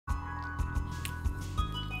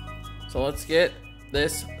So let's get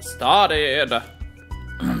this started.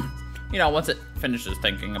 You know, once it finishes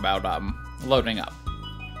thinking about loading up.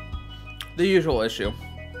 The usual issue.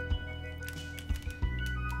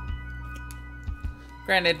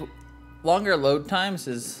 Granted, longer load times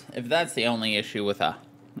is, if that's the only issue with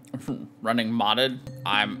running modded,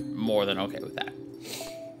 I'm more than okay with that.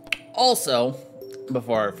 Also,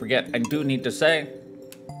 before I forget, I do need to say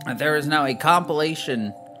that there is now a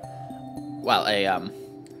compilation, well,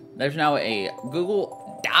 there's now a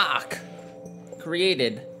Google Doc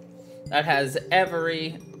created that has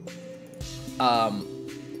every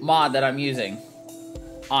mod that I'm using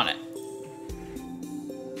on it.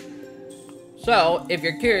 So, if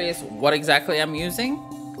you're curious what exactly I'm using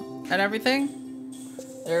and everything,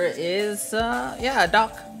 there is, yeah, a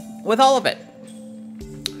doc with all of it.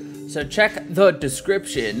 So check the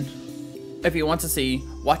description if you want to see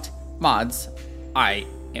what mods I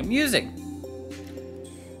am using.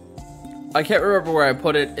 I can't remember where I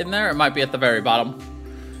put it in there. It might be at the very bottom.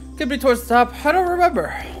 Could be towards the top. I don't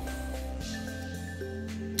remember.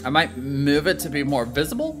 I might move it to be more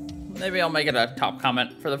visible. Maybe I'll make it a top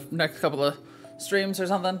comment for the next couple of streams or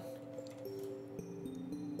something.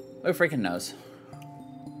 Who freaking knows?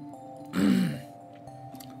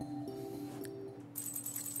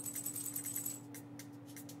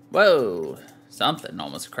 Whoa, something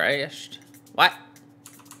almost crashed. What?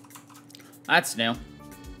 That's new.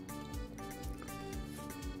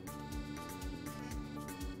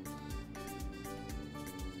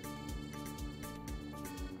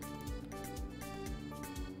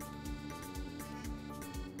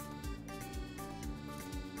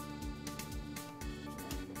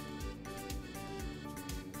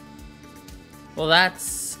 Well,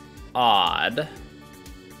 that's odd.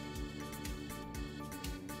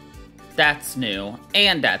 That's new,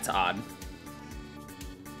 and that's odd.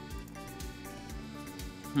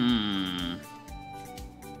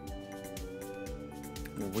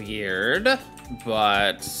 Weird,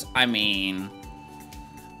 but, I mean,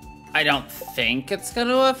 I don't think it's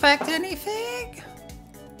gonna affect anything.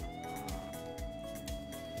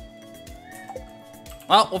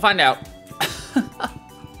 Well, we'll find out.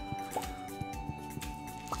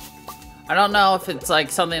 I don't know if it's like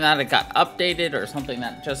something that it got updated or something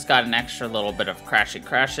that just got an extra little bit of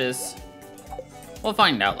crashes. We'll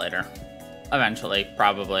find out later. Eventually,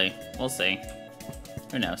 probably. We'll see.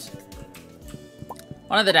 Who knows?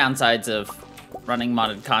 One of the downsides of running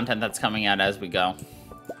modded content that's coming out as we go.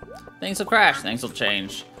 Things will crash, things will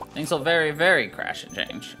change. Things will very, very crash and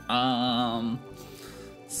change.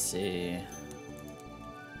 Let's see.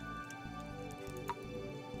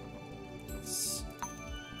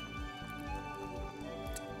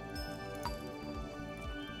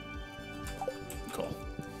 Cool.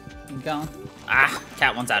 Keep going. Ah,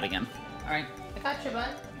 cat one's out again. Alright, I got you, bud.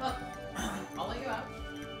 Look. I'll let you out.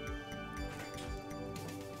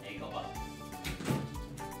 There you go,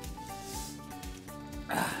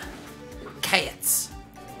 bud. Cats.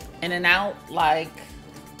 In and out like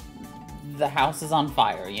the house is on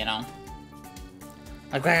fire, you know?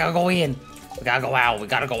 Like, we gotta go in. We gotta go out. We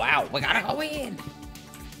gotta go out. We gotta go in.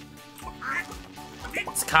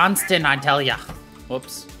 It's constant, I tell ya.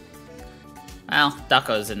 Whoops. Well,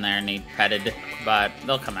 Ducko's in there need petted, but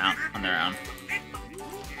they'll come out on their own.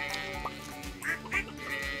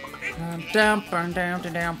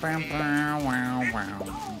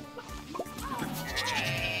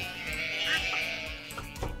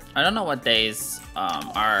 I don't know what days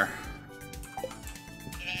are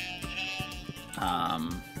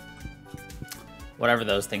whatever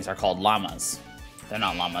those things are called, llamas. They're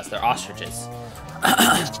not llamas, they're ostriches.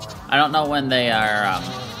 I don't know when they are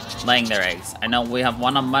laying their eggs. I know we have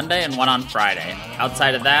one on Monday and one on Friday.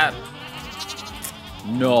 Outside of that,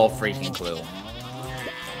 no freaking clue.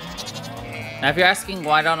 Now, if you're asking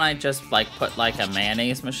why don't I just like put like a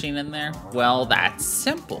mayonnaise machine in there, well, that's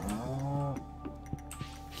simple.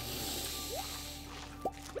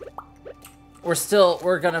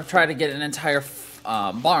 We're gonna try to get an entire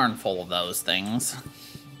barn full of those things.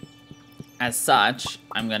 As such,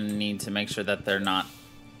 I'm gonna need to make sure that they're not,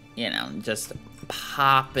 you know, just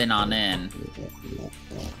popping on in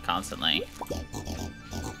constantly.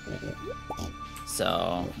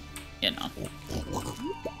 So, you know,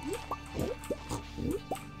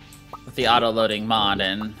 with the auto-loading mod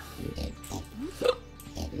in.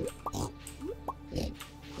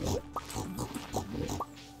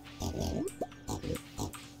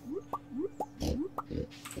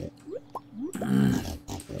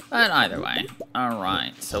 But either way,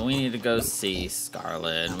 alright, so we need to go see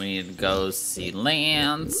Scarlet, we need to go see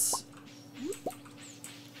Lance.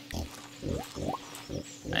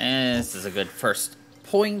 And this is a good first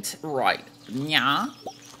point right. Yeah.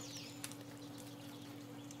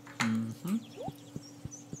 Mm-hmm.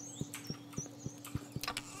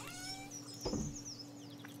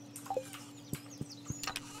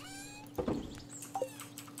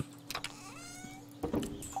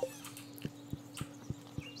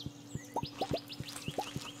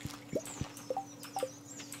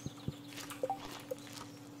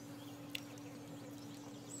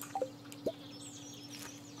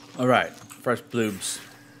 Alright, fresh bloobs.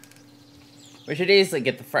 We should easily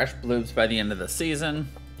get the fresh bloobs by the end of the season.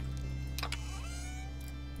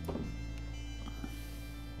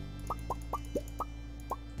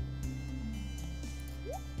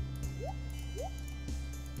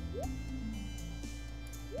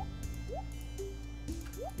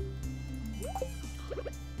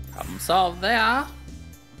 Problem solved there.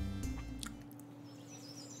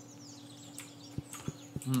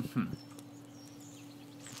 Mm-hmm.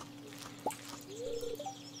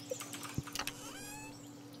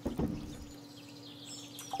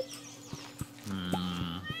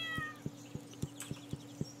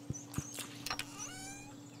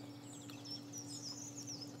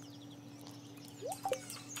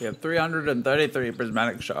 We have 333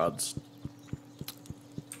 prismatic shards.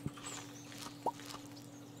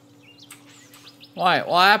 Why?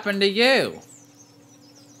 What happened to you?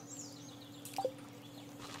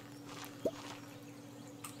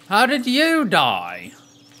 How did you die?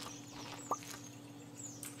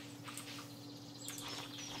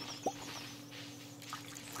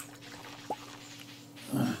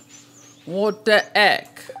 What the heck?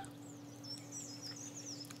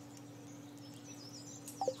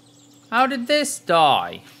 How did this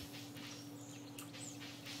die?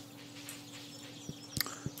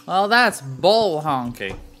 Well, that's bull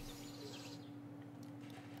honky.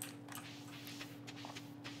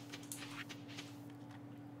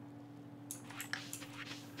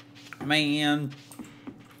 Man.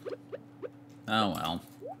 Oh well.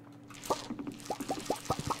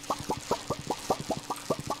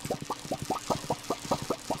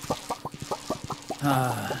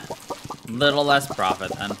 Little less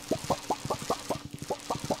profit then.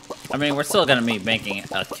 I mean, we're still gonna be making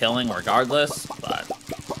a killing regardless, but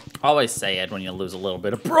always say it when you lose a little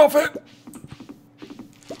bit of profit.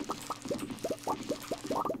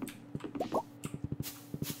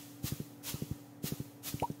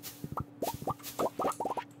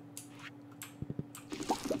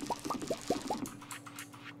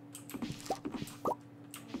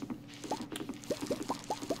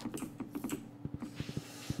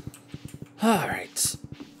 Alright.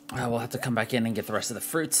 We'll have to come back in and get the rest of the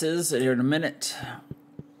fruitses here in a minute.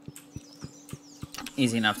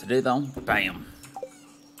 Easy enough to do, though. Bam.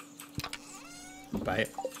 Bam.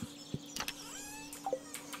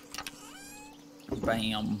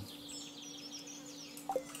 Bam.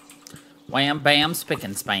 Wham, bam, spick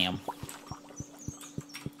and spam.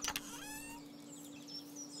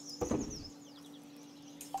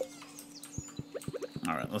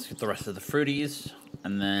 Alright, let's get the rest of the fruities.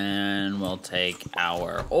 And then we'll take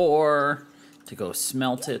our ore to go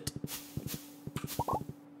smelt it.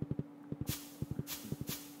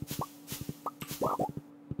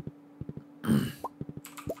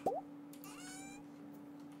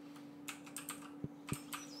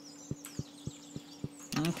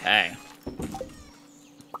 Okay.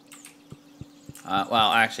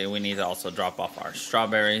 Well, actually, we need to also drop off our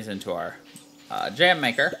strawberries into our jam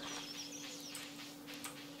maker.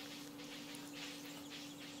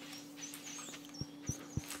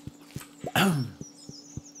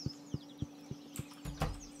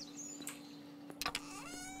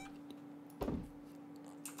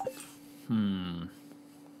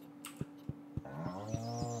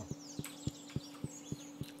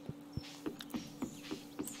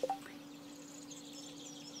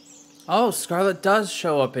 Oh, Scarlet does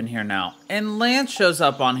show up in here now. And Lance shows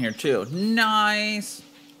up on here too. Nice.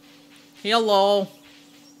 Hello.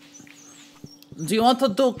 Do you want to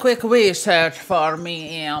do quick research for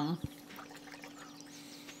me, Em?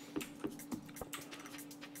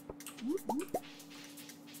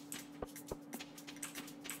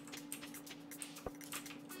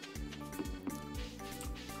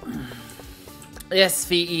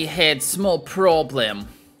 SVE had small problem.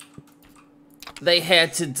 They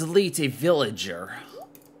had to delete a villager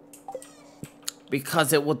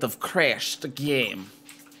because it would have crashed the game.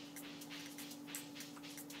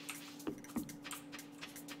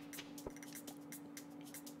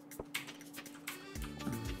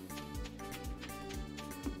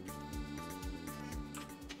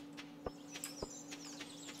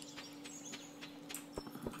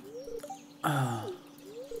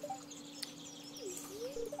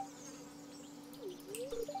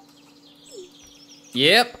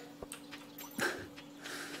 Yep.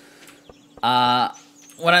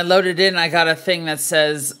 When I loaded in, I got a thing that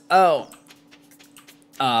says, oh,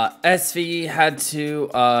 SV had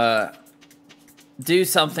to, do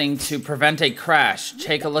something to prevent a crash.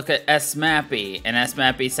 Take a look at SMAPI. And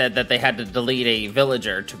SMAPI said that they had to delete a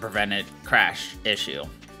villager to prevent a crash issue.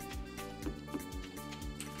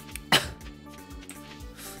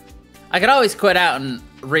 I could always quit out and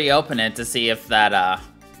reopen it to see if that,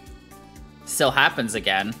 still happens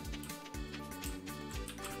again.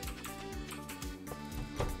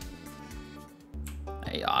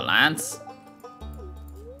 There you are, Lance.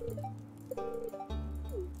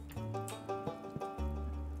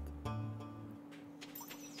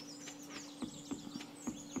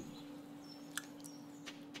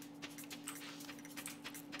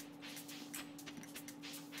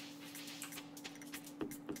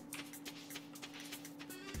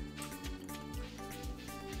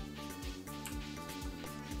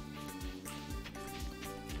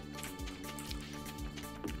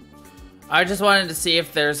 I just wanted to see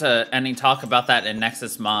if there's any talk about that in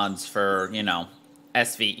Nexus mods for, you know,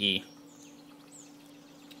 SVE.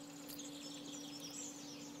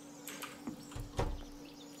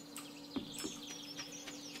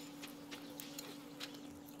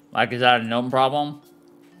 Like, is that a known problem?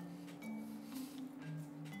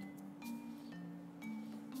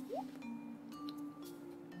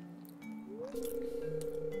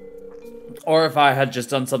 Or if I had just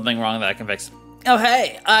done something wrong that I can fix. Oh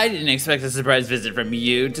hey, I didn't expect a surprise visit from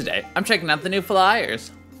you today. I'm checking out the new flyers.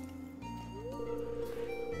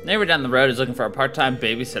 Neighbor down the road is looking for a part-time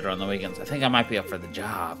babysitter on the weekends. I think I might be up for the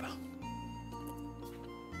job.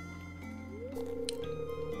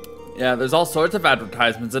 Yeah, there's all sorts of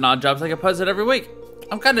advertisements and odd jobs I get posted every week.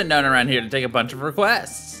 I'm kind of known around here to take a bunch of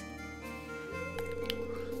requests.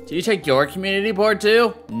 Do you take your community board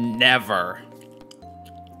too? Never.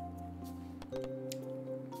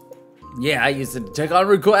 Yeah, I used to take on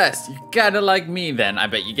requests. You're kinda like me then. I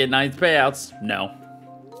bet you get nice payouts. No.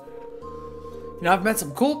 You know, I've met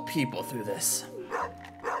some cool people through this.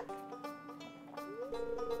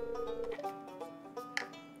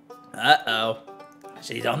 Uh-oh.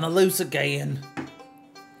 She's on the loose again.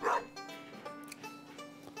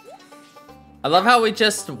 I love how we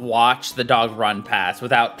just watch the dog run past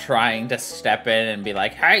without trying to step in and be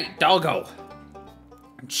like, hey, doggo.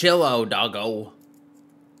 Chillo, doggo.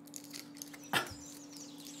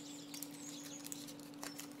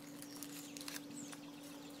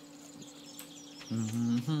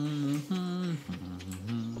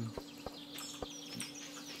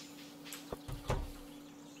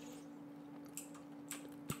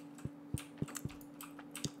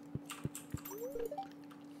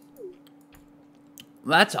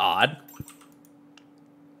 That's odd.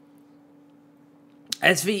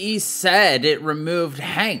 SVE said it removed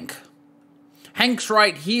Hank. Hank's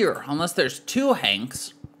right here, unless there's two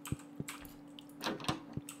Hanks.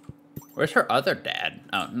 Where's her other dad?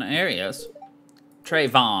 Oh, no, there he is.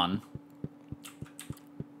 Trayvon.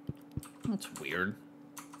 That's weird.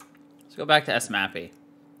 Let's go back to SMAPI.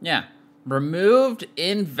 Yeah. Removed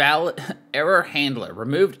invalid error handler.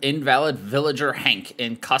 Removed invalid villager Hank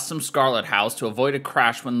in custom Scarlet house to avoid a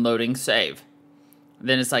crash when loading save. And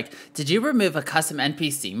then it's like, did you remove a custom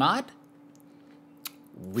NPC mod?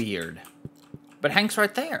 Weird. But Hank's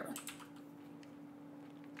right there.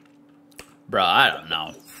 Bruh, I don't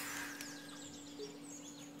know.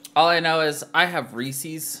 All I know is I have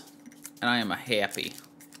Reese's and I am a happy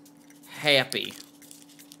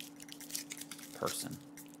person.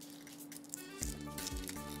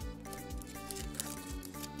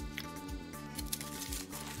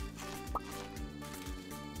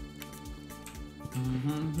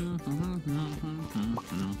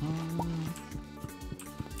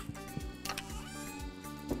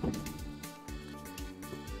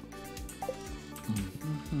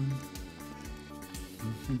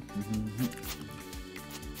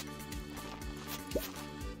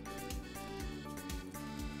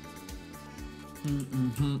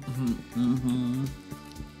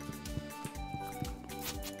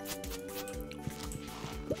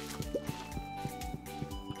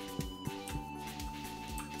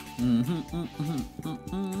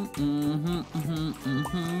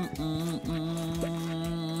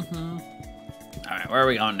 Alright, where are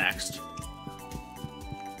we going next?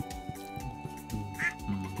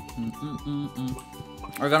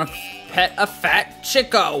 We're gonna pet a fat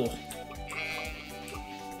Chico.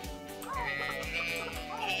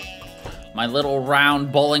 My little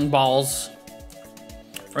round bowling balls.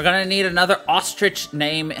 We're gonna need another ostrich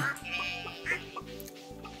name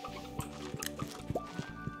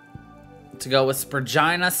to go with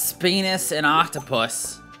Spurgina, Spinus, and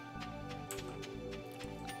Octopus.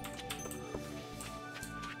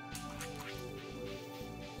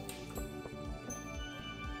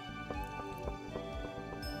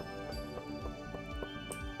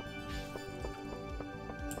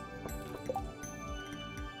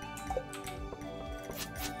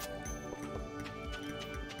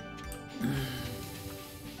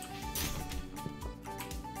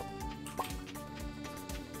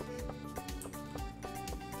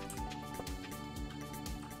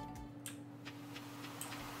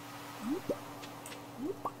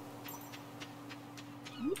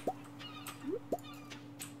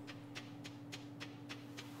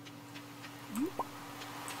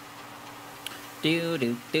 Do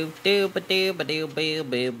do do do ba do ba do boo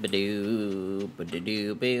boo ba do ba do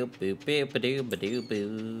do boo boo boo ba do ba do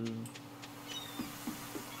boo.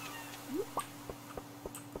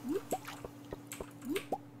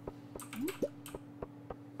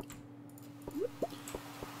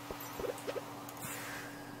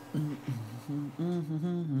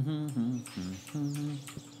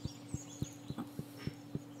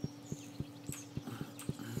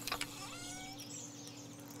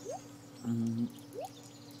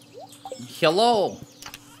 Hello.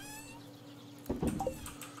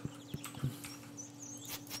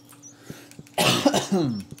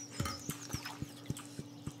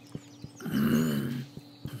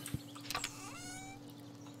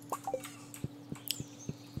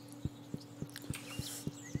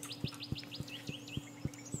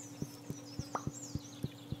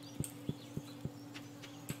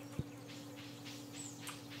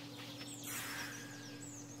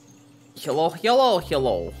 Hello, hello,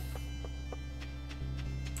 hello.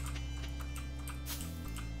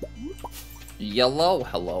 Yellow,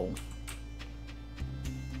 hello.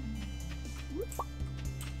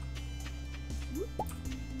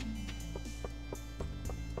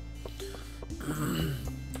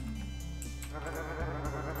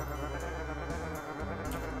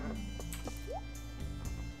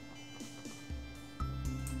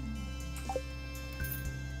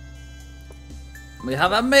 We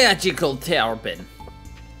have a magical terrapin.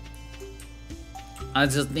 I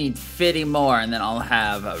just need 50 more and then I'll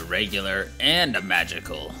have a regular and a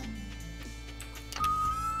magical.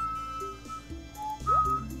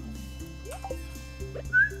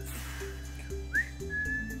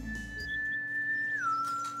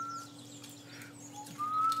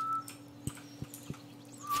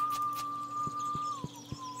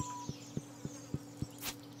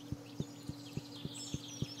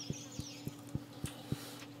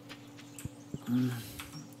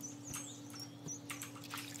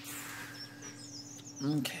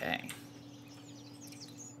 Okay.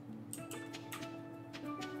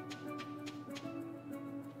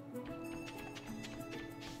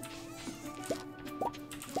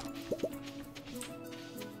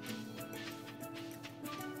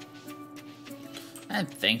 I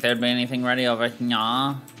didn't think there'd be anything ready over here,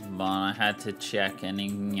 but I had to check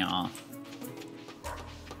any. I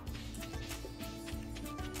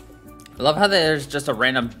love how there's just a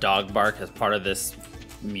random dog bark as part of this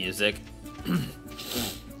music.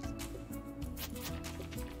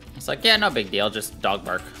 It's like, yeah, no big deal, just dog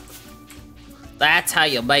bark. That's how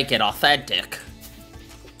you make it authentic.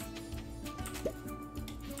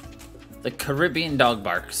 The Caribbean dog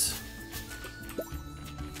barks.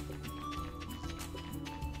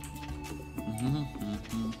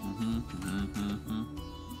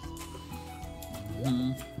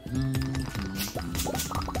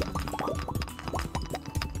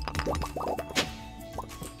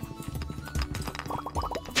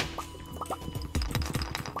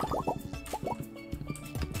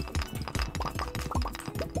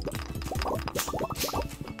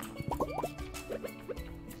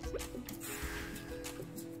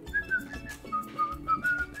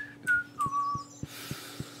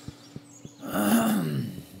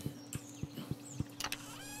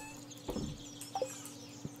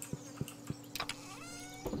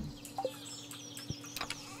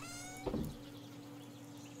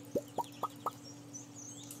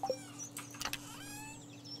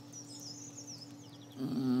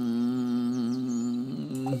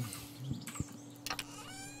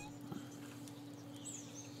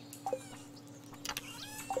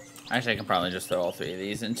 Actually, I can probably just throw all three of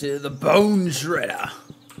these into the bone shredder.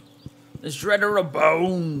 The shredder of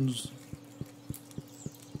bones.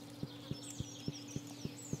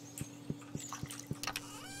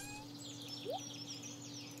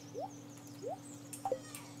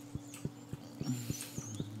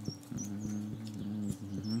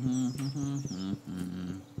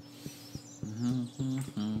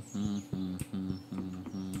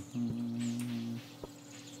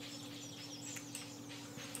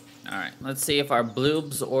 Alright, let's see if our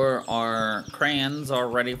bloobs or our crayons are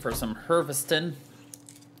ready for some harvesting.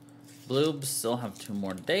 Bloobs still have 2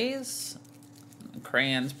 more days.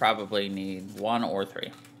 Crayons probably need 1 or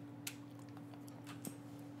 3.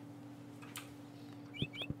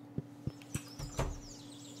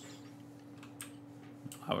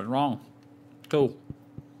 I was wrong. Cool.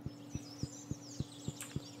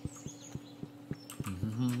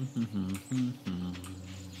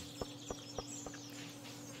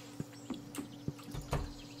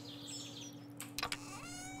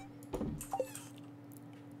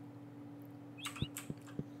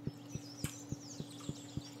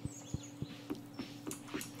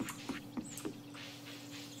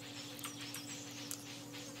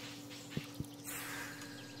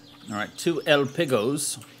 All right, 2 El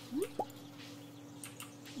Pigos.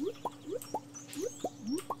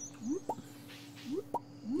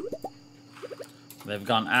 They've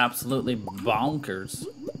gone absolutely bonkers.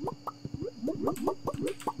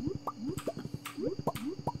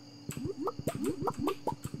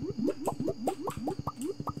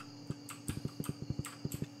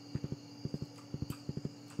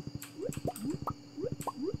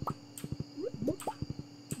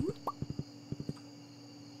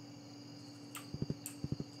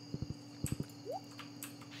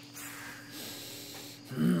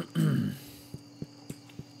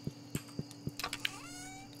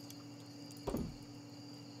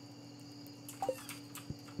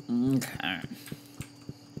 Okay.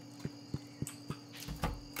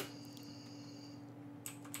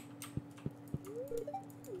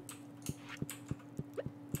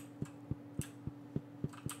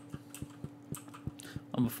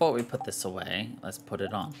 Well, before we put this away, let's put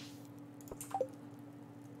it on.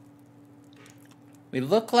 We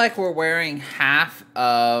look like we're wearing half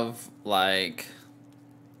of, like,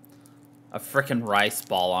 a frickin' rice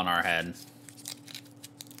ball on our head.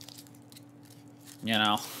 You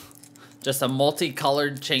know? Just a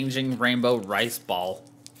multicolored changing rainbow rice ball.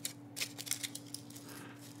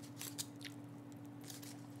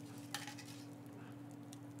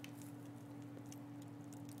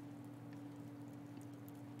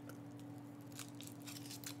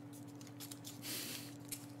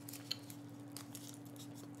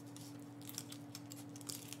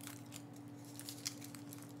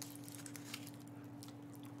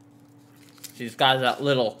 She's got that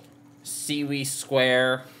little seaweed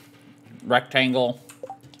square rectangle.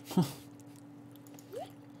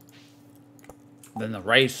 Then the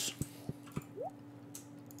rice.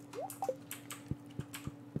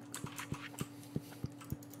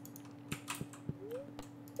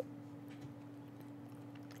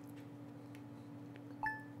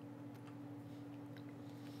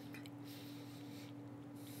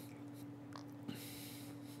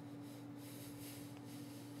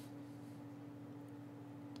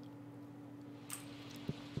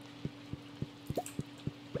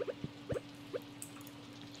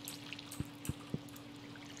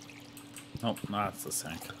 Oh, no, that's the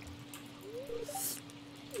sink.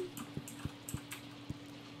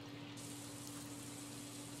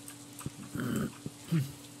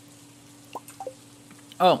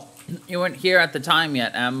 Oh, you weren't here at the time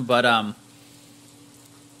yet, Em, but,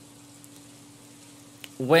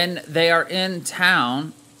 when they are in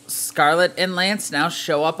town, Scarlet and Lance now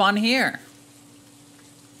show up on here.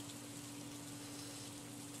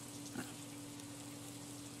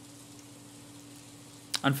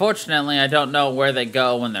 Unfortunately, I don't know where they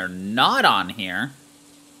go when they're not on here.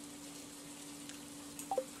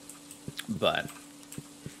 But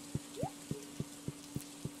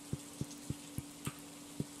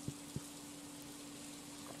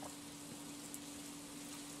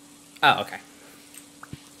oh, okay.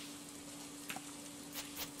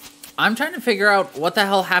 I'm trying to figure out what the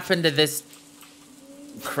hell happened to this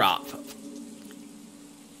crop.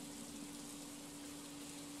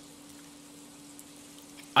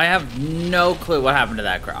 I have no clue what happened to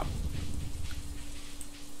that crop.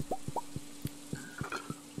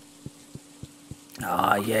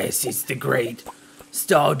 Ah, yes, it's the great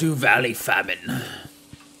Stardew Valley famine.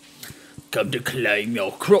 Come to claim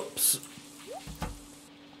your crops.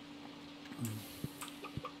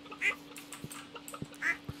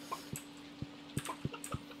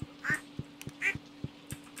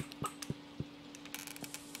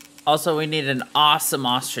 Also, we need an awesome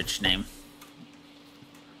ostrich name.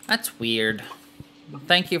 That's weird.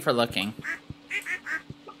 Thank you for looking.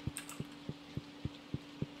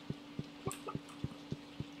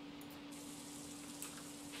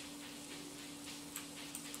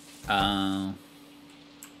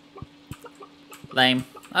 Lame.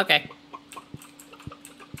 Okay.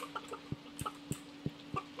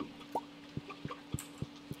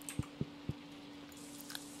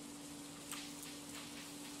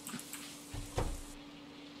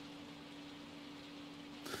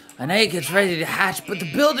 An egg is ready to hatch, but the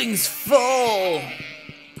building's full.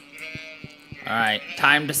 Alright,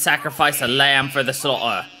 time to sacrifice a lamb for the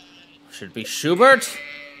slaughter. Should be Schubert?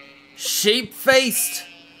 Sheep-faced?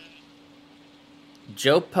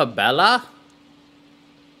 Joe Pabella?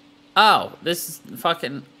 Oh, this is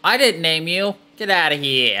fucking... I didn't name you. Get out of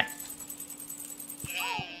here.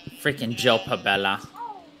 Freaking Joe Pabella.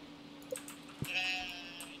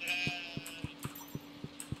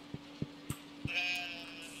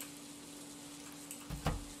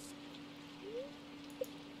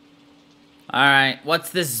 Alright, what's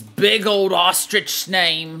this big old ostrich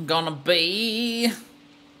name gonna be?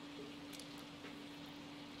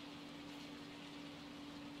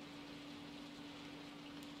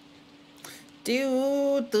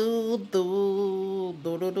 Do do do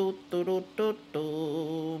do do do do do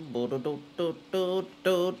do do do do do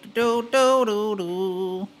do do do do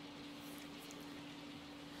do.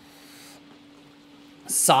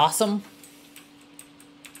 Sauceum.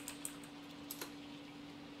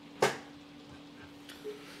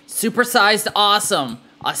 Supersized awesome.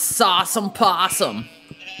 A sauceum possum.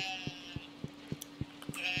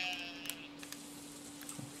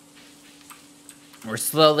 We're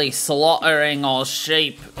slowly slaughtering all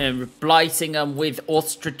sheep and replacing them with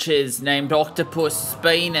ostriches named Octopus,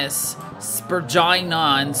 Spanus,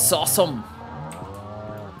 Spurgina, and Sauceum.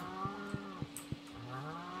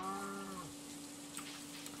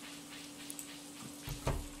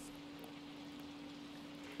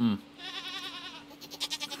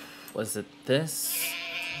 Was it this?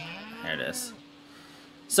 Here it is.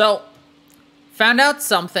 So, found out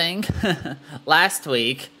something last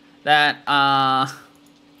week that I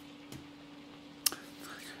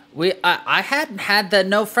hadn't had the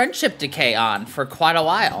no friendship decay on for quite a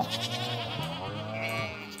while.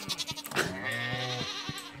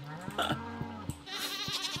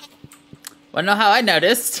 Wanna know how I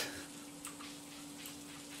noticed?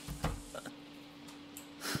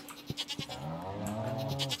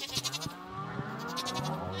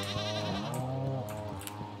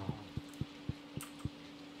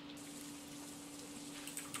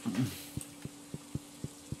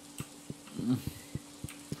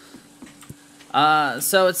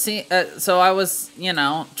 So I was, you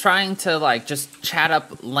know, trying to, like, just chat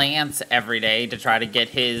up Lance every day to try to get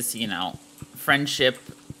his, you know, friendship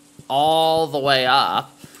all the way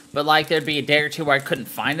up. But, like, there'd be a day or two where I couldn't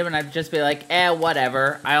find him, and I'd just be like,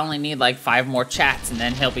 whatever. I only need, like, 5 more chats, and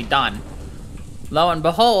then he'll be done. Lo and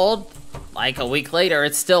behold, like, a week later,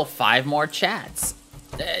 it's still 5 more chats.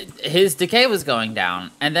 His decay was going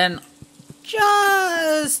down, and then...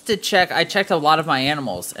 just to check, I checked a lot of my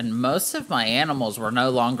animals, and most of my animals were no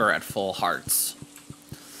longer at full hearts.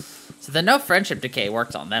 So the no friendship decay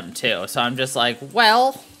worked on them too, so I'm just like,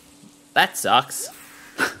 well, that sucks.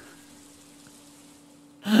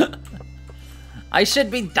 I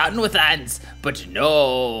should be done with ants, but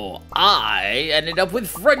no, I ended up with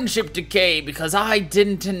friendship decay because I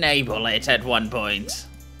didn't enable it at one point.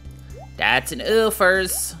 That's an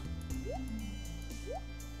oofers.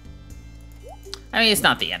 I mean, it's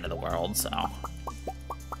not the end of the world, so.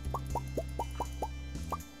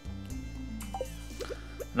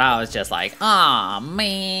 And I was just like, aw,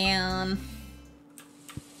 man.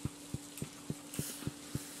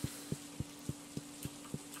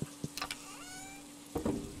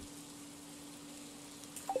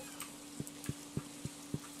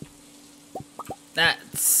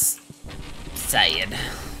 That's sad.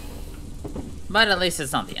 But at least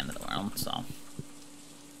it's not the end of the world, so.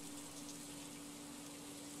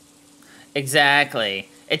 Exactly.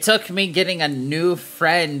 It took me getting a new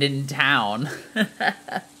friend in town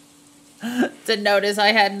to notice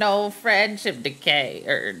I had no friendship decay,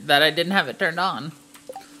 or that I didn't have it turned on.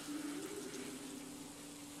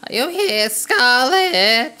 Are you here,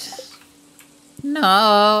 Scarlet?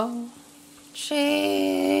 No, she's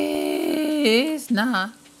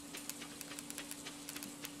not.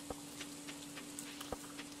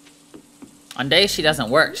 On days she doesn't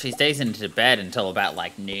work, she stays into bed until about,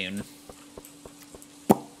 like, noon.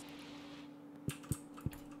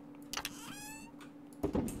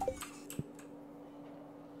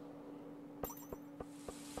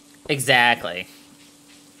 Exactly.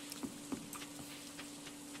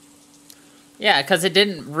 Yeah, because it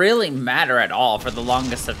didn't really matter at all for the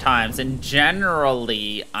longest of times, and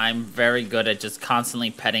generally, I'm very good at just constantly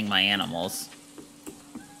petting my animals.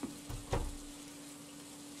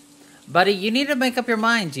 Buddy, you need to make up your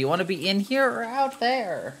mind. Do you want to be in here or out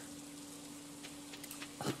there?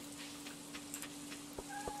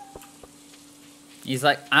 He's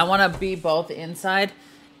like, I want to be both inside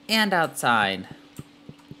and outside.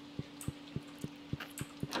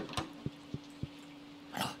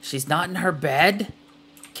 She's not in her bed?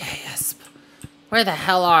 Gasp. Where the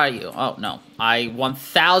hell are you? Oh, no. I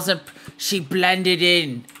 1000... She blended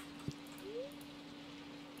in.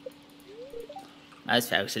 Most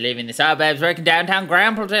folks who live in the suburbs work in downtown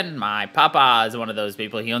Grampleton. My papa is one of those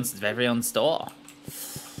people. He owns his very own store.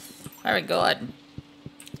 Very good.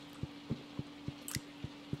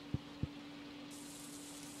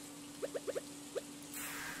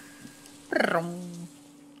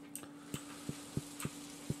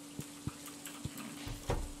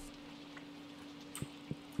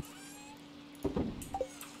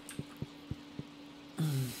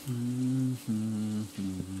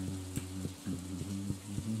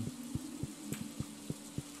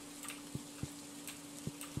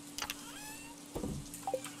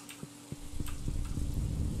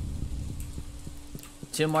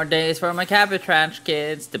 Two more days for my cabbage patch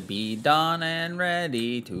kids to be done and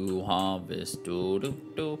ready to harvest. Doo -doo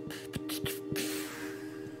 -doo.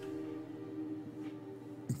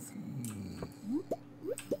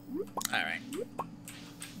 All right.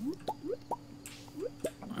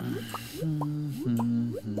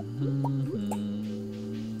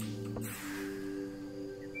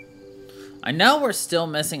 I know we're still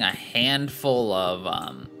missing a handful of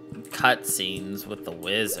cutscenes with the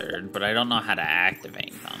wizard, but I don't know how to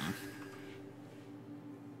activate them.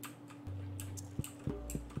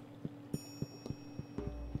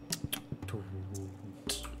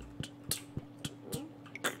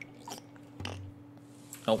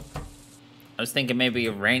 Nope. I was thinking maybe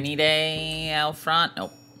a rainy day out front.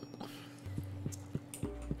 Nope.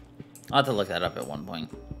 I'll have to look that up at one point.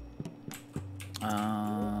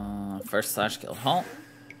 First slash guild hall.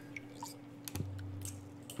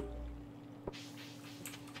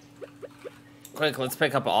 Quick, let's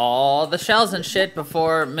pick up all the shells and shit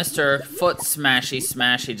before Mr. Foot Smashy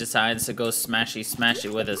Smashy decides to go smashy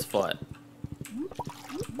smashy with his foot.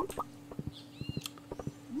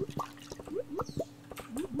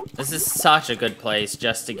 This is such a good place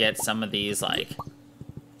just to get some of these, like,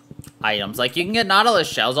 items. Like, you can get Nautilus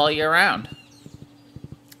shells all year round.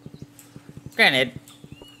 Granted,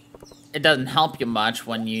 it doesn't help you much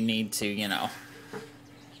when you need to, you know,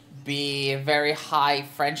 be a very high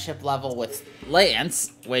friendship level with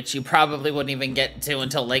Lance, which you probably wouldn't even get to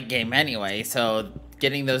until late game anyway, so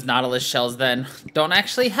getting those Nautilus shells then don't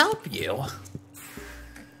actually help you.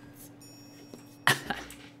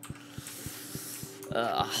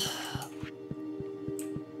 Alright,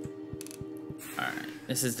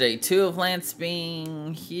 this is day 2 of Lance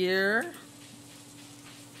being here.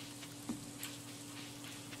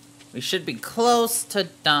 We should be close to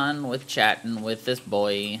done with chatting with this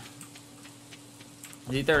boy.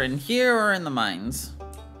 Either in here or in the mines.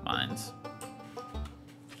 Mines.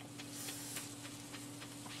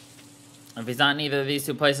 If he's not in either of these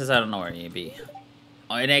two places, I don't know where he'd be.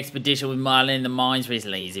 Oh, an expedition with Marlin in the mines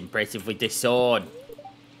recently. He's impressive with the sword.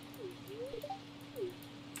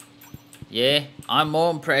 Yeah, I'm more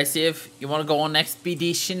impressive. You want to go on an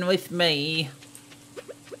expedition with me?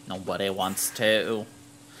 Nobody wants to.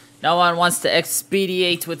 No one wants to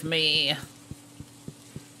expedite with me.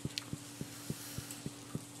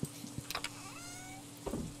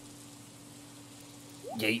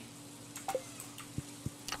 Yeet.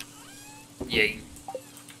 Yeet.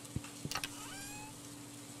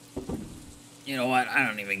 You know what? I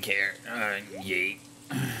don't even care. Yeet.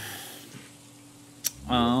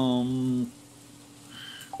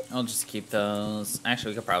 I'll just keep those.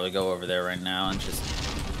 Actually, we could probably go over there right now and just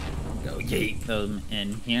go yeet them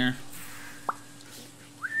in here.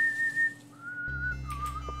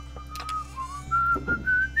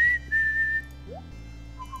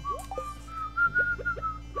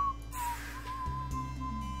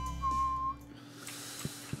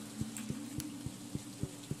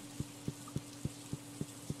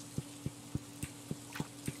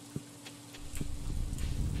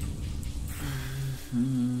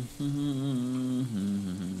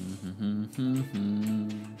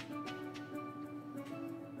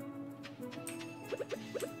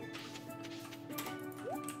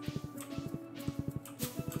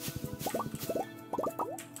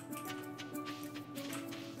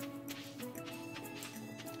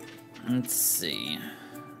 Let's see.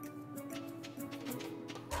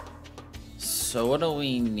 So what do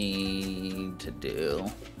we need to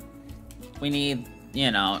do? We need,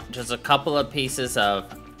 you know, just a couple of pieces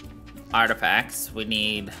of artifacts. We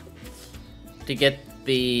need to get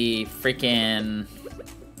the freaking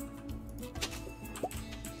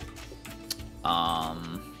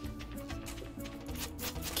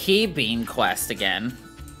key bean quest again,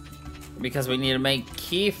 because we need to make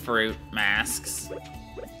key fruit masks.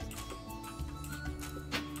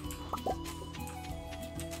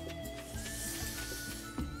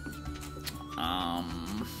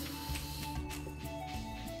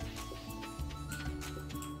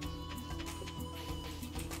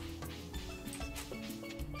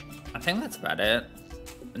 I think that's about it.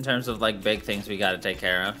 In terms of, like, big things we gotta take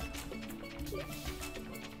care of.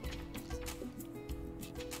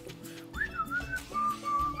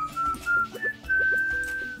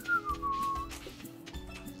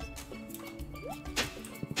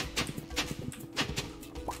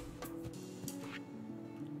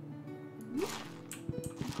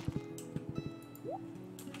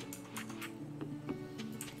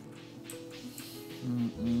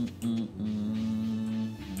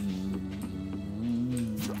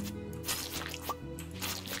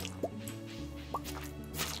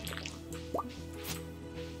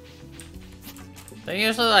 They're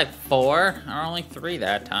usually like 4, or only 3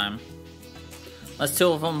 that time. Unless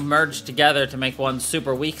 2 of them merge together to make one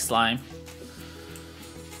super weak slime.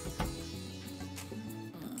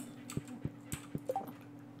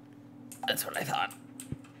 That's what I thought.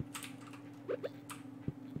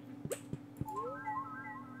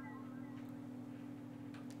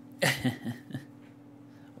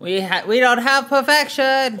 We don't have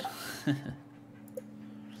perfection.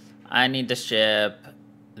 I need to ship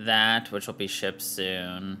that, which will be shipped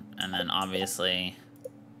soon, and then obviously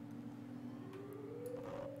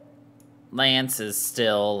Lance is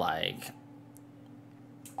still like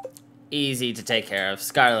easy to take care of.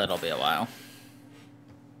 Scarlet will be a while.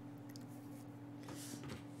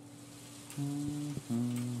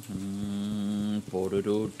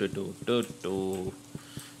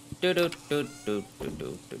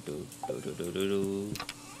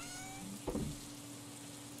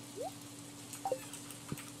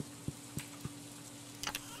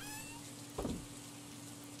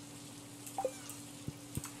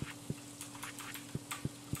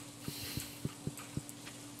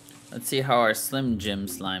 Let's see how our Slim Jim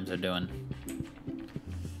slimes are doing.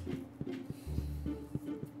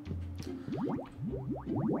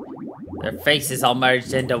 Their faces all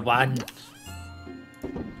merged into one.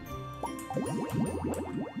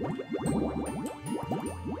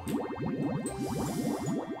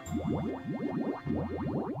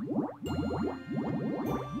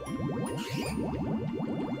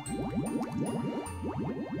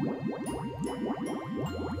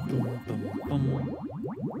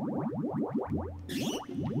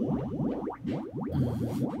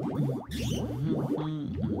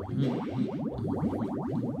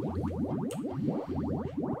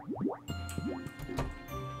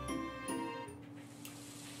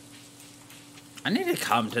 I need to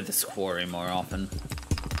come to this quarry more often.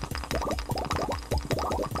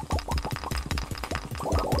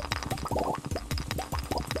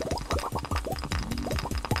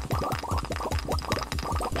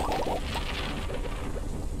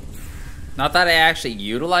 Not that I actually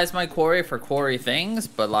utilize my quarry for quarry things,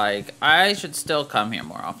 but like, I should still come here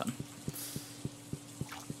more often.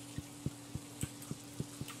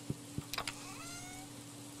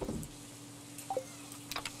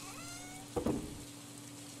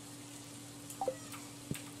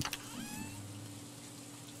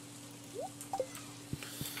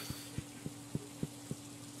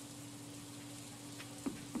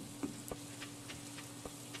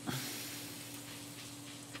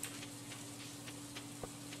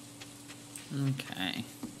 Okay.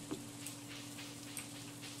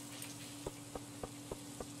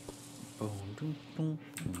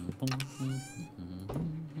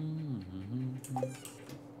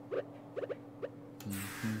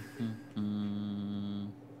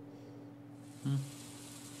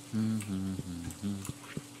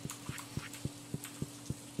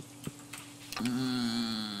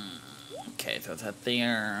 Okay, throw that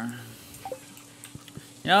there.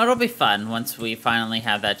 You know, it'll be fun once we finally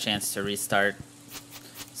have that chance to restart.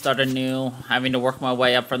 Start anew, having to work my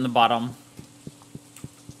way up from the bottom.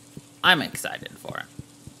 I'm excited for it.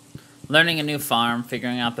 Learning a new farm,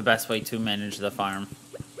 figuring out the best way to manage the farm.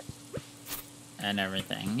 And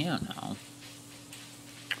everything, you know.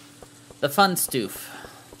 The fun stoof.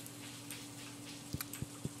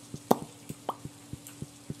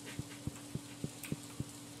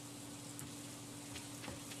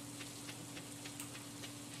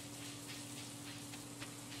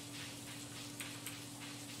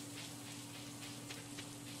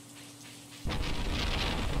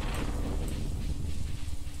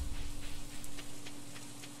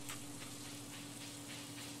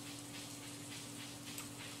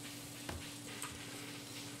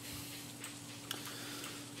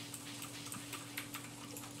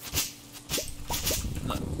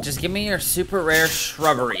 Just give me your super rare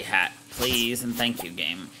shrubbery hat, please, and thank you,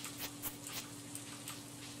 game.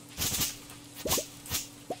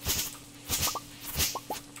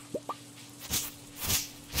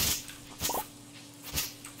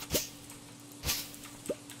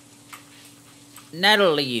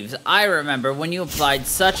 nettle leaves. I remember when you applied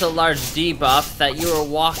such a large debuff that you were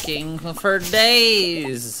walking for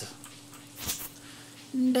days.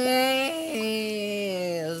 Days.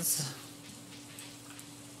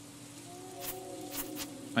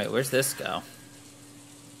 Wait, where's this go?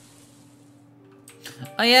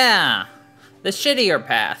 Oh yeah, the shittier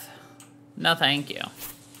path. No thank you.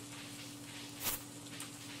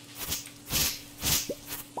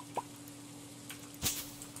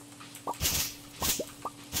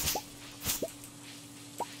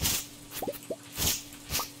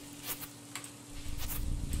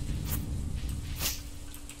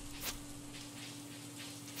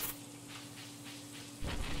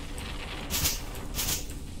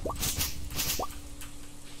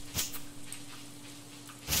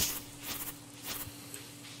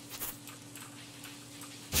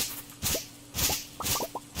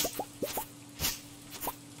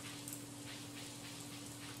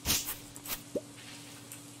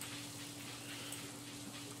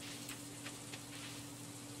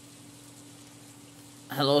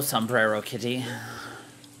 Hello, Sombrero Kitty.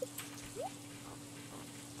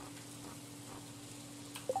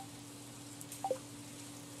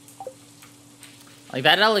 Like,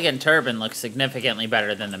 that elegant turban looks significantly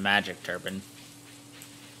better than the magic turban.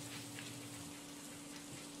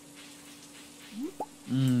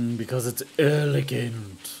 Because it's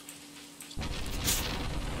elegant.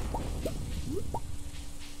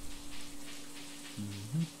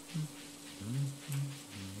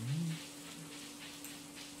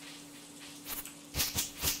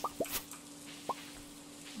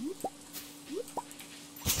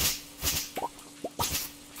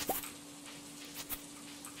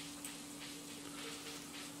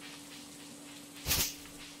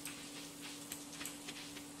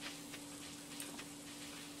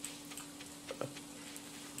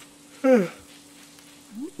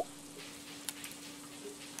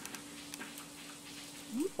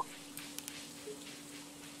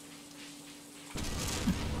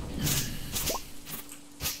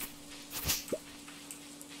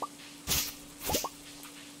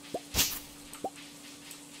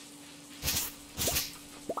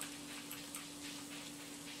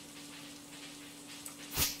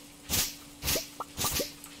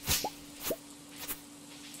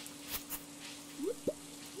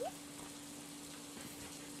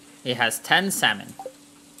 He has 10 salmon.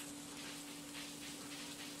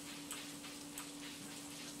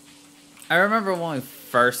 I remember when we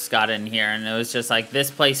first got in here and it was just like,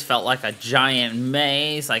 this place felt like a giant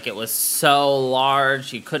maze. Like, it was so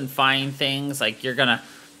large, you couldn't find things. Like, you're gonna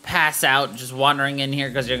pass out just wandering in here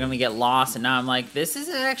because you're gonna get lost. And now I'm like, this is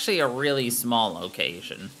actually a really small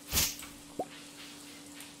location.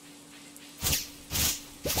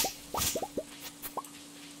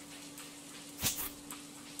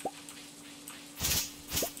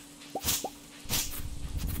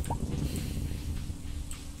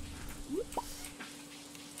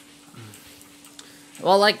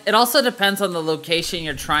 Well, like, it also depends on the location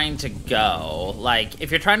you're trying to go. Like, if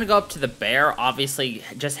you're trying to go up to the bear, obviously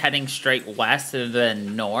just heading straight west and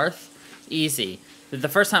then north, easy. But the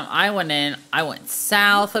first time I went in, I went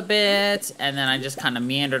south a bit, and then I just kind of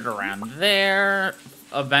meandered around there.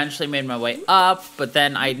 Eventually made my way up, but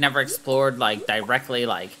then I never explored, like, directly,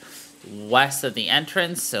 like, west of the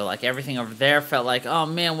entrance. So, like, everything over there felt like, oh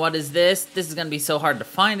man, what is this? This is gonna be so hard to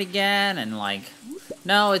find again, and, like...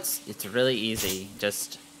 No, it's really easy.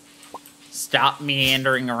 Just stop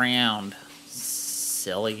meandering around.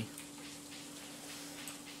 Silly.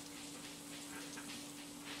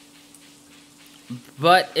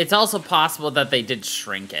 But it's also possible that they did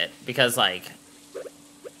shrink it. Because, like...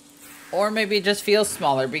 Or maybe it just feels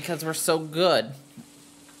smaller because we're so good.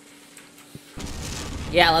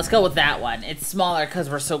 Yeah, let's go with that one. It's smaller because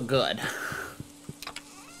we're so good.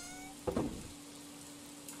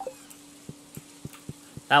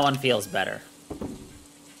 That one feels better.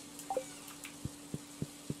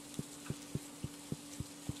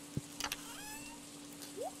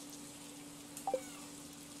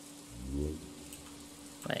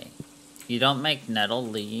 Wait, you don't make nettle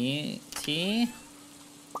tea?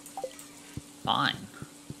 Fine.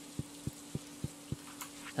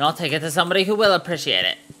 Then I'll take it to somebody who will appreciate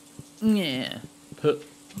it. Yeah.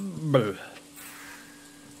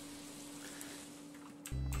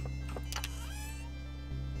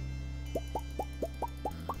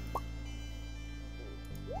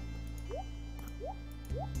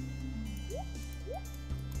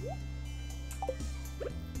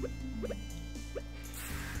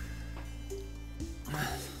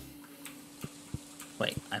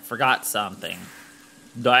 Wait, I forgot something.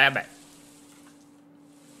 Damn it.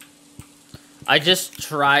 I just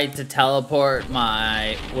tried to teleport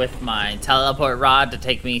with my teleport rod to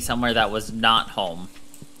take me somewhere that was not home.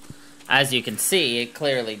 As you can see, it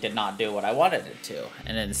clearly did not do what I wanted it to,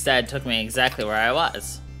 and instead took me exactly where I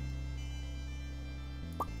was.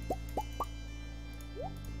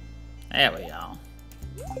 There we go.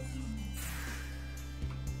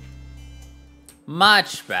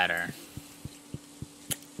 Much better.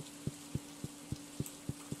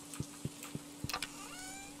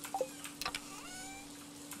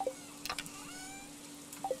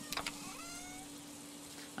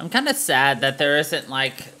 I'm kind of sad that there isn't,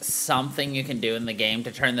 like, something you can do in the game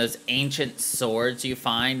to turn those ancient swords you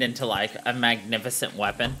find into, like, a magnificent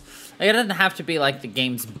weapon. Like, it doesn't have to be, like, the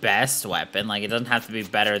game's best weapon. Like, it doesn't have to be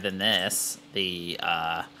better than this, the,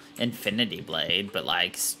 Infinity Blade, but,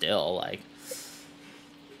 like, still, like...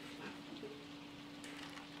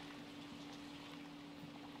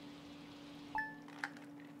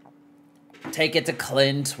 Take it to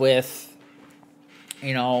Clint with,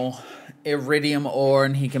 you know... iridium ore,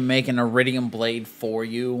 and he can make an iridium blade for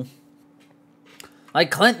you.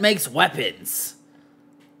 Like, Clint makes weapons,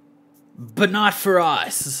 but not for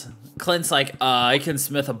us. Clint's like, I can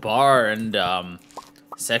smith a bar and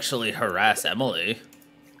sexually harass Emily.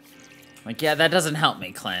 Like, yeah, that doesn't help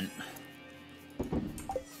me, Clint.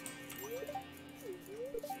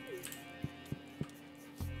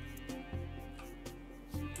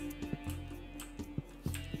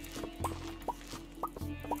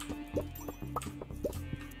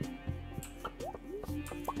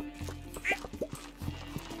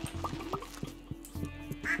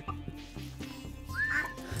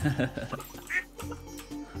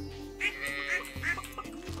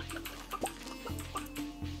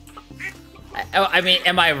 I mean,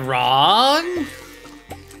 am I wrong?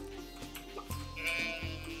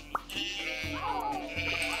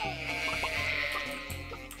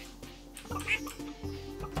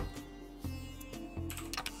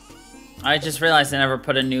 I just realized I never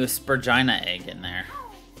put a new Spurgina egg in there.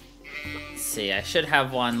 Let's see, I should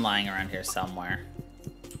have one lying around here somewhere.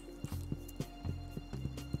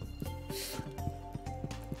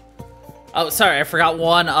 Oh, sorry, I forgot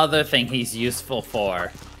one other thing he's useful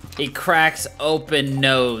for. He cracks open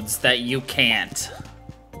nodes that you can't.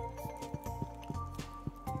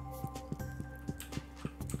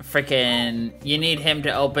 Frickin', you need him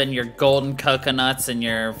to open your golden coconuts and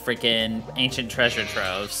your frickin' ancient treasure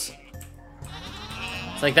troves.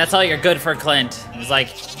 It's like, that's all you're good for, Clint. It's like,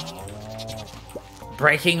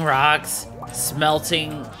 breaking rocks,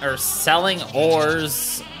 smelting, or selling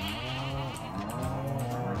ores.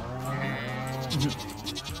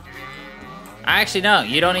 Actually, no,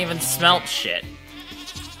 you don't even smelt shit.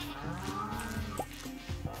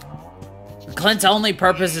 Clint's only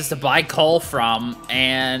purpose is to buy coal from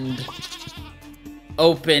and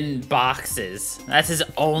open boxes. That's his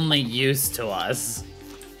only use to us.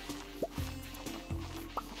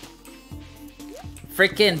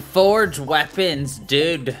 Freaking forge weapons,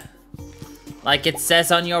 dude. Like it says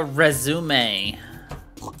on your resume.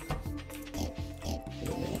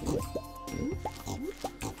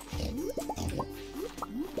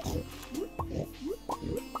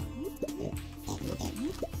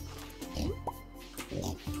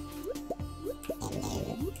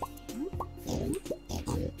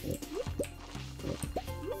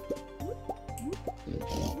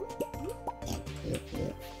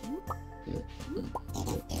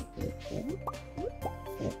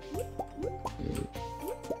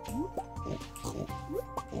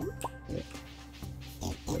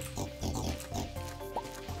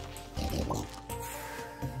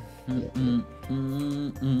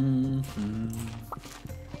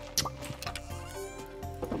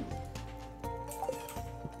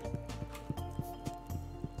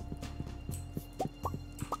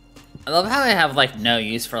 I love how I have, like, no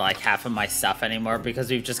use for, like, half of my stuff anymore because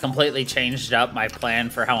we've just completely changed up my plan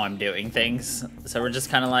for how I'm doing things. So we're just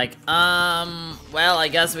kind of like, well, I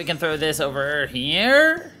guess we can throw this over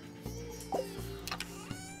here?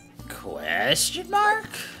 Question mark?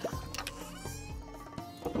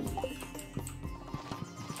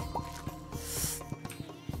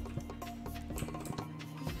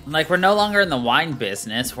 Like, we're no longer in the wine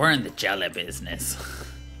business, we're in the jelly business.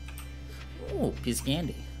 Ooh, piece of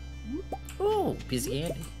candy. Ooh, piece of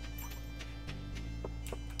candy.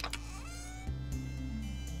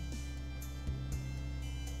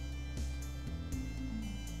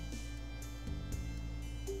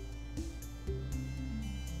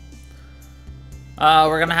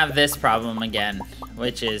 We're gonna have this problem again,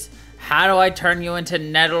 which is, how do I turn you into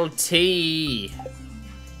nettle tea?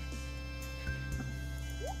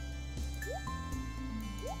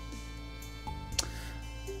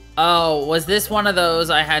 Oh, was this one of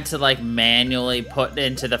those I had to, like, manually put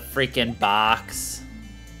into the freaking box?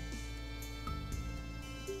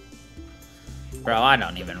 Bro, I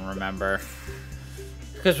don't even remember.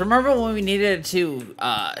 Because remember when we needed to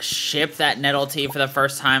ship that nettle tea for the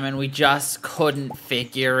first time and we just couldn't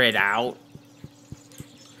figure it out?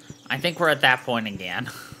 I think we're at that point again.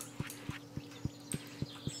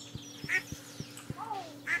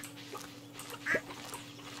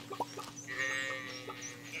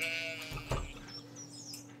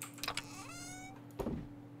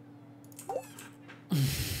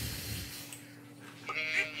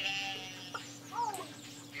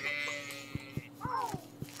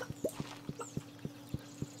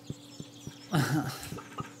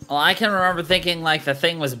 Well, I can remember thinking, like, the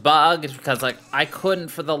thing was bugged because, like, I couldn't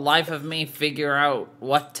for the life of me figure out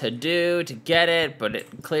what to do to get it, but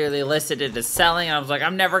it clearly listed it as selling, and I was like,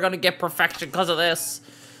 I'm never gonna get perfection because of this.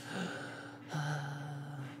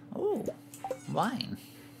 Ooh, wine.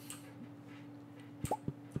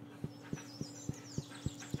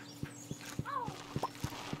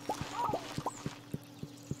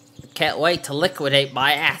 Can't wait to liquidate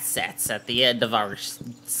my assets at the end of our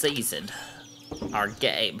season. Our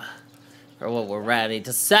game. For what we're ready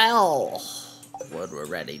to sell. What we're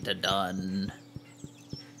ready to done.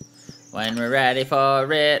 When we're ready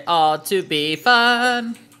for it all to be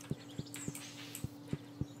fun.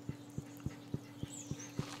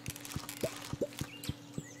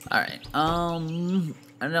 Alright, I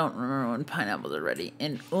don't remember when pineapples are ready.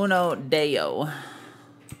 In uno deo.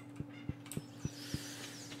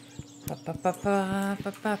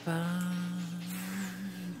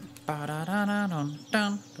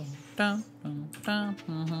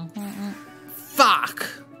 Fuck!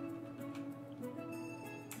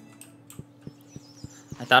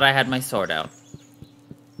 I thought I had my sword out.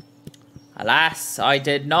 Alas, I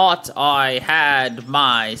did not. I had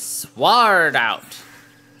my sword out.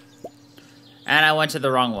 And I went to the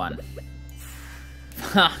wrong one.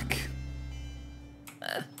 Fuck.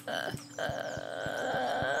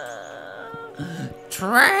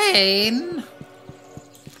 Train!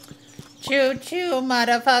 Choo-choo,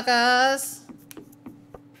 motherfuckers!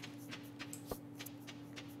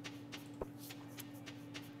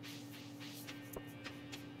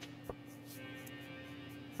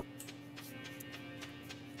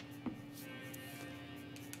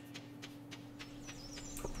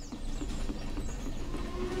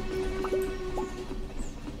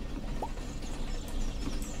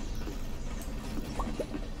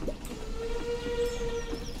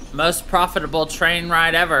 Most profitable train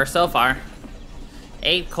ride ever so far.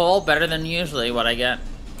 8 coal, better than usually what I get.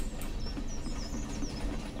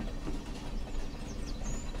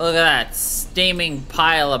 Look at that steaming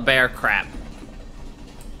pile of bear crap.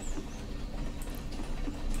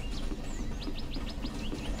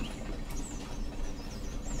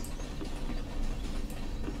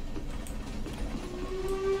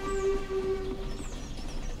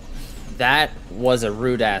 That was a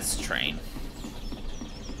rude ass train.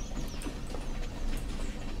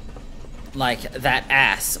 Like, that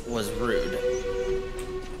ass was rude.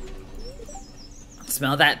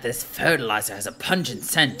 Smell that? This fertilizer has a pungent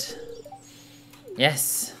scent.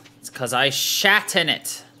 Yes, it's because I shat in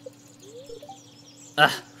it.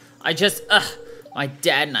 My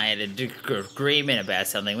dad and I had a disagreement about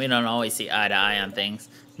something. We don't always see eye to eye on things.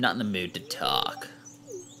 Not in the mood to talk.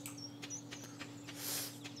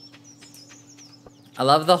 I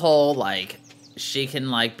love the whole, like, she can,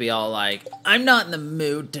 like, be all like, I'm not in the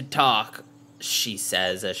mood to talk, she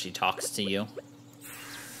says as she talks to you.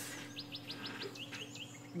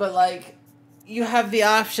 But, like, you have the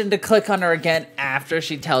option to click on her again after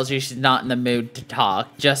she tells you she's not in the mood to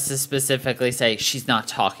talk, just to specifically say she's not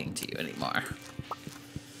talking to you anymore.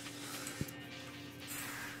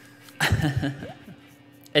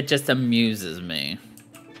 It just amuses me.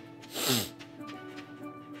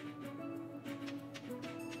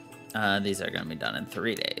 These are gonna be done in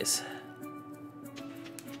 3 days.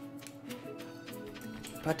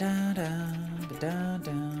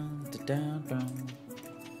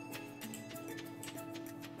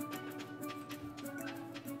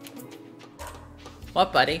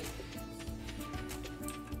 What, buddy?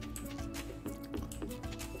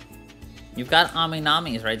 You've got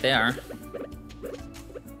Ami-Namis right there.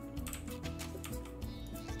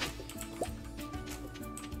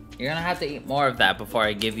 You're gonna have to eat more of that before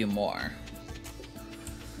I give you more.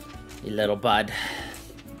 You little bud.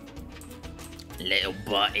 Little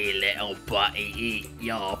buddy, eat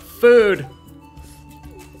your food.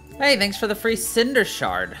 Hey, thanks for the free cinder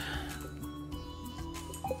shard.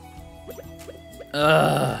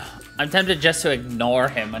 Ugh. I'm tempted just to ignore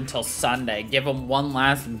him until Sunday. Give him one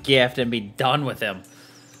last gift and be done with him.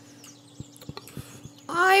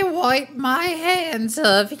 I wipe my hands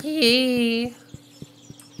of ye,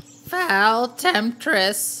 foul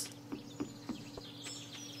temptress.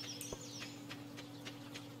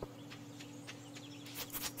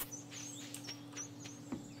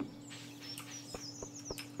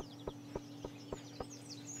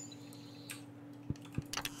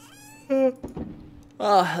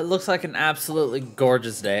 Oh, it looks like an absolutely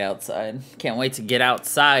gorgeous day outside. Can't wait to get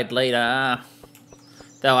outside later.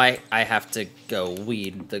 Though I have to go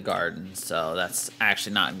weed the garden, so that's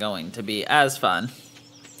actually not going to be as fun.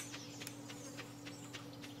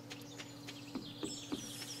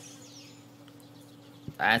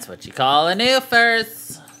 That's what you call a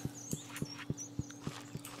noofers.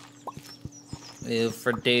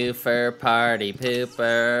 Oofer doofer party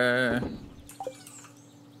pooper.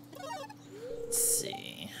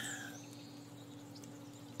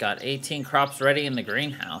 Got 18 crops ready in the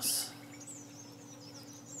greenhouse.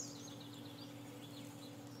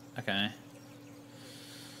 Okay.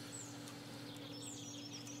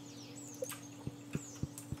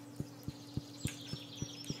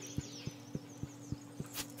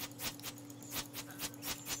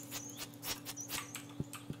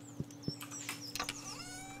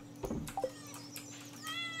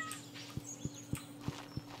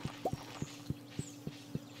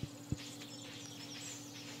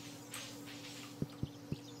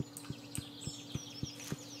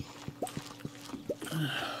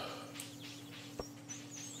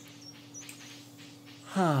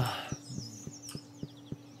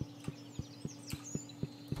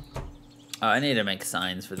 Oh, I need to make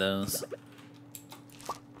signs for those.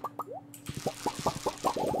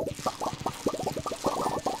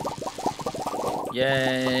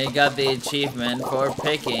 Yay, got the achievement for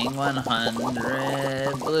picking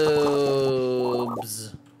 100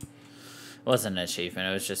 bloobs. It wasn't an achievement,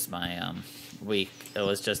 it was just my week. It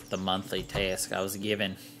was just the monthly task I was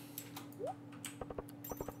given.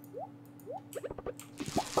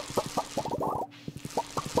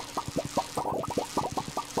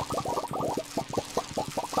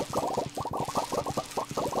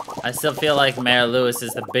 I still feel like Mayor Lewis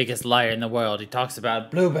is the biggest liar in the world. He talks about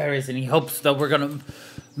blueberries and he hopes that we're gonna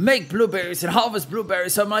make blueberries and harvest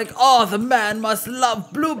blueberries. So I'm like, oh, the man must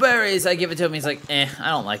love blueberries. I give it to him. He's like, I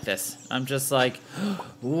don't like this. I'm just like,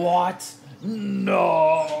 what?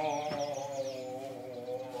 No.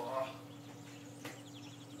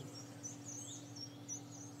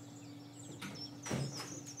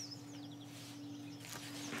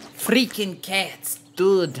 Freaking cats,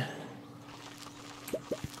 dude.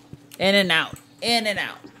 In and out, in and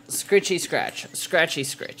out. Scritchy scratch, scratchy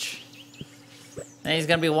scritch. And he's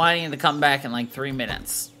gonna be whining to come back in like 3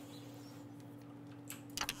 minutes.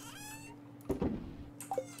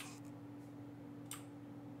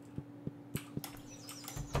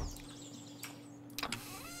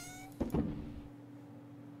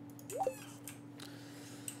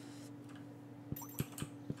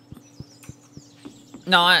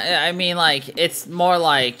 No, I mean like, it's more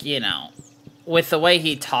like, you know, with the way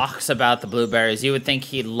he talks about the blueberries, you would think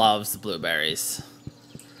he loves the blueberries.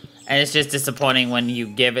 And it's just disappointing when you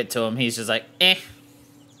give it to him, he's just like, eh.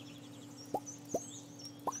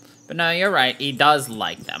 But no, you're right, he does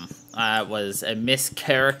like them. It was a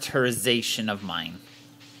mischaracterization of mine.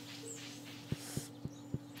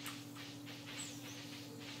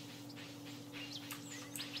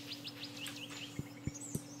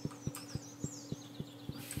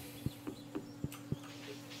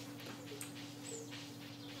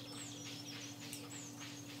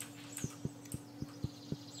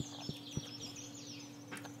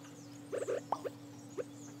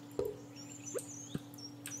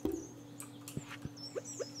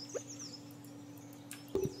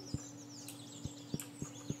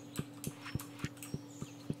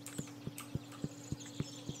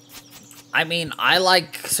 I mean, I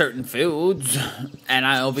like certain foods, and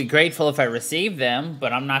I'll be grateful if I receive them,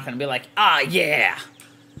 but I'm not going to be like, ah, yeah,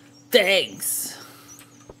 thanks.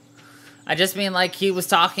 I just mean, like, he was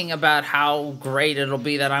talking about how great it'll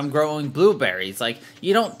be that I'm growing blueberries. Like,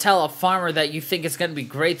 you don't tell a farmer that you think it's going to be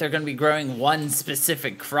great they're going to be growing one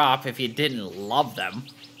specific crop if you didn't love them.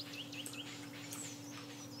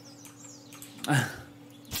 I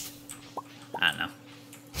don't know.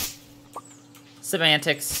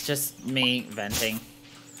 Semantics, just me venting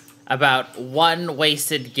about one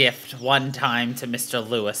wasted gift one time to Mr.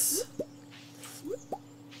 Lewis.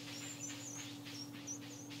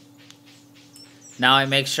 Now I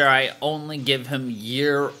make sure I only give him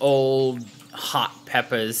year-old hot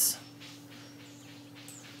peppers.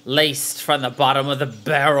 laced from the bottom of the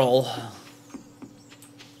barrel.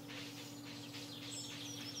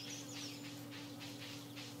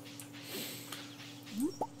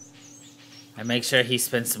 And make sure he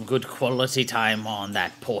spends some good quality time on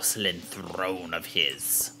that porcelain throne of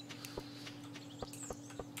his.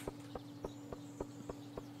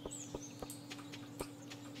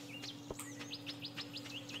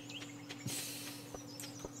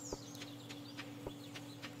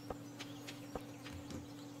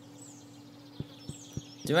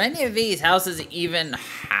 Do any of these houses even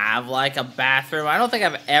have, like, a bathroom? I don't think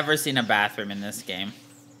I've ever seen a bathroom in this game.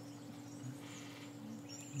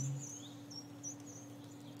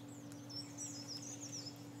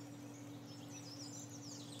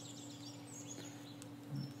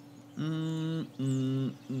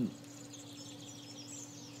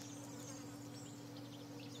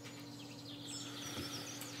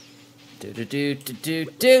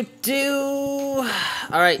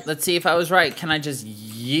 Alright, let's see if I was right. Can I just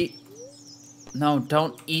yeet? No,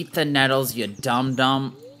 don't eat the nettles, you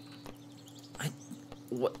dum-dum.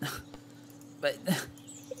 What? But...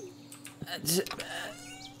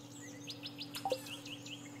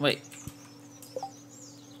 Wait.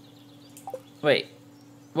 Wait.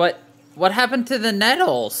 What happened to the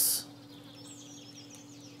nettles?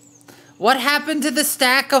 What happened to the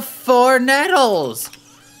stack of 4 nettles?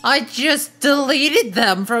 I just deleted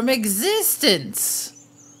them from existence.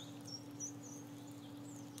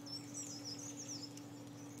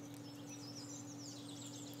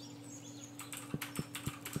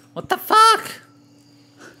 What the fuck?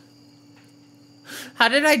 How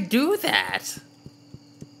did I do that?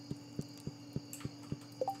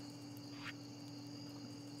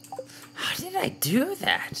 How did I do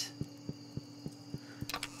that?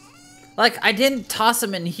 Like, I didn't toss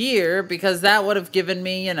them in here because that would have given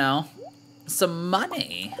me, you know, some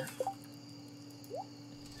money.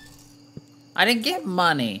 I didn't get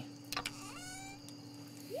money.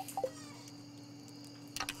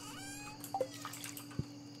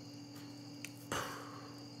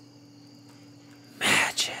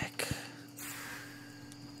 Magic.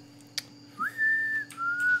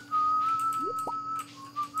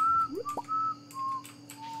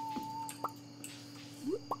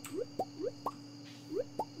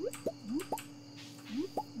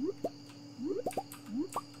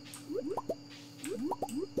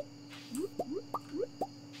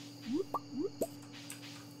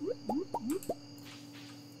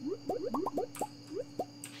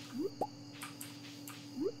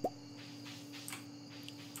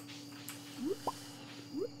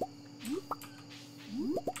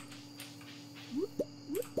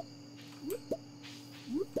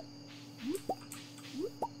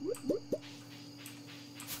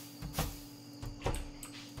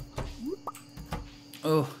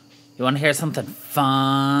 Oh, you want to hear something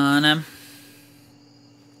fun?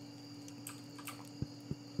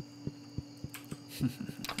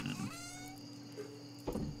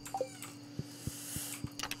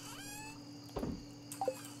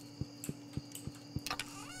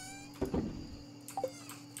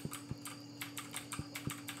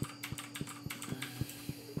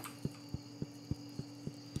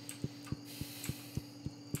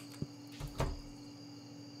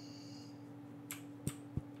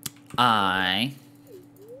 I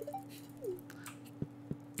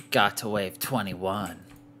got to wave 21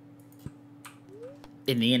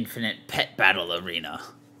 in the Infinite Pet Battle Arena.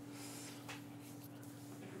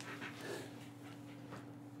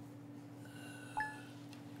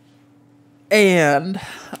 And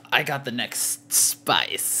I got the next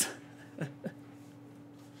spice.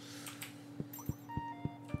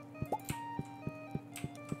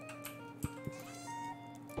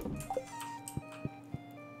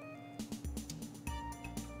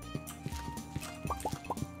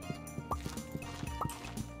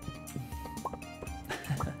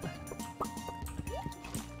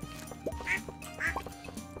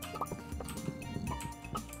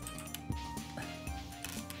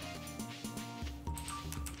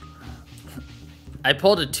 I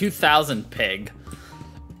pulled a 2000 pig.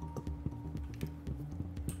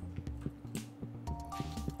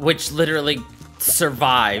 Which literally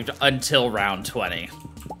survived until round 20.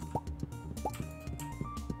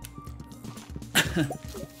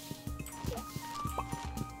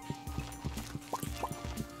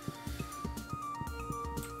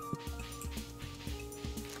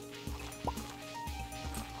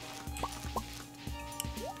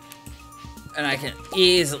 And I can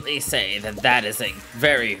easily say that that is a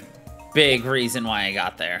very big reason why I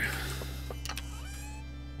got there.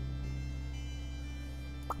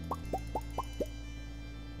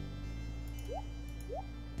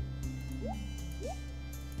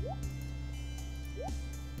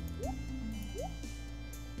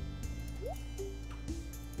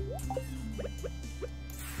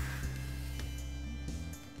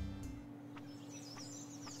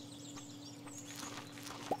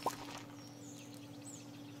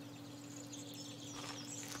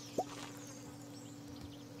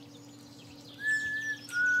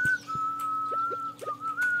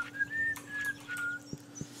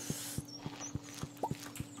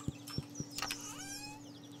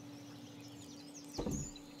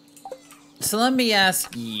 So let me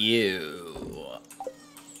ask you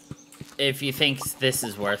if you think this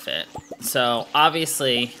is worth it. So,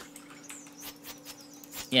 obviously,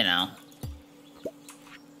 you know,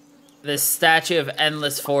 this Statue of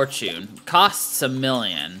Endless Fortune costs $1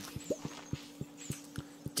 million.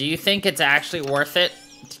 Do you think it's actually worth it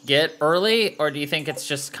to get early, or do you think it's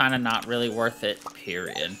just kind of not really worth it,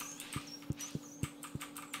 period?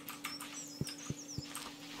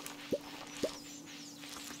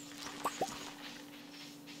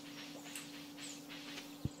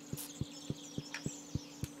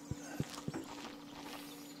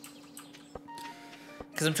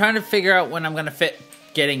 Because I'm trying to figure out when I'm going to fit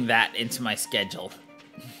getting that into my schedule.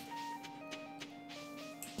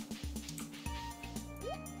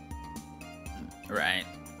 Right.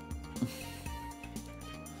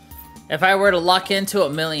 If I were to luck into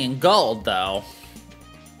 $1 million gold, though...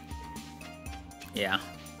 Yeah.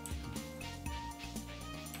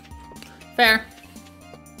 Fair.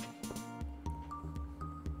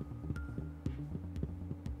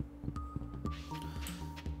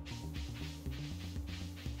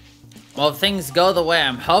 Well, if things go the way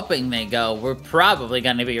I'm hoping they go, we're probably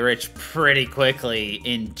going to be rich pretty quickly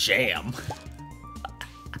in Jam.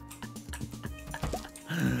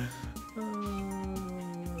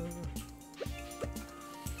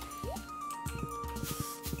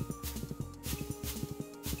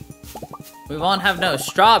 We won't have no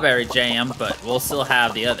strawberry jam, but we'll still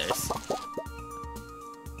have the others.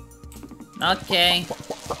 Okay.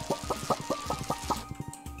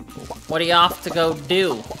 What are you off to go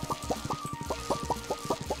do?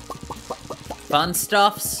 Fun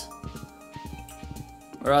stuffs?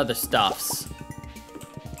 Or other stuffs?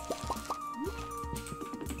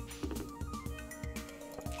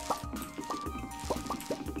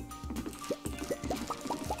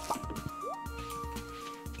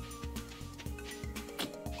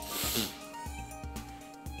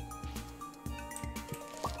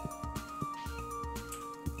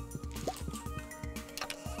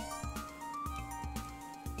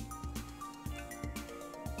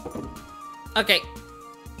 Okay.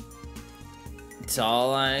 That's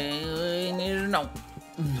all I need to know.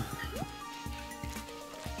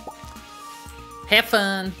 Have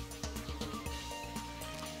fun.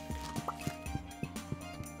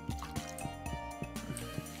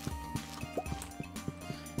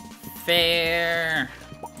 Fair.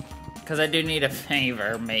 Because I do need a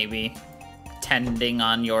favor, maybe. Tending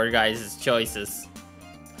on your guys' choices.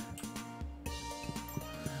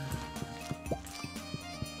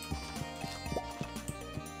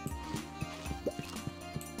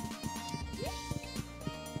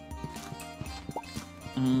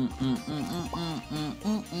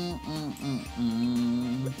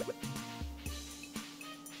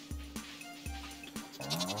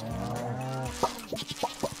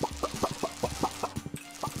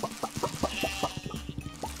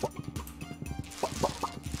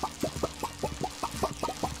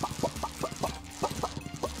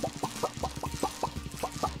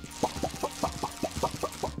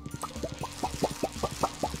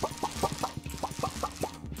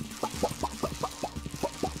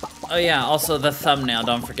 Oh yeah, also the thumbnail,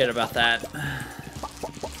 don't forget about that.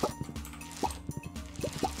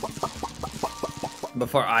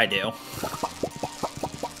 Before I do.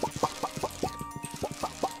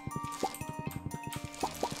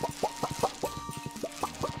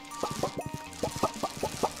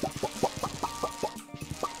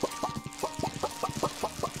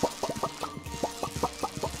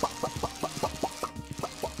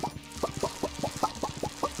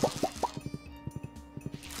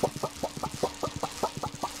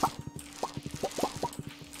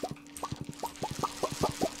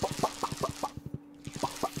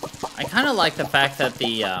 I kind of like the fact that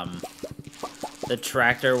the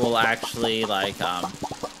tractor will actually like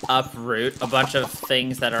uproot a bunch of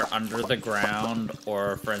things that are under the ground,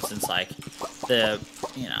 or for instance like the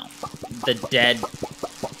the dead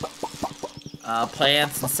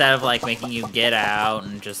plants, instead of like making you get out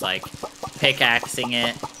and just like pickaxing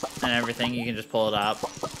it and everything, you can just pull it up,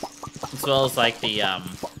 as well as like the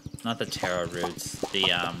not the taro roots,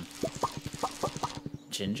 the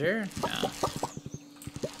ginger? No.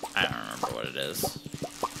 I don't remember what it is.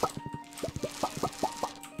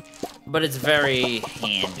 But it's very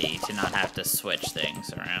handy to not have to switch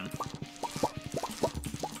things around.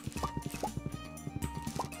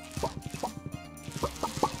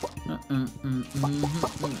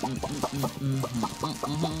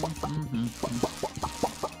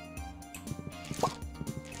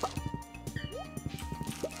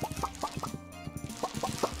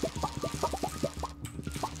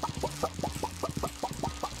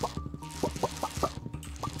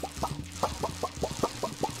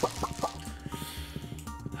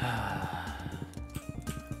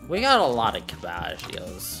 We got a lot of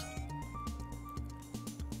caballos.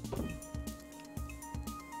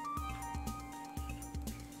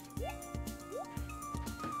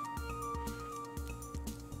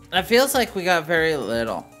 It feels like we got very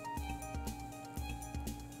little.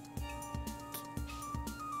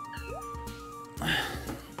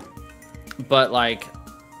 But like,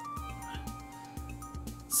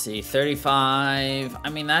 let's see, 35. I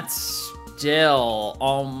mean, that's still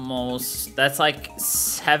almost, that's like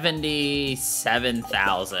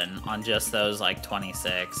 77,000 on just those like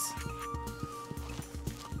 26.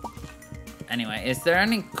 Anyway, is there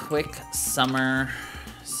any quick summer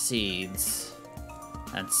seeds?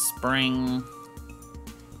 That's spring.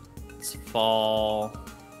 It's fall.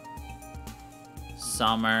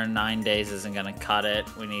 Summer, 9 days isn't gonna cut it.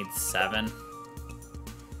 We need 7.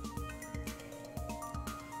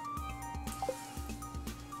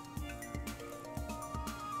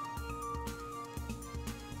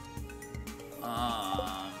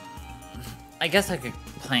 I guess I could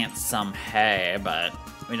plant some hay, but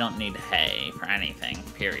we don't need hay for anything,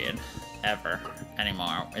 period. Ever.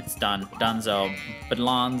 Anymore. It's done. Dunzo.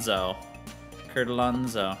 Bedlonzo.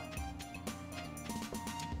 Curdalonzo.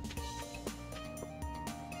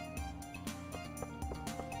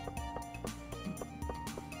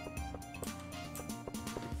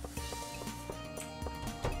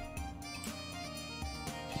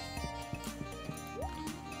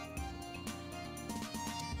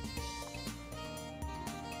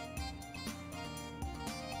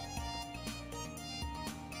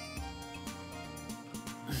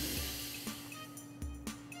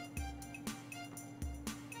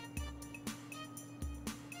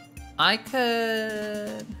 I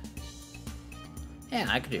could... Yeah,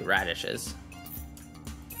 I could do radishes.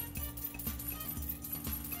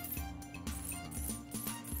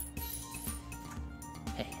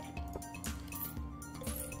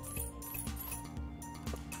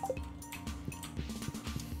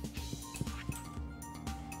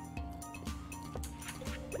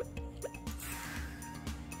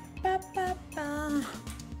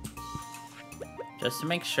 Just to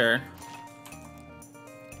make sure.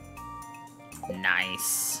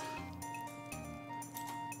 Nice.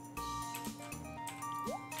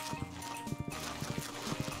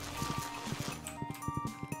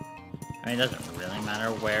 I mean, it doesn't really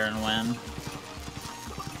matter where and when.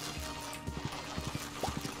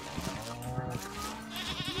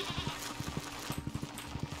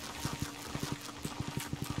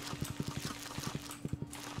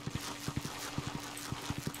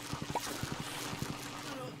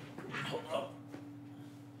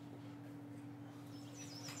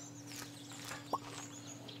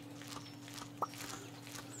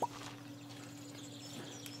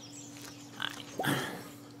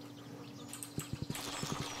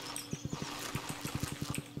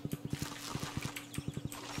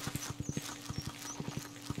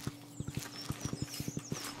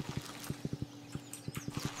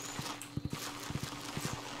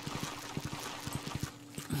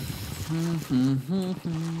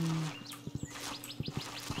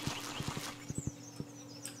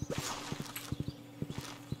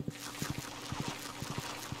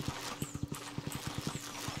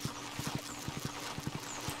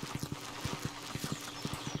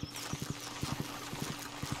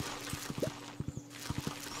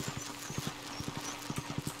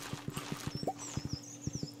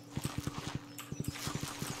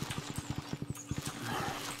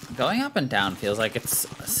 Going up and down feels like it's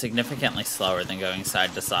significantly slower than going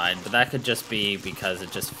side to side, but that could just be because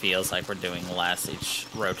it just feels like we're doing less each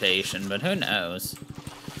rotation, but who knows?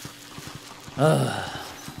 Ugh.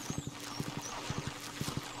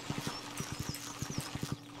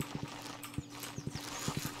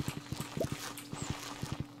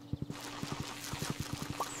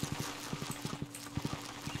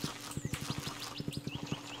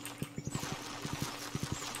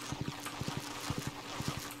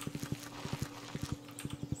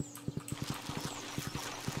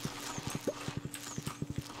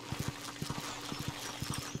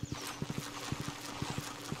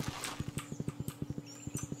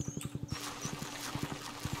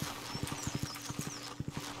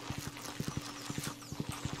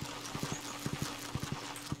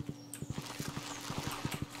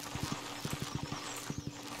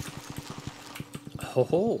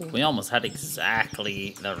 Oh, we almost had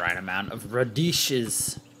exactly the right amount of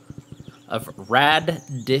radishes.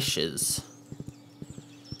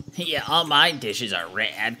 Yeah, all my dishes are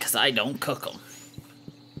rad because I don't cook them.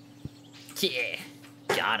 Yeah,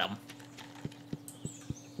 got them.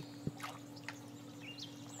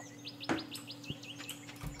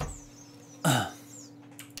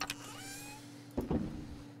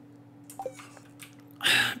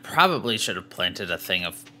 Probably should have planted a thing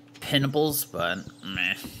of pinnables, but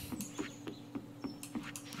meh.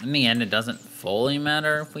 In the end, it doesn't fully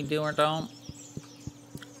matter if we do or don't.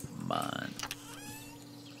 But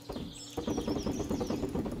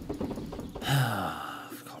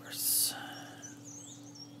of course.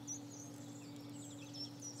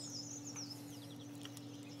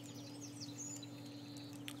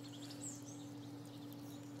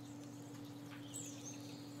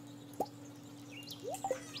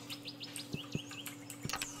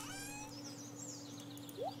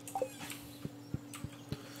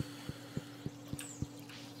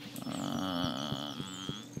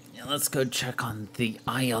 Let's go check on the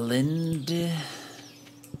island.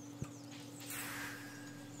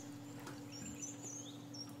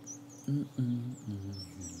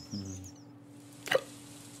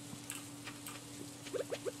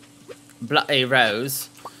 Bloody rose.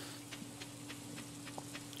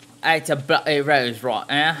 It's a bloody rose right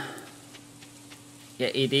there. Yeah,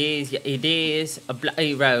 it is. Yeah, it is. A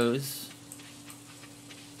bloody rose.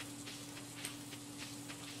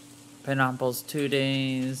 Pineapples, 2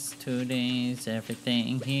 days, 2 days,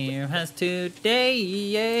 everything here has 2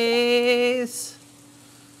 days.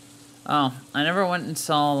 Oh, I never went and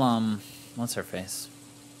saw, what's her face?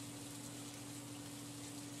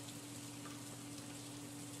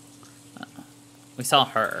 We saw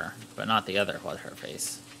her, but not the other what her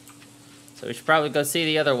face. So we should probably go see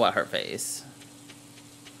the other what her face.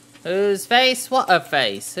 Whose face? What a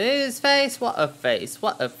face. Whose face? What a face.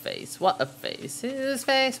 What a face. What a face. Whose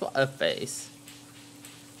face? What a face.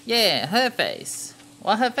 Yeah, her face.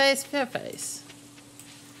 What her face? Her face.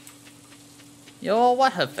 Your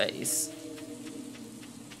what her face.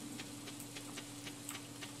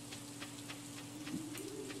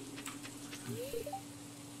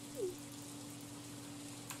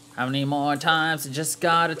 How many more times? I just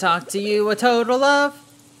gotta talk to you. A total of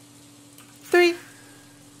 3.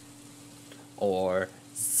 Or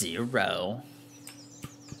 0.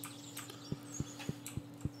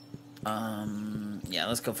 Yeah,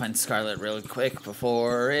 let's go find Scarlet really quick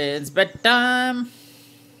before it's bedtime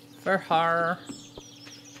for her.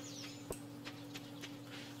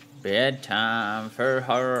 Bedtime for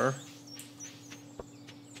her.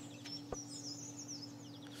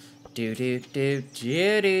 Do do do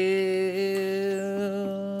do do.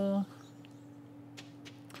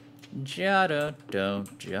 Jado do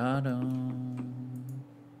jado.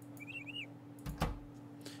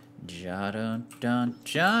 Jado dun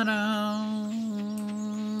jado.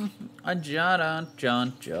 A jado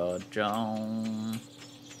john john.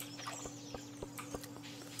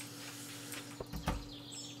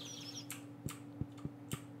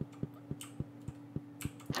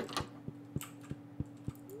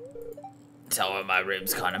 So my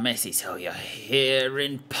room's kind of messy, so you're here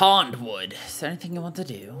in Pondwood. Is there anything you want to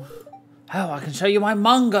do? Oh, I can show you my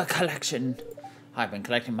manga collection. I've been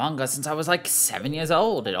collecting manga since I was like 7 years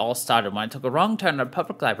old. It all started when I took a wrong turn at a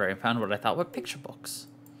public library and found what I thought were picture books.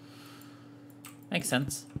 Makes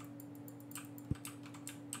sense.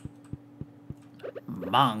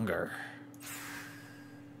 Manga.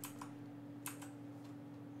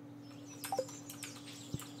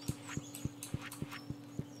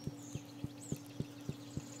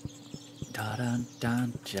 Da dun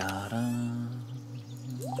dun da dun.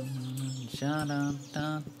 Ja dun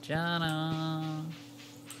dun ja dun.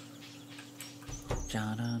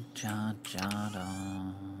 Ja dun ja ja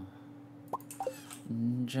dun.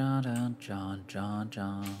 Ja dun ja ja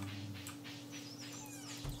ja.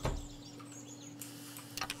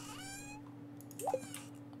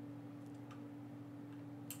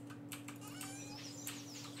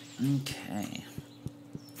 Okay.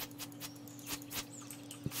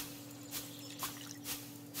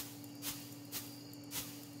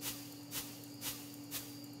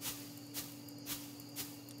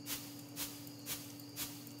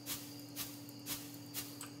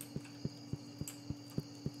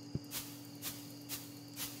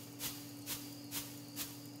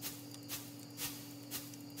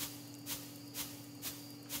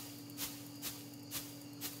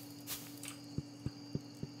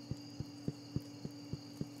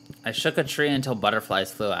 I shook a tree until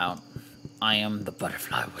butterflies flew out. I am the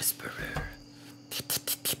butterfly whisperer.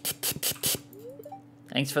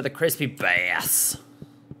 Thanks for the crispy bass.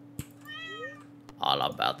 All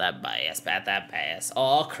about that bass, about that bass.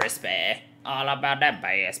 Oh, crispy. All about that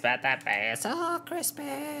bass, about that bass. Oh,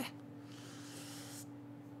 crispy.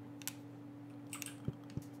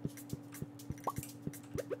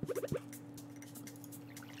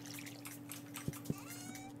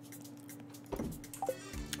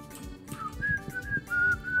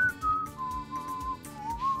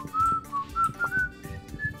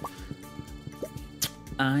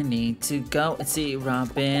 I need to go and see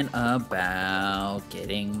Robin about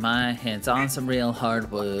getting my hands on some real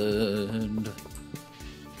hardwood.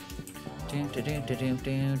 Do, do, do, do, do,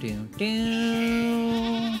 do, do,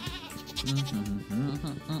 do.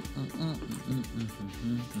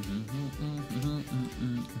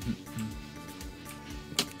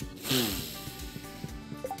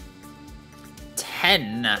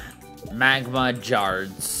 10 magma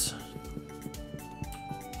jards.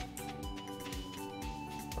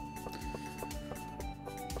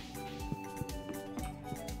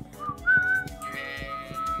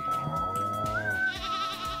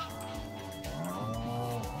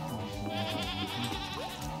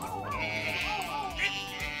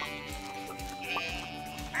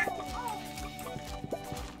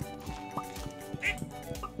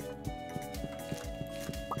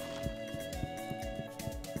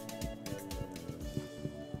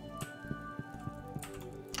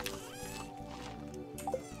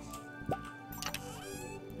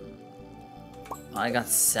 I got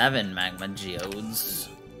 7 magma geodes.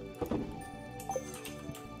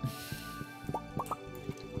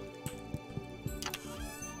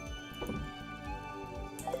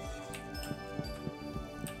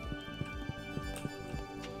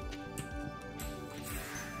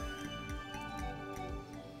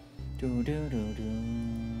 Do do do do.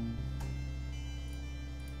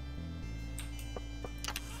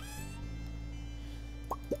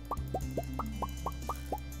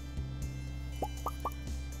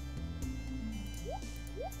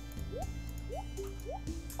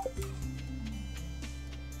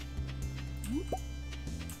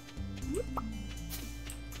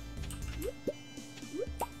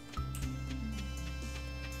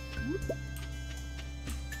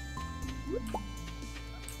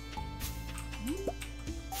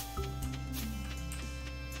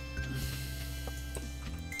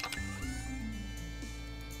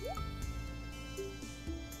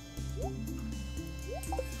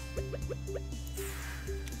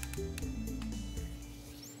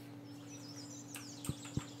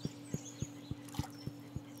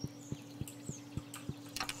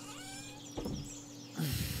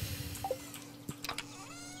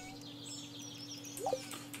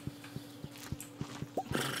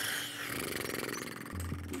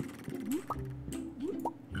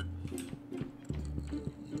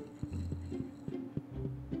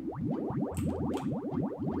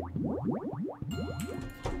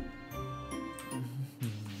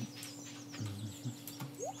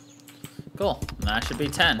 Cool. That should be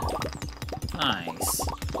 10. Nice.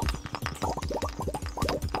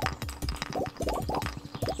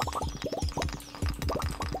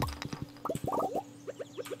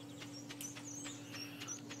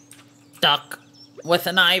 Duck with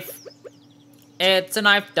a knife. It's a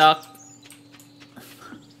knife duck.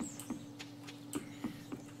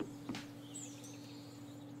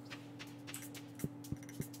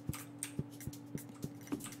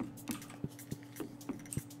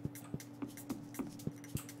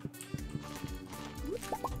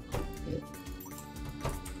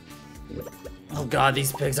 Oh god,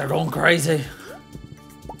 these pigs are going crazy.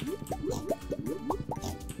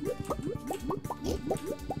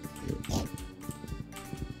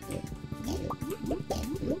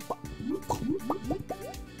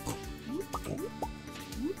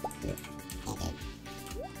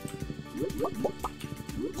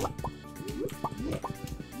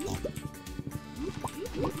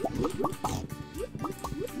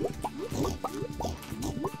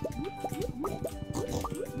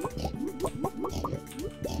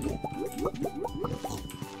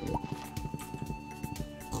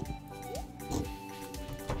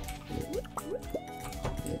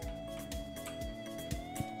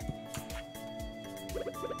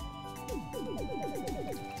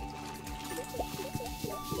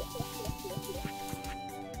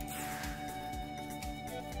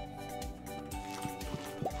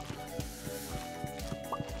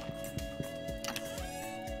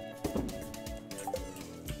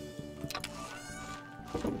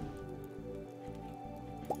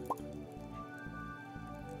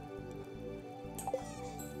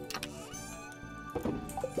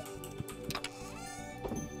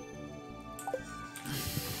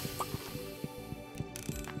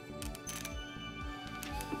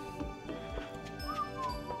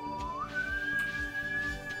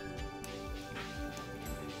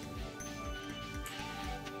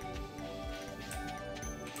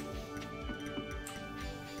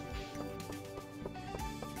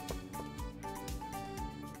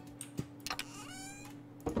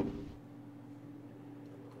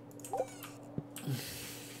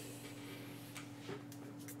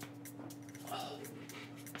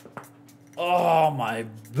 Oh, my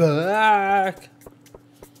back.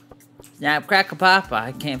 Snap, crackle, pop.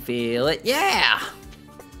 I can't feel it. Yeah.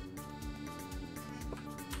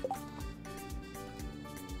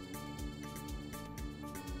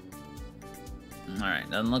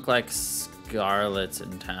 Alright, doesn't look like Scarlett's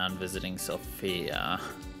in town visiting Sophia.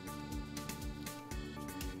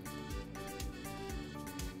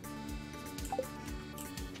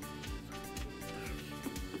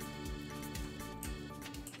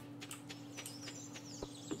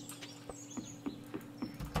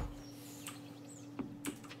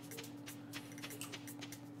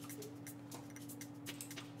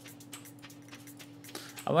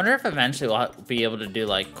 I wonder if eventually we'll be able to do,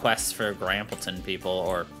 like, quests for Grampleton people,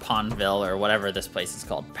 or Pondville, or whatever this place is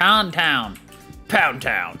called. Pound Town! Pound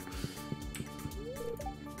Town!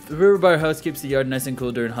 The river by our house keeps the yard nice and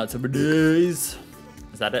cool during hot summer days.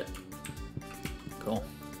 Is that it? Cool.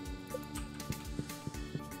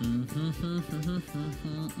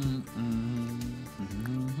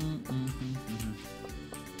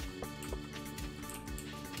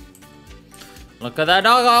 Look at that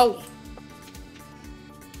doggo!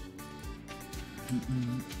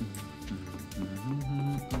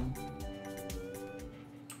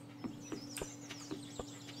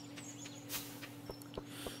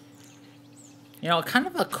 You know, kind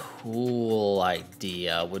of a cool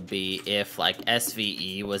idea would be if, like,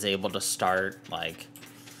 SVE was able to start, like,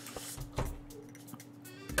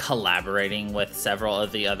 collaborating with several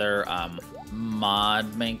of the other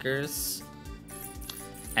mod makers,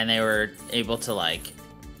 and they were able to, like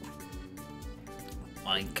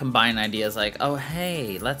combine ideas like, oh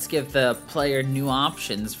hey, let's give the player new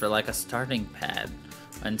options for, like, a starting pet,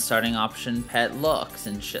 and starting option pet looks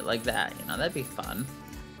and shit like that. You know, that'd be fun.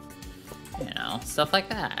 You know, stuff like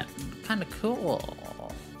that. Kind of cool.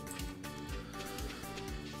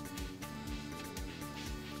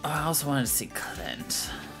 Oh, I also wanted to see Clint.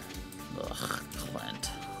 Ugh, Clint.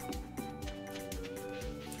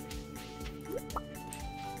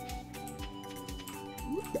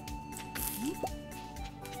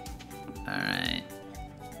 Alright.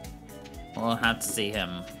 We'll have to see him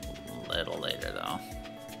a little later, though.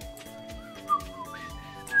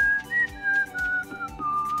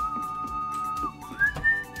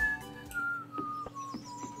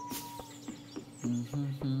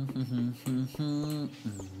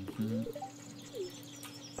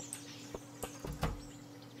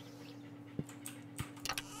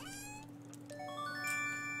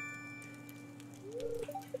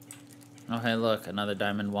 Oh, hey, look, another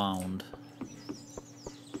diamond wound.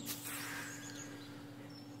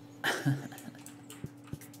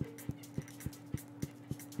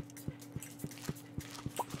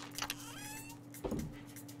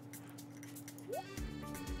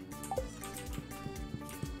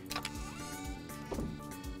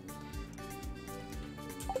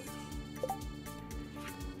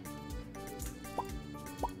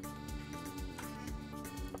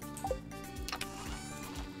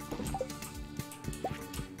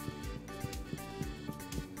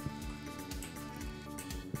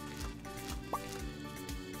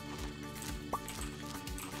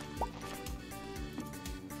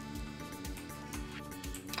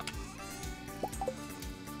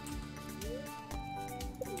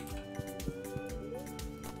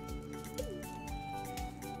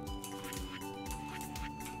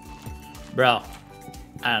 Bro,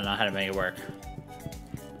 I don't know how to make it work.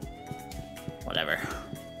 Whatever.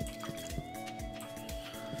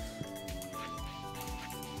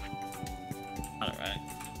 Alright.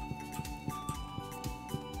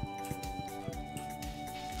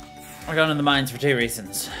 We're going to the mines for 2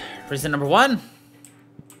 reasons. Reason number 1.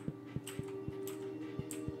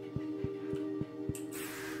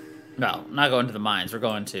 No, not going to the mines. We're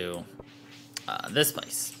going to this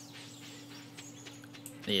place.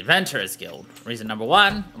 The Adventurers Guild. Reason number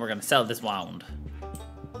 1, we're gonna sell this wound.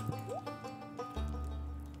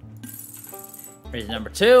 Reason number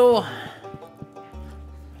 2,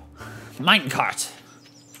 minecart.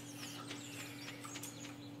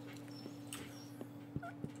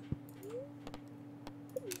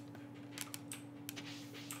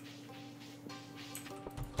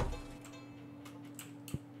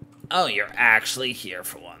 Oh, you're actually here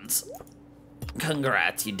for once.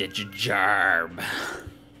 Congrats, you did your job.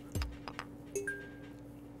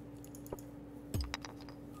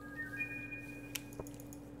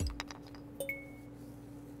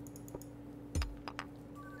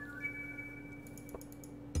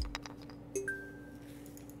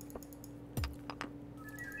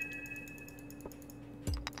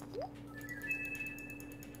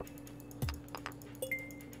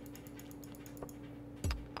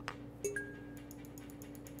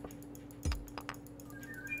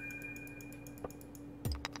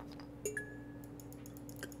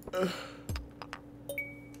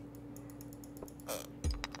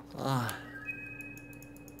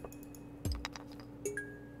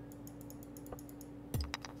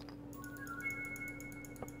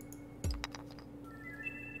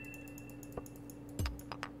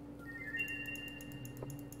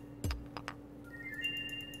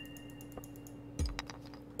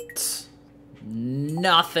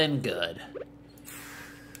 Nothing good.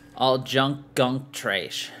 All junk, gunk,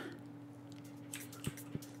 trash.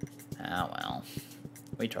 Ah, well.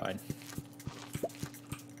 We tried.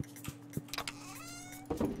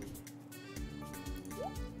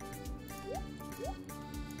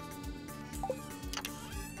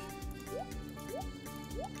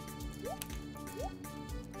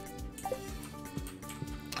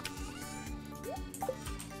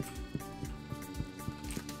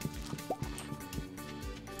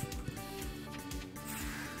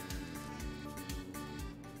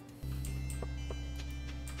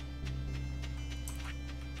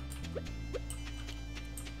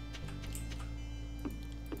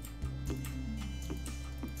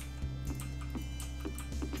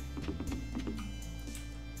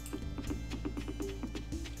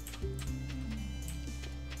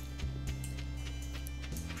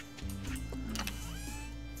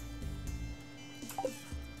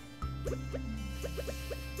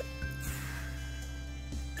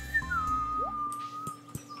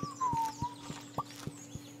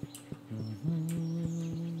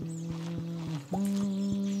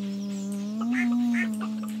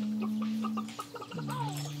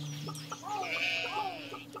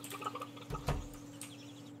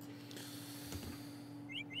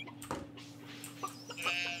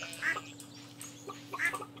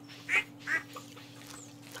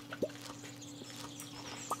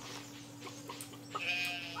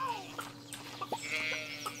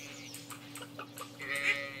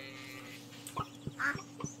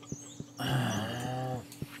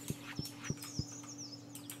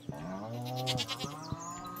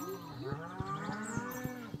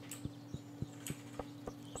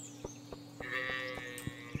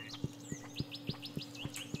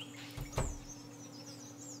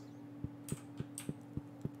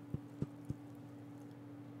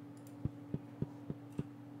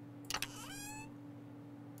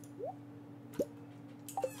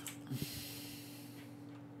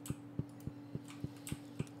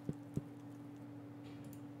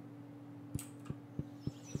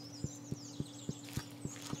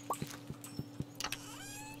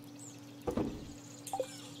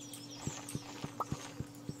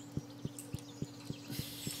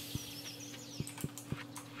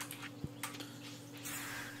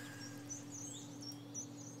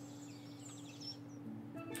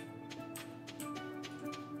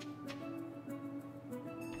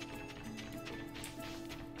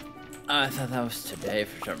 I thought that was today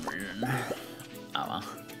for some reason. Oh well.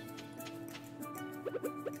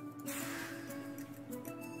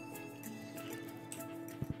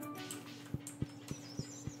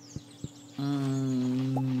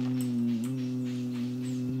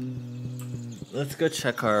 Let's go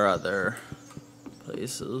check our other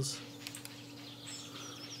places.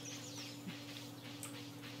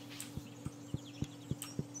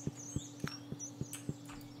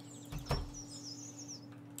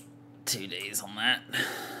 On that.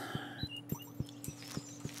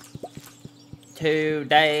 2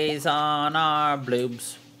 days on our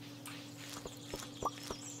bloobs.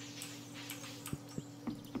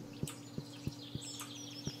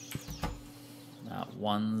 That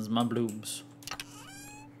one's my bloobs.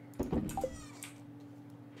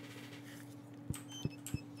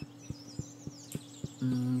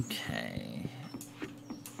 Okay.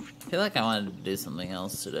 I feel like I wanted to do something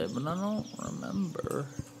else today, but I don't remember.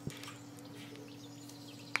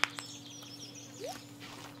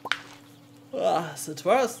 So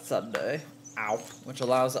tomorrow's Sunday, which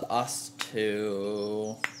allows us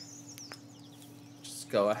to just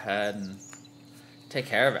go ahead and take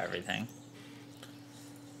care of everything.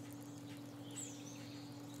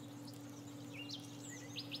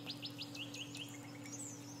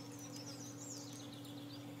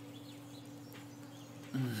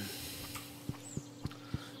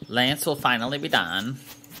 Lance will finally be done.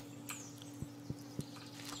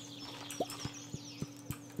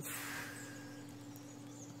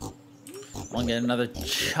 We'll get another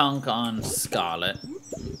chunk on Scarlet.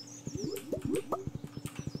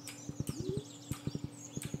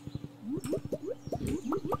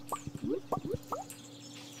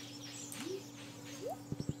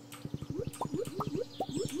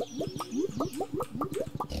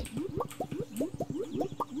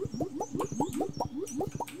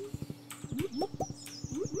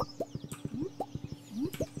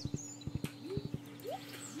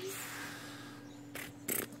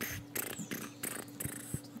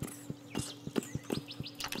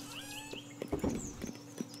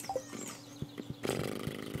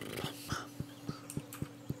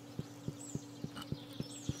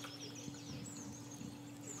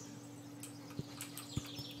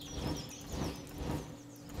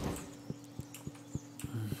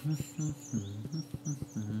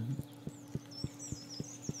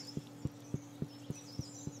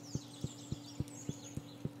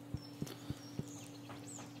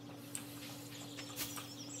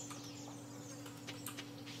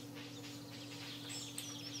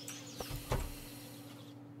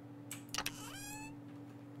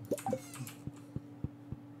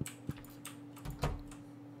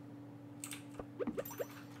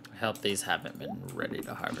 hope these haven't been ready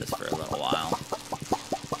to harvest for a little while.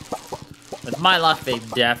 With my luck, they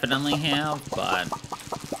definitely have, but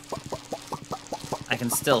I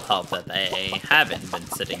can still hope that they haven't been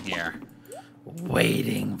sitting here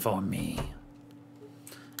waiting for me.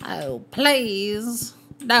 Oh, please,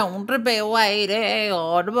 don't be waiting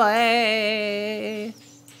on me.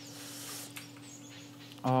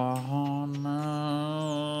 Oh,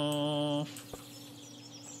 no.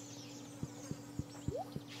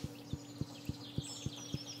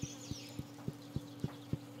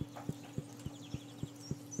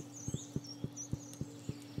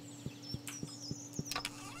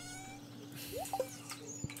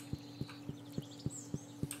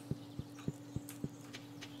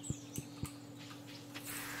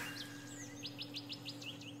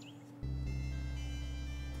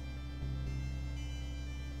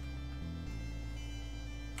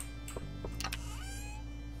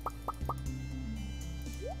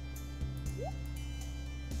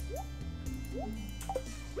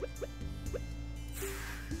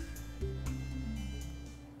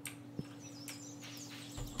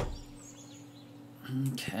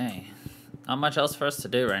 Okay. Not much else for us to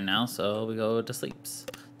do right now, so we go to sleep.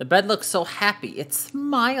 The bed looks so happy. It's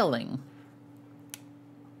smiling.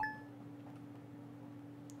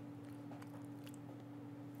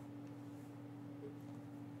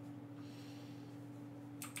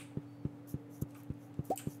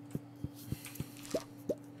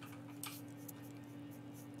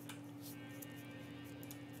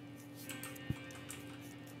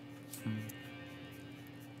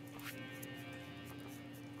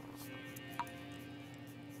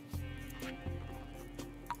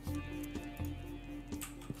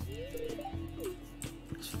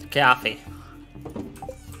 Coffee.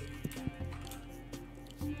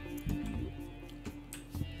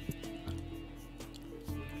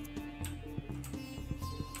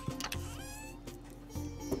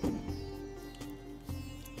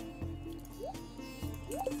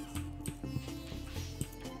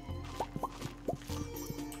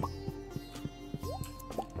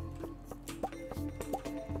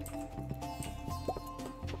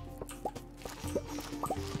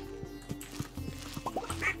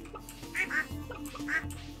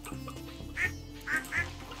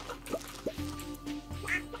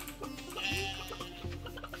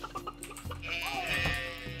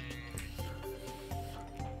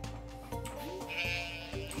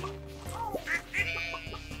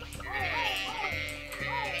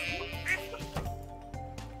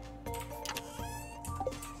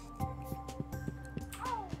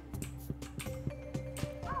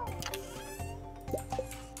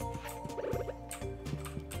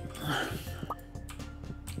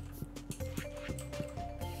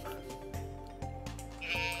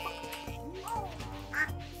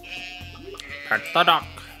 Pet the duck.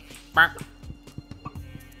 Bark.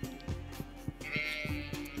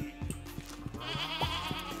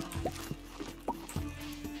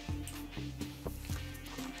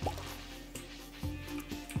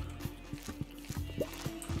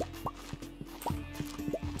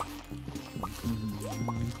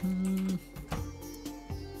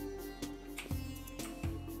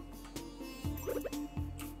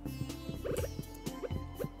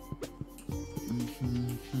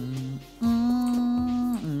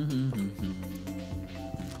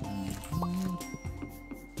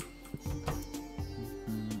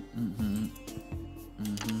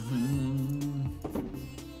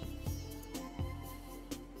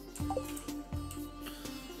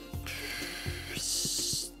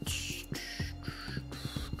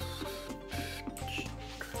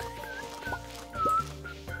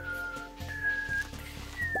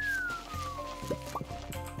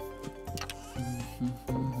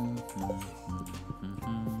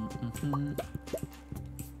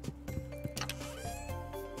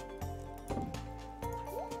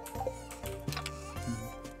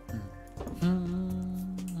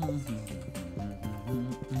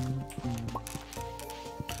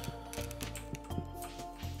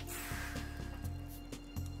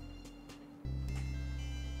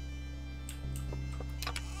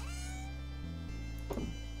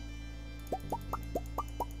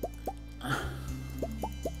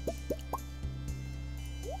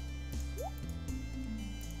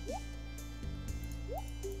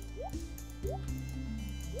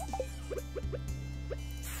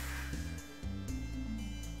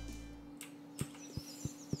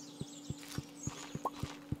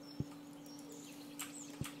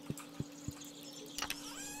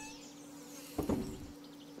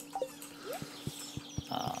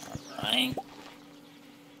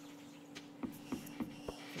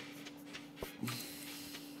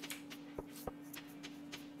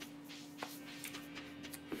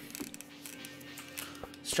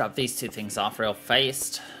 drop these two things off real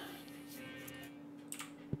fast.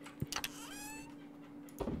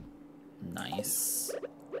 Nice.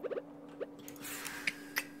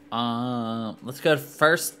 Let's go to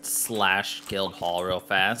first / guild hall real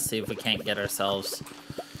fast. See if we can't get ourselves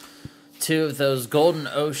 2 of those golden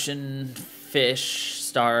ocean fish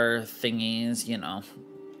star thingies, you know.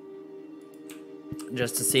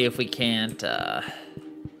 Just to see if we can't get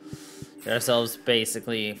ourselves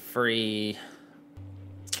basically free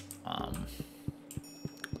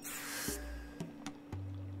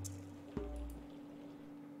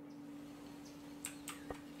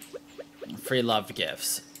free love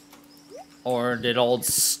gifts. Or did old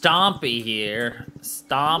Stompy here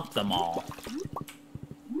stomp them all?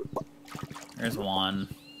 There's 1.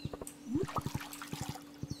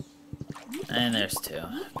 And there's 2.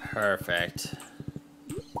 Perfect.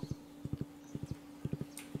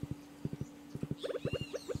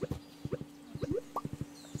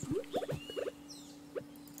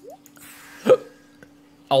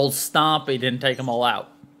 Old Stompy didn't take them all out.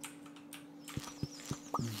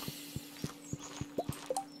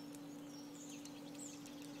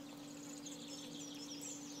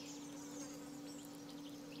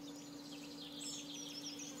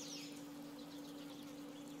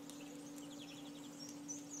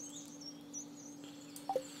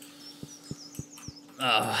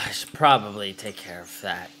 Oh, I should probably take care of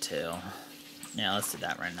that too. Yeah, let's do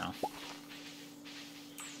that right now.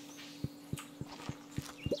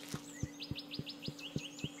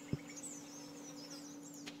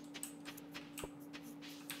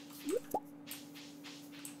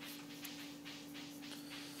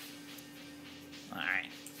 Alright.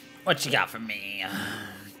 What you got for me?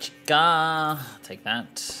 Chica. Take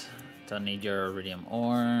that. Don't need your iridium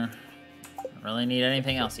ore. Don't really need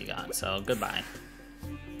anything else you got, so goodbye.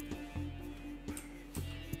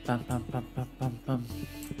 Bum bum bum bum bum bum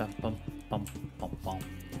bum bum bum bum bum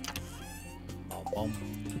bum bum.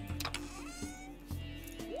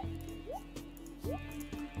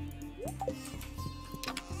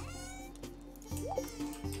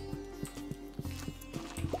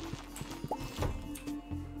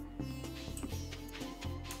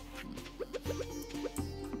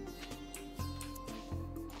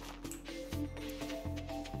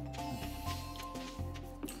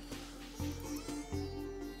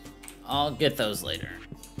 I'll get those later.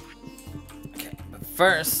 Okay, but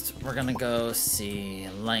first, we're gonna go see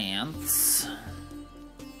Lance.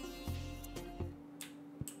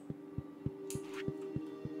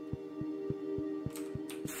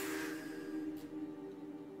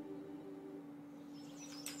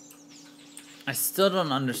 I still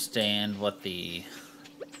don't understand what the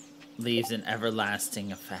leaves in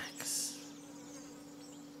everlasting effects.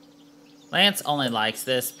 Lance only likes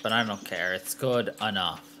this, but I don't care. It's good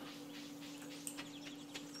enough.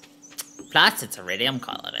 Plus, it's iridium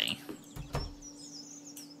quality.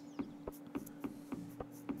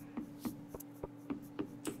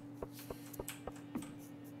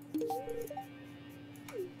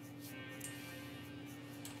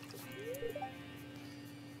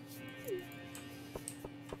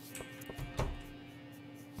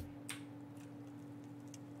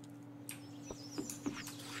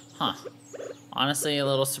 Huh. Honestly, a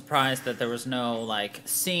little surprised that there was no, like,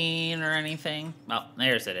 scene or anything. Oh,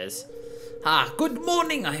 there's it is. Ah, good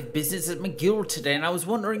morning. I have business at my guild today, and I was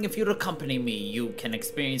wondering if you'd accompany me. You can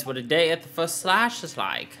experience what a day at the first slash is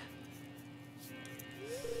like.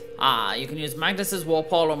 Ah, you can use Magnus's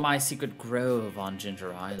Warpole or my secret grove on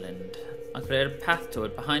Ginger Island. I created a path to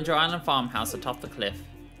it behind your island farmhouse atop the cliff.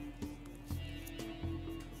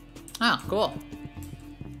 Ah, cool.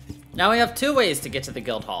 Now we have 2 ways to get to the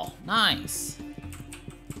guild hall. Nice.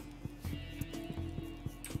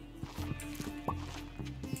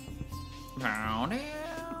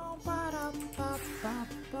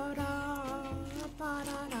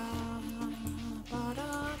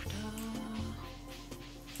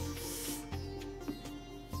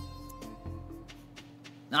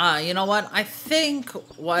 You know what? I think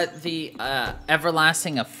what the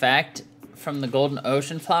everlasting effect from the golden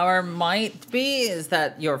ocean flower might be is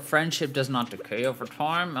that your friendship does not decay over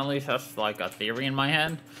time. At least that's like a theory in my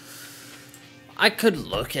head. I could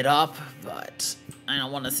look it up, but I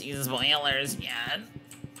don't want to see spoilers yet.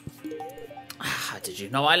 Did you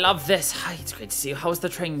know I love this? Hi, it's great to see you. How was the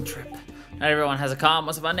train trip? Not everyone has a car.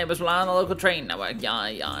 Most of our neighbors rely on the local train network.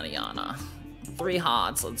 Yada, yada, yada. 3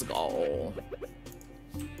 hearts. Let's go.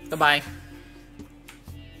 Goodbye.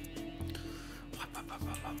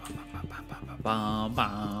 Alright,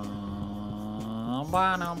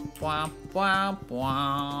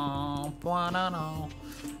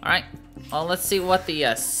 Well, let's see what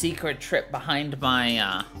the secret trip behind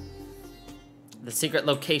my, the secret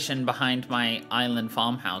location behind my island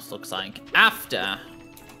farmhouse looks like after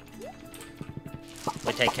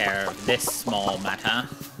we take care of this small matter.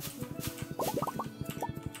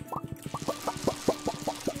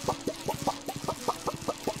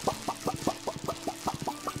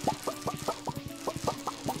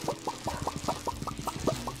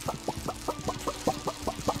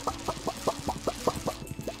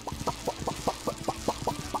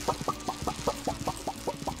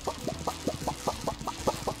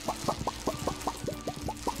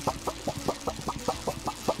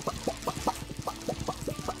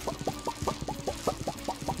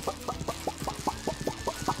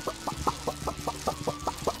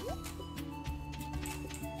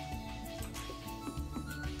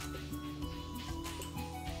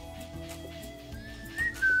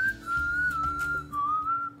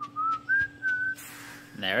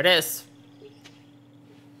 There it is.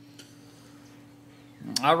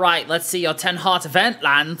 Alright, let's see your 10 heart event,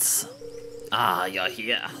 Lance. Ah, you're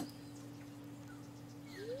here.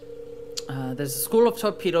 There's a school of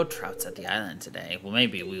torpedo trouts at the island today. Well,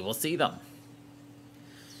 maybe we will see them.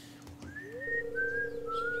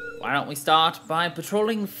 Why don't we start by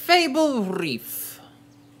patrolling Fable Reef?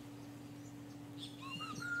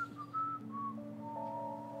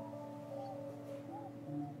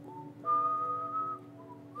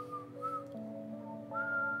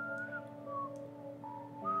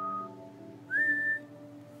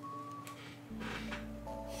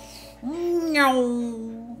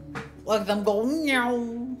 Meow. Look at them go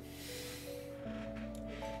meow.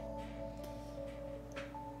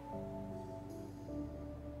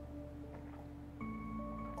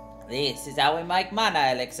 This is how we make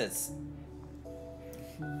mana elixirs.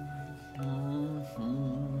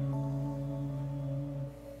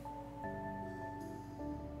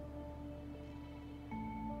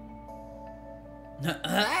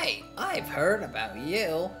 Hey, I've heard about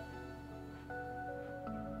you.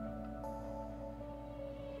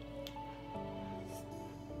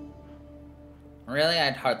 Really?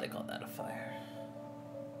 I'd hardly call that a fire.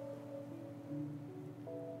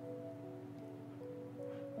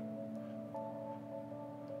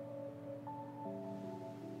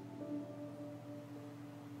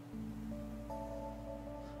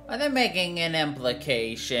 Are they making an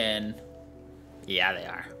implication? Yeah, they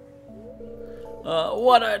are.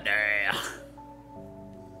 What a day.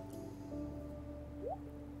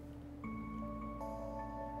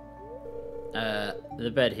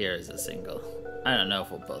 The bed here is a single. I don't know if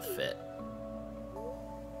we'll both fit.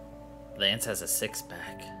 Lance has a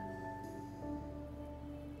 6-pack.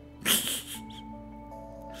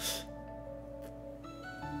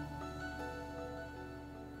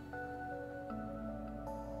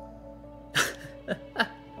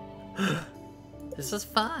 This is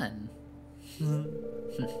fun.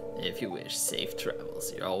 If you wish, safe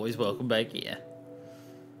travels. You're always welcome back here.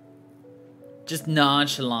 Just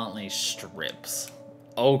nonchalantly strips.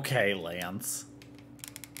 Okay, Lance.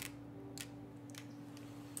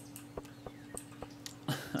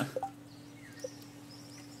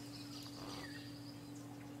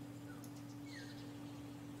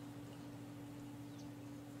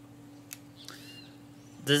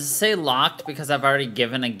 Does it say locked because I've already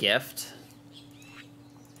given a gift?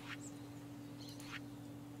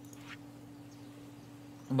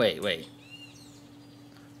 Wait.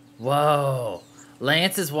 Whoa.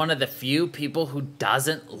 Lance is one of the few people who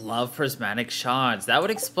doesn't love prismatic shards. That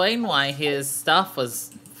would explain why his stuff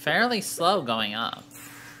was fairly slow going up.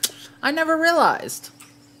 I never realized.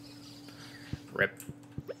 Rip.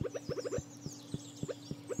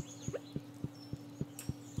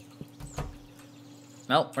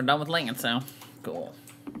 Well, we're done with Lance now. Cool.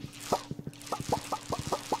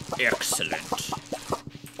 Excellent.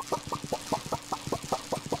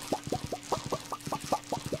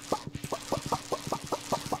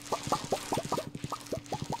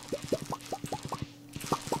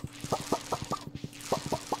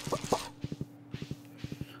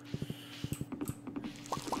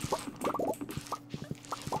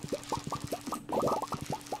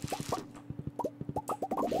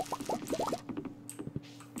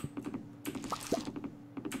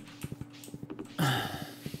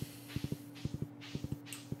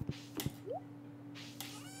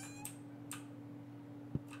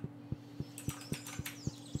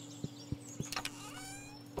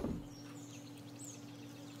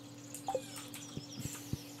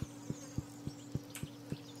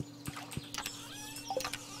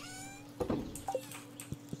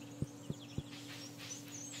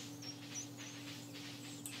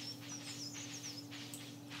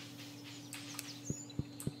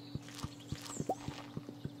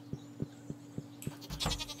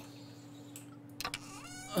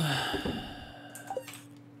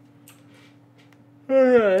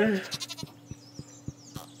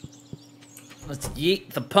 Let's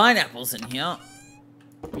yeet the pineapples in here.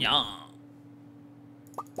 Yeah.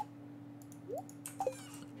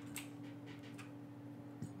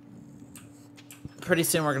 Pretty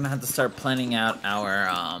soon we're gonna have to start planning out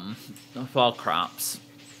our fall crops.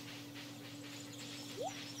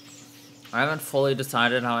 I haven't fully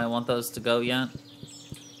decided how I want those to go yet.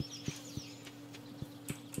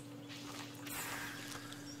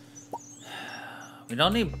 We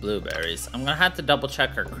don't need blueberries. I'm gonna have to double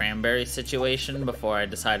check our cranberry situation before I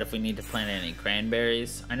decide if we need to plant any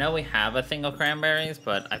cranberries. I know we have a thing of cranberries,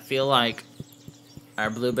 but I feel like our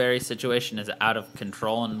blueberry situation is out of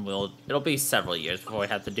control, and it'll be several years before we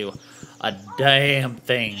have to do a damn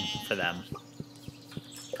thing for them.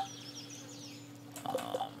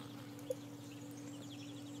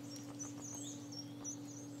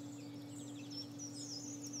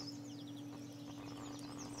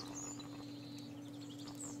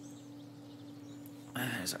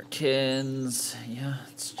 There's our kids. Yeah,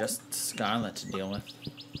 it's just Scarlet to deal with.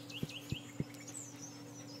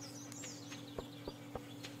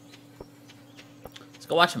 Let's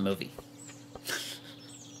go watch a movie.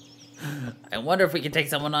 I wonder if we can take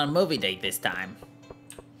someone on a movie date this time.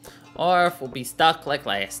 Or if we'll be stuck like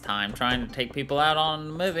last time, trying to take people out on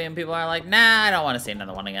a movie and people are like, nah, I don't want to see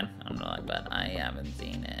another one again. I'm like, but I haven't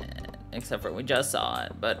seen it. Except for we just saw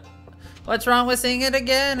it. But what's wrong with seeing it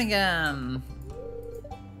again?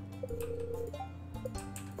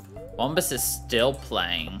 Bombus is still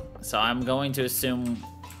playing, so I'm going to assume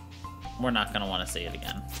we're not going to want to see it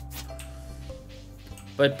again.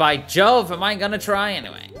 But by Jove, am I going to try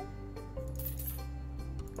anyway?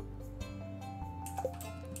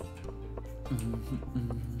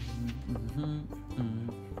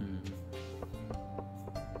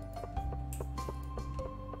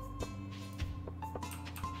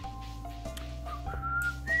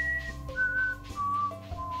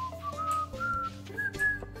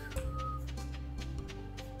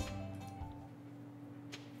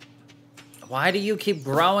 Why do you keep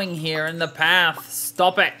growing here in the path?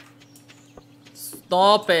 Stop it.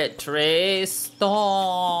 Stop it, tree.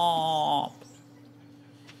 Stop.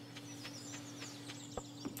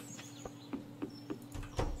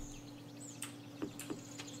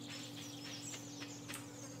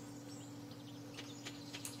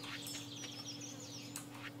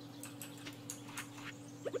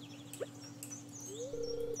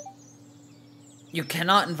 You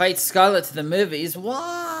cannot invite Scarlet to the movies.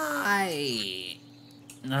 Why?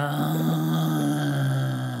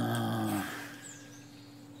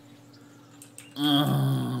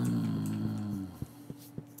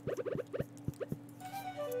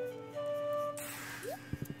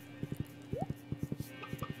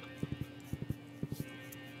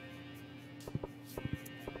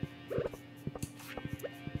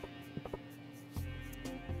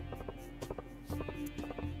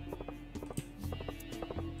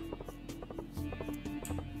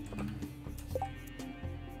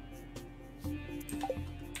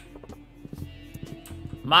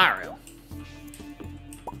 Mario.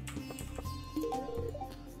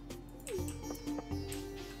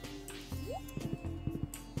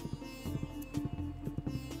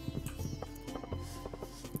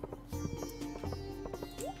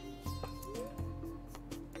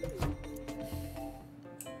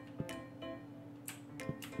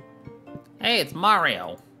 Hey, it's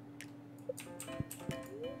Mario.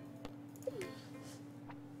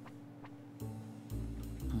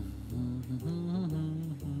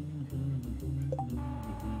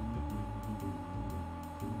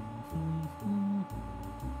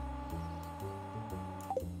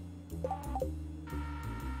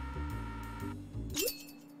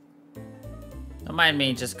 Don't mind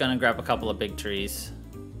me, just gonna grab a couple of big trees.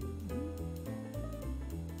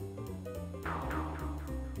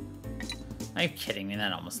 Are you kidding me?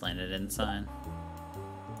 That almost landed inside.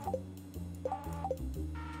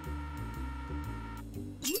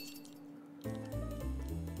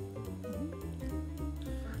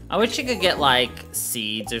 I wish you could get, like,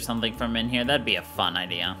 seeds or something from in here. That'd be a fun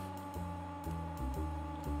idea.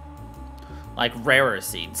 Like, rarer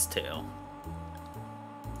seeds, too.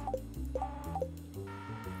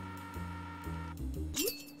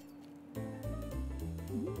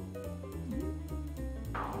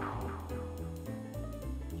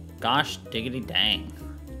 Gosh diggity dang.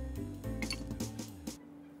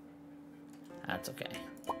 That's okay.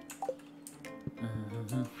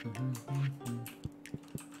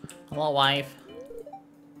 Hello, wife.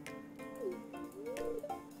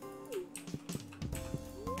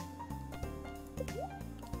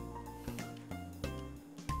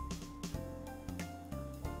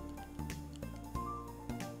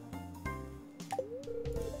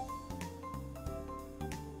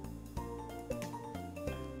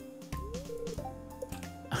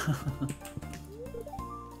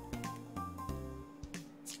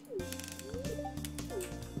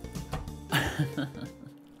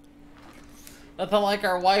 Nothing like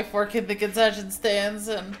our wife working the concession stands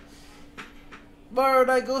and Mara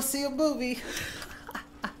and I go see a movie.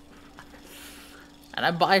 And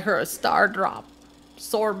I buy her a Star Drop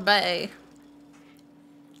sorbet.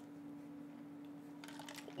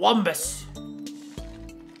 Wumbus.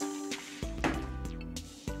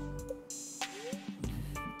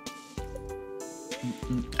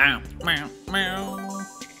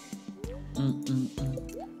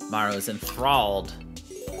 Maro's enthralled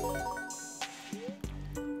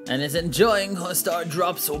and is enjoying her Star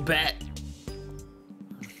Drop sorbet.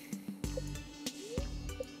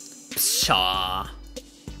 Pshaw.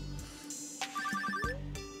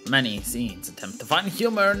 Many scenes attempt to find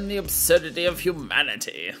humor in the absurdity of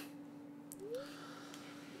humanity.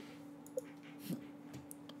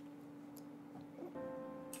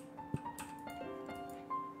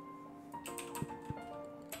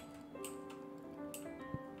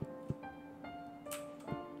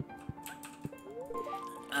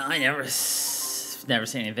 I never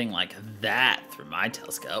seen anything like that through my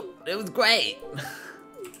telescope. It was great.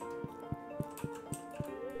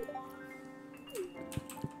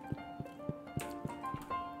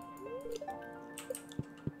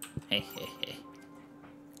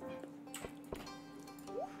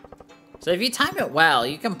 So if you time it well,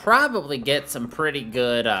 you can probably get some pretty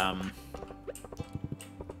good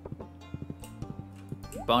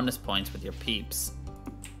bonus points with your peeps.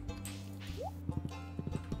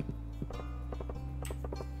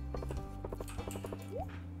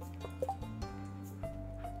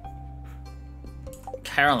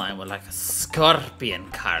 Caroline would like a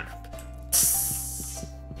scorpion carp. Tss.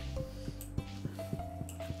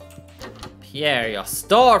 Pierre, your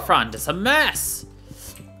storefront is a mess.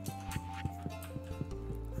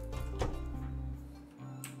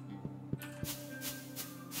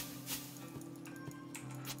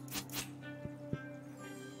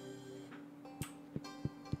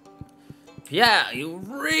 Yeah, you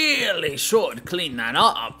really should clean that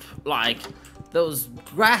up. Like, those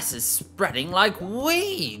grasses spreading like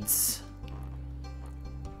weeds.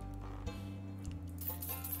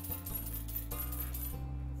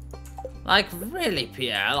 Like, really,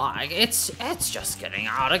 Pierre, like, it's just getting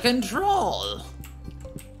out of control.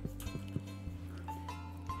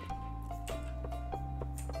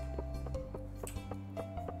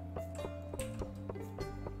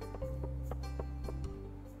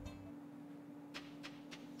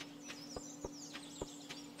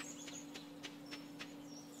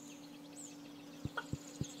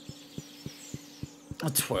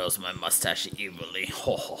 Twirls my mustache evilly.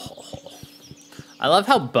 Ho, ho, ho, ho. I love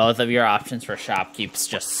how both of your options for shopkeeps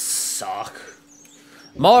just suck.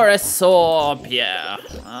 Maurice or Pierre.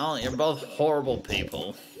 Well, you're both horrible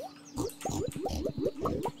people.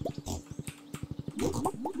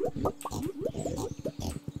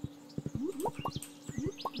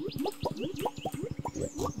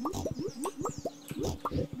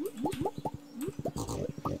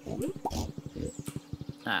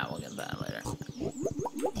 Ah, we'll get that later.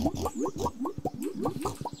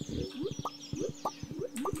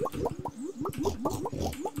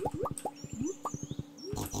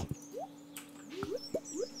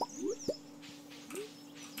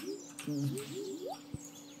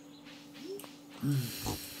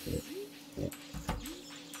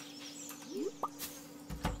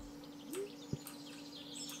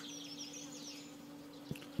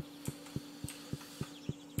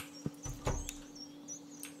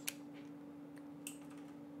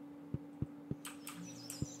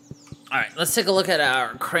 Alright, let's take a look at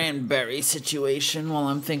our cranberry situation while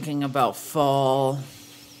I'm thinking about fall.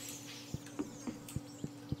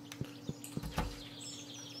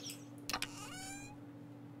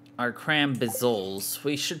 Our cranbizzles.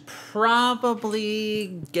 We should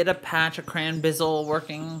probably get a patch of cranbizzle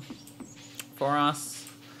working for us.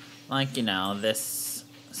 Like, you know, this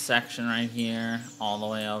section right here, all the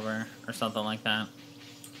way over, or something like that.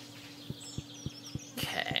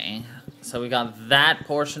 Okay. So we got that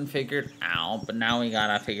portion figured out, but now we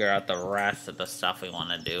gotta figure out the rest of the stuff we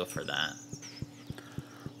want to do for that.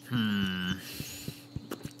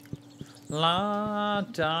 La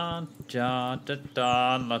da da da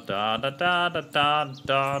da la da da da da da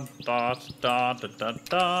da da da da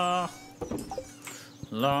da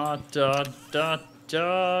la da da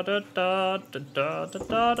da da da da da da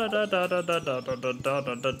da da da da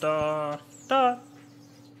da da da da.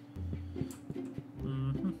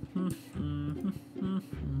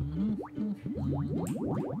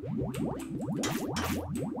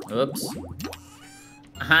 Oops.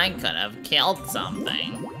 I could have killed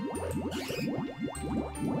something.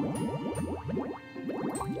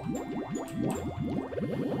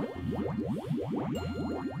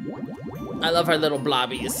 I love our little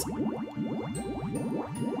blobbies.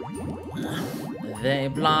 They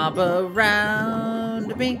blob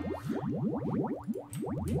around me.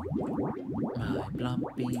 My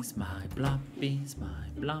blobbies, my blobbies, my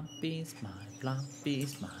blobbies, my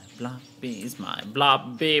blobbies, my blobbies, my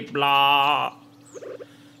blobby blob.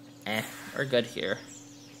 We're good here.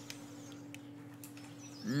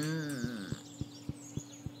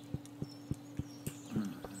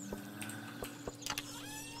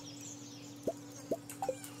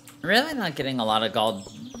 Really not getting a lot of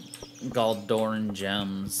Goldoran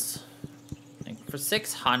gems. Like for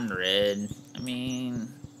 600, I mean,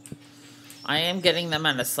 I am getting them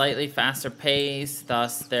at a slightly faster pace,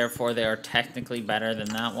 thus, therefore, they are technically better than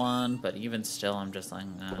that one, but even still, I'm just like,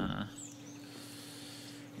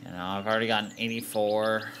 you know, I've already gotten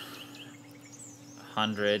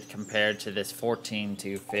 8,400 compared to this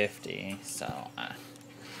 14,250, so,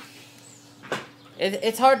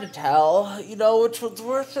 it's hard to tell, you know, which one's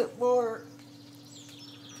worth it more.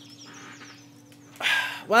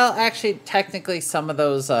 Well, actually, technically, some of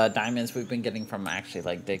those diamonds we've been getting from actually,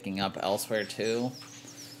 like, digging up elsewhere, too.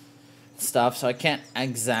 Stuff, so I can't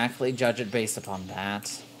exactly judge it based upon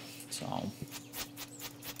that. So.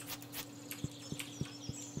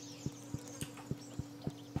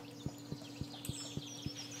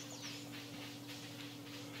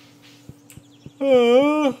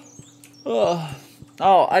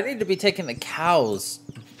 Oh, I need to be taking the cows.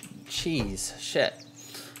 Jeez, shit.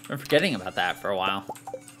 I'm forgetting about that for a while.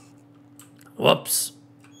 Whoops.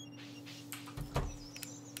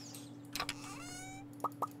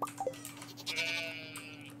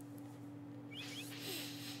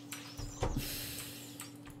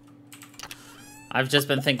 I've just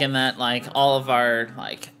been thinking that, like, all of our,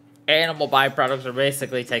 like, animal byproducts are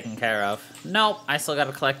basically taken care of. Nope, I still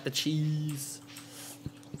gotta collect the cheese.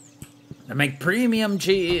 To make premium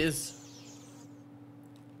cheese.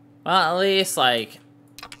 Well, at least, like,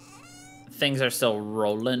 things are still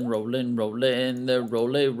rolling. They're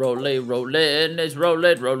rolling. It's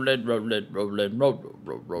rolling.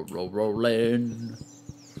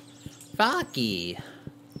 Fucky.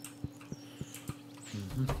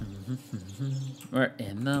 We're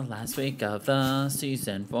in the last week of the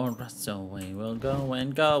season for us, so we will go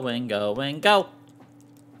and go and go and go.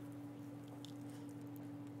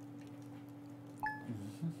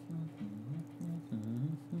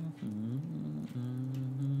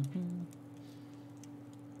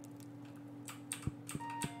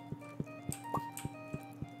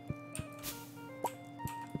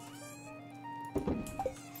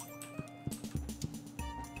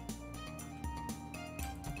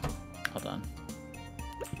 Hold on.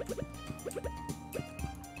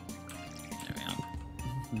 There we go.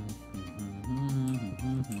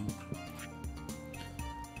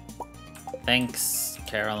 Thanks,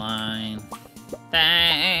 Caroline.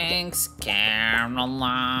 Thanks,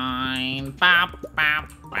 Caroline. Bow, bow,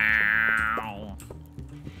 bow.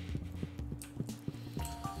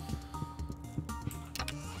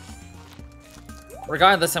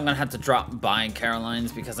 Regardless, I'm gonna have to drop by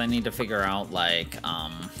Caroline's because I need to figure out, like,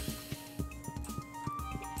 well,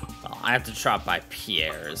 I have to drop by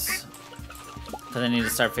Pierre's because I need to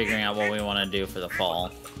start figuring out what we want to do for the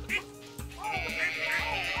fall.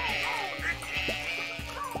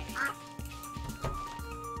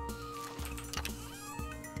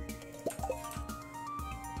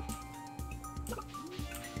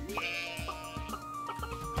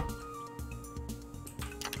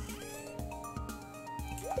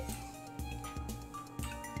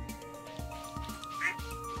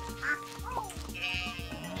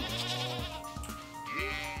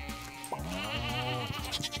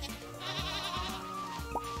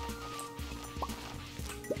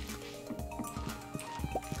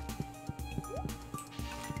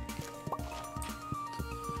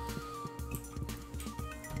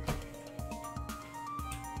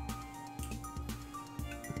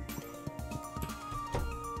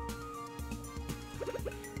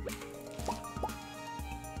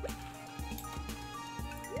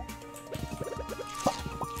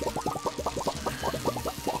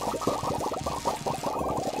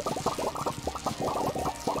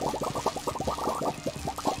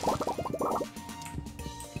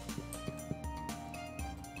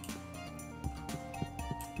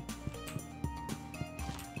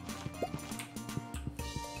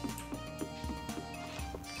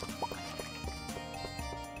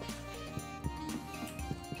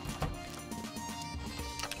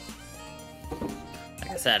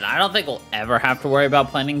 I said, I don't think we'll ever have to worry about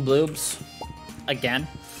planting bloobs again.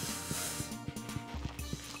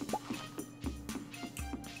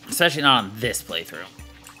 Especially not on this playthrough.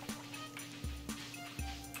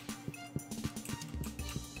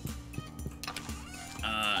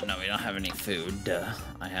 No, we don't have any food.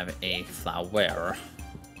 I have a flower.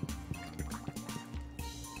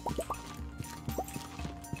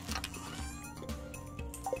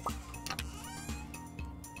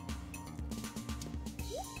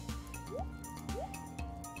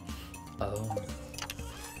 Oh.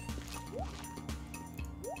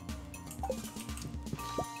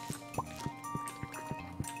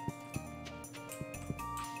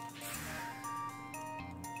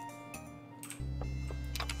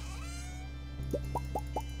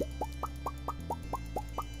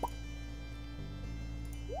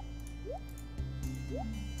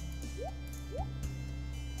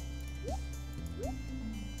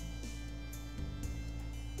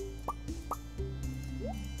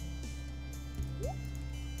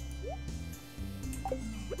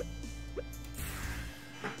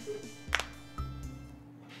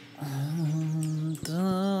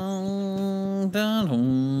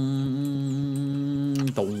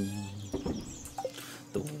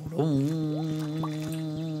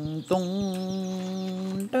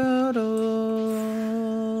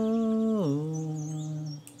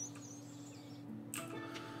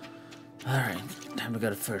 Alright, time to go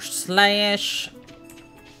to first slash.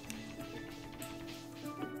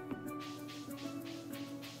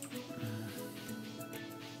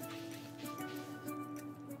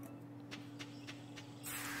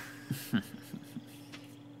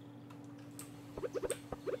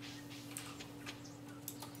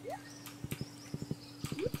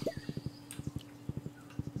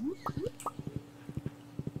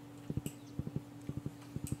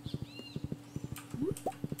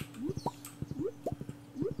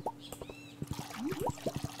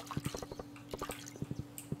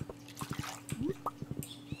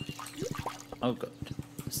 Oh, good.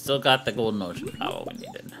 Still got the golden ocean flower we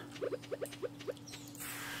needed.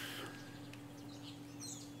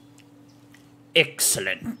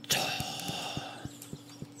 Excellent.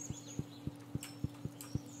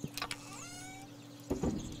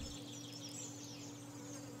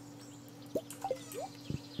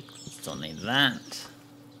 Still need that.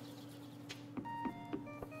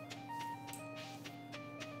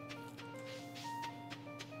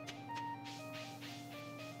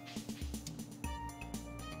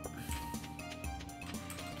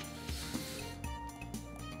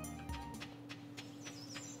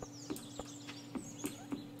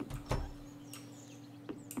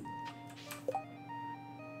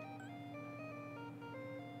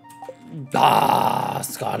 Ah,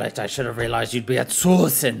 Scarlet, I should have realized you'd be at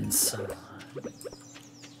Sorson's.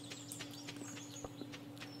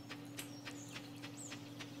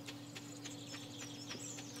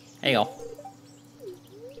 Hey, yo.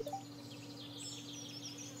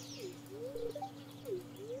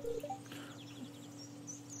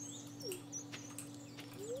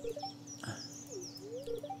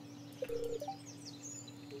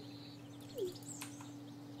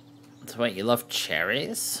 So wait, you love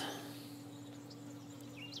cherries?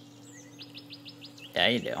 Yeah,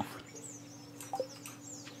 you do.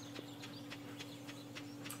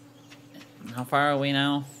 How far are we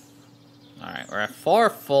now? Alright, we're at 4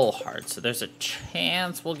 full hearts, so there's a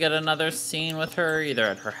chance we'll get another scene with her, either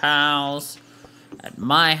at her house, at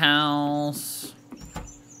my house.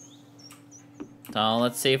 So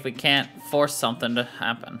let's see if we can't force something to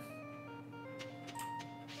happen.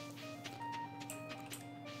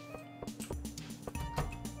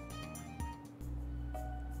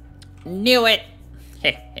 Knew it!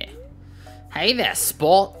 Hey there,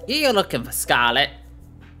 sport. You're looking for Scarlet.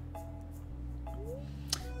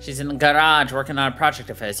 She's in the garage working on a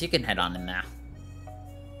project of hers. You can head on in there.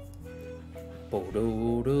 I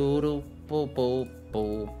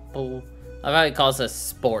love how he calls us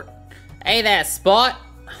sport. Hey there, sport.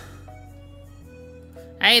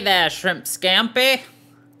 Hey there, shrimp scampi.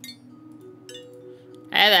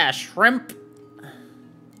 Hey there, shrimp.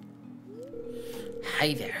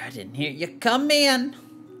 Hey there, I didn't hear you come in.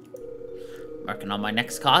 Working on my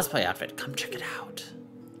next cosplay outfit. Come check it out.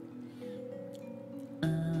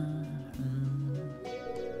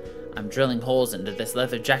 I'm drilling holes into this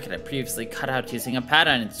leather jacket I previously cut out using a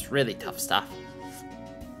pattern. It's really tough stuff.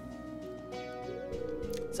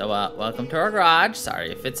 So, welcome to our garage.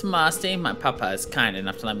 Sorry if it's musty. My papa is kind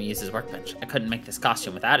enough to let me use his workbench. I couldn't make this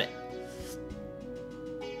costume without it.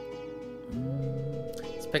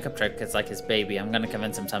 pickup truck is like his baby. I'm gonna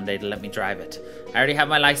convince him someday to let me drive it. I already have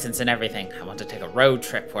my license and everything. I want to take a road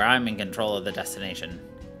trip where I'm in control of the destination.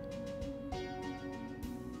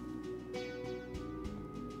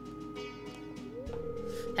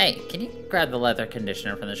 Hey, can you grab the leather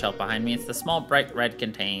conditioner from the shelf behind me? It's the small bright red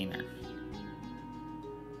container.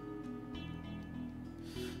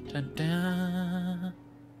 Da-da.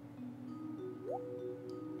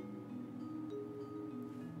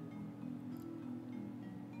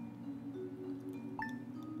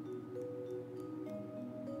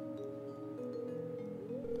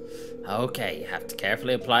 Okay, you have to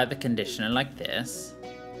carefully apply the conditioner like this.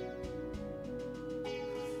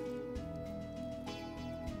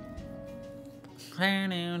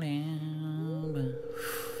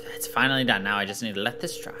 It's finally done. Now I just need to let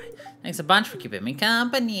this dry. Thanks a bunch for keeping me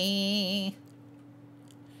company.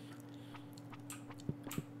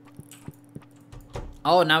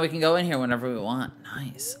 Oh, now we can go in here whenever we want.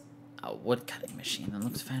 Nice. A wood cutting machine that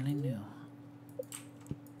looks fairly new.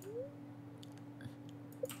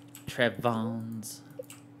 Trevons.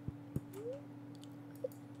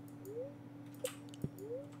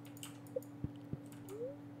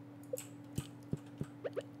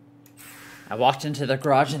 I walked into the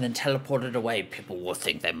garage and then teleported away. People will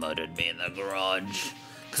think they murdered me in the garage.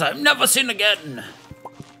 Because I'm never seen again.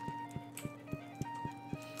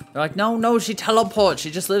 They're like, no, she teleports.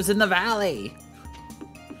 She just lives in the valley.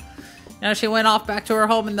 Now she went off back to her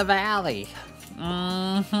home in the valley.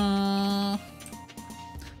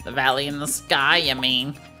 The valley in the sky, you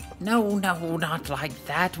mean? No, not like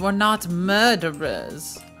that. We're not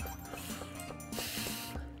murderers.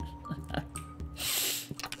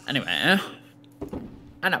 Anyway.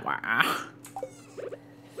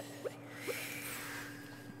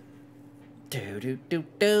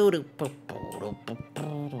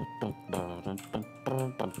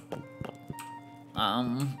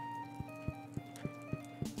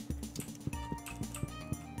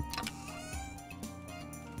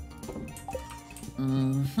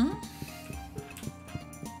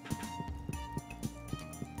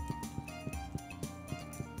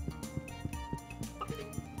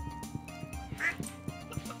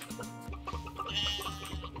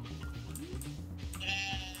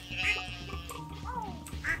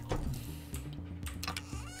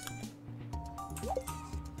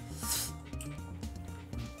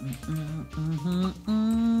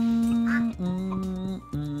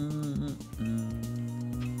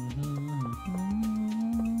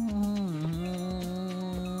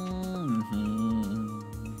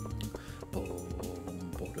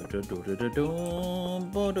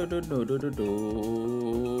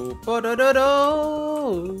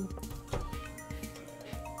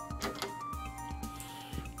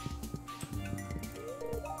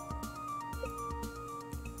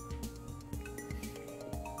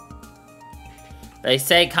 They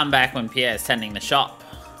say come back when Pierre is tending the shop.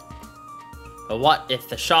 But what if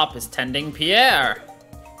the shop is tending Pierre?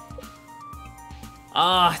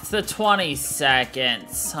 Ah, it's the 22nd.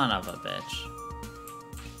 Son of a bitch.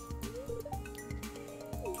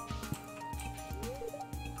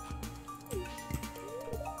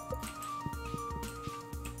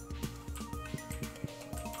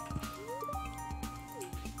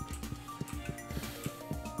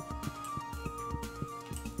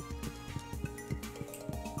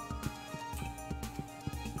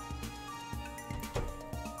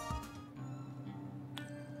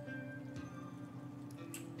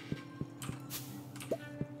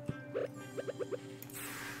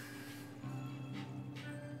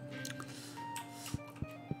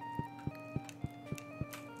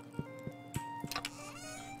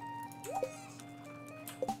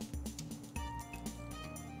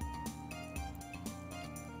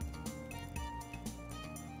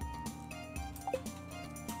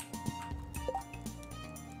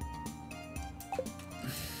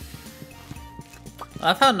 I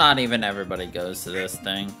love how not even everybody goes to this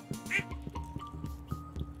thing.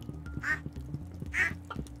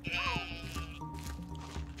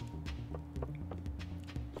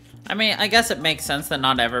 I mean, I guess it makes sense that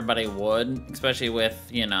not everybody would, especially with,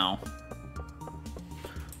 you know,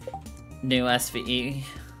 new SVE.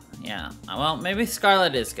 Yeah, well, maybe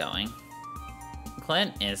Scarlet is going.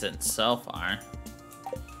 Clint isn't so far.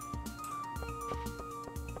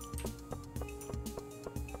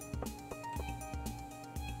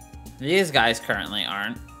 These guys currently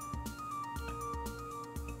aren't.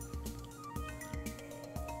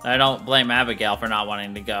 I don't blame Abigail for not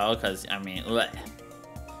wanting to go, because, I mean, bleh.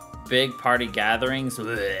 Big party gatherings,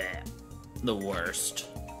 bleh. The worst.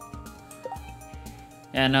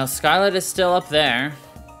 Yeah, no, Scarlet is still up there.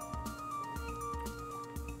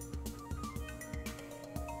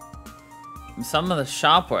 Some of the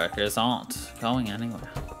shop workers aren't going anywhere.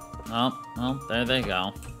 Oh, well, there they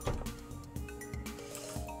go.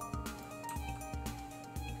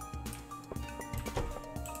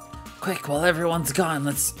 Quick, while everyone's gone,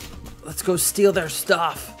 let's go steal their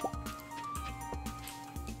stuff.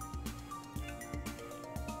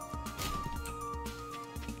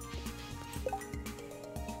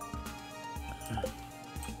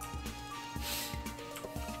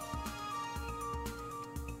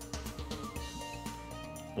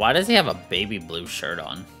 Why does he have a baby blue shirt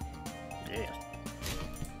on? Yeah.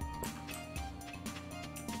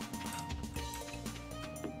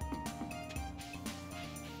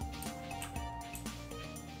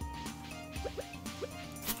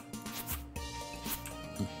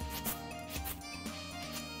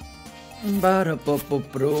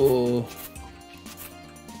 Ba-da-ba-ba-bro.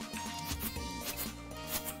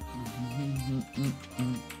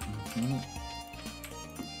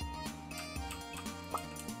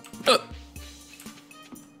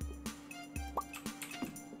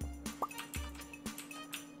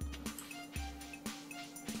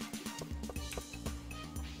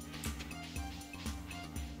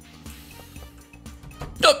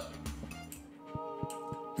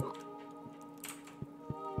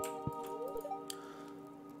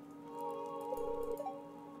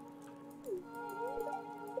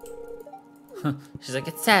 She's like,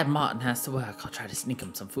 it's sad Martin has to work. I'll try to sneak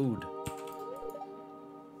him some food.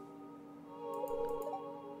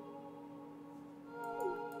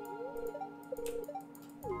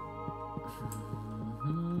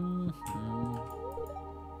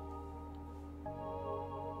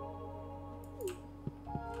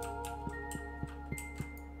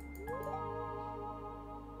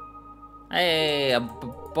 Hey, a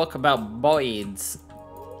book about boys.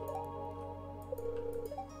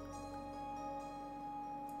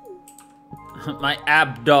 My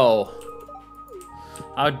abdo.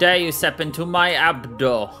 How dare you step into my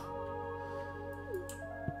abdo?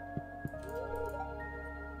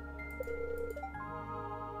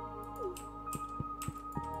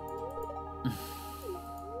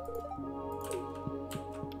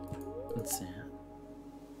 Let's see.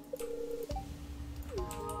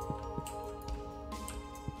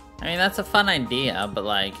 I mean, that's a fun idea, but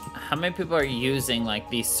like, how many people are using like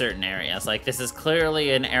these certain areas? Like, this is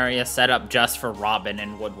clearly an area set up just for Robin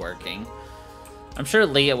and woodworking. I'm sure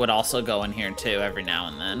Leah would also go in here too every now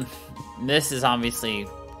and then. This is obviously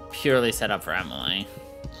purely set up for Emily.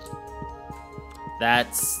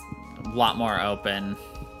 That's a lot more open.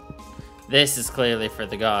 This is clearly for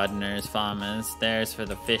the gardeners, farmers. There's for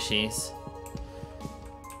the fishies.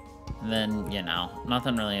 And then, you know,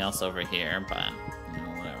 nothing really else over here, but, you know,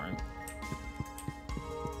 whatever.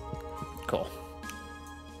 Cool.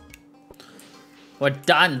 We're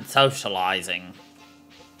done socializing.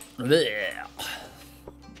 Blech.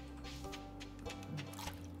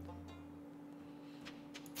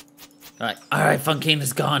 Alright, Funkine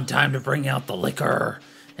is gone. Time to bring out the liquor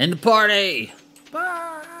and the party.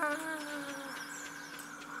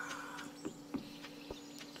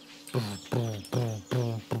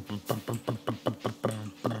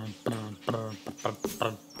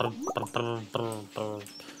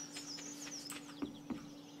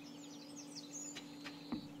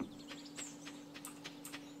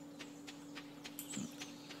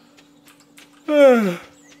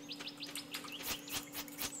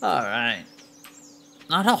 Alright.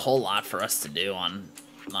 Not a whole lot for us to do on,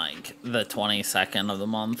 like, the 22nd of the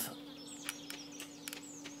month.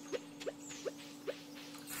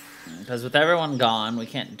 Because with everyone gone, we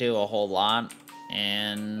can't do a whole lot.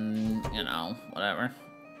 And, you know, whatever.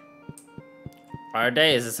 Our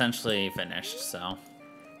day is essentially finished, so.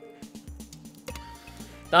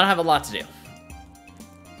 Don't have a lot to do.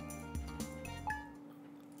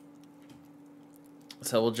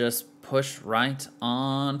 So we'll just push right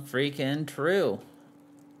on freaking through.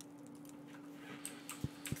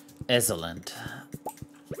 Excellent.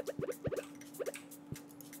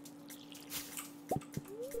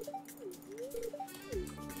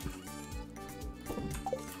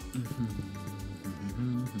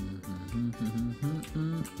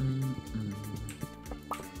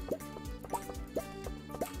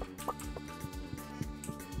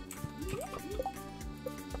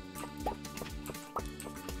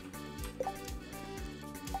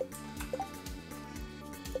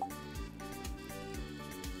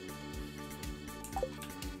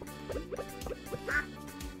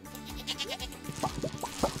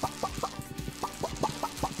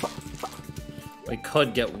 We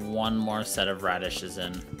could get one more set of radishes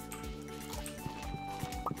in.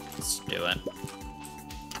 Let's do it.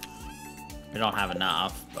 We don't have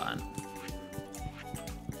enough, but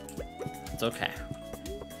It's okay.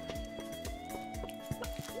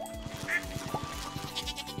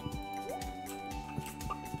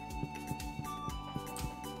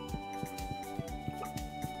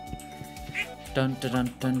 Dun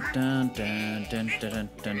dun dun dun dun dun dun dun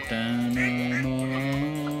dun dun.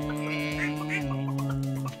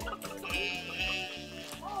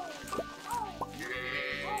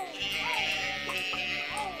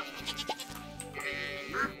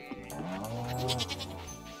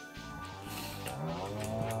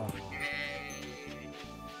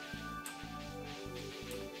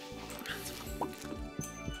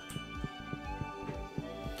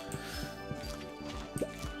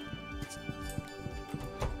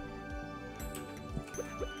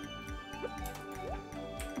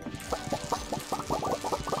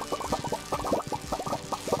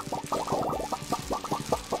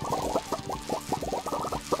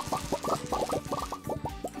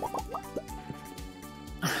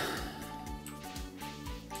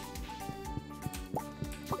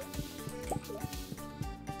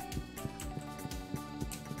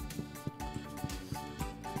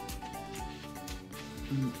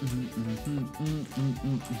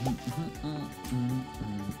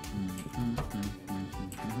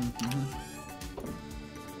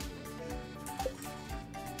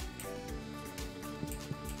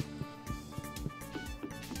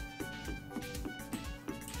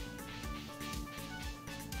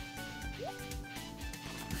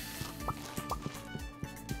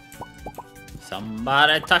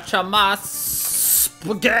 Somebody touch my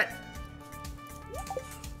spaghetti.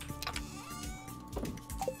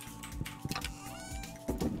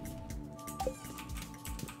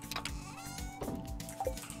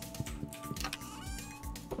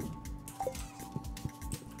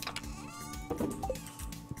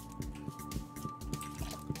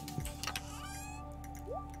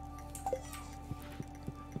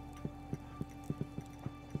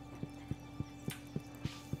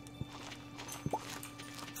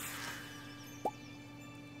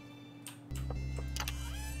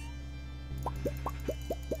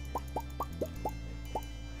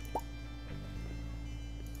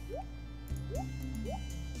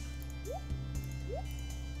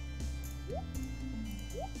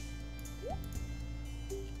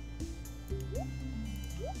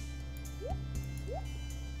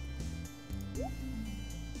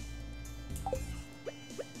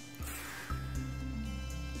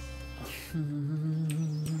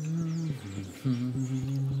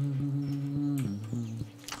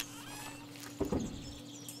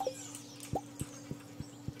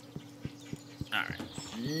 Alright,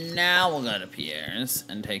 now we'll go to Pierre's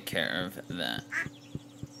and take care of that.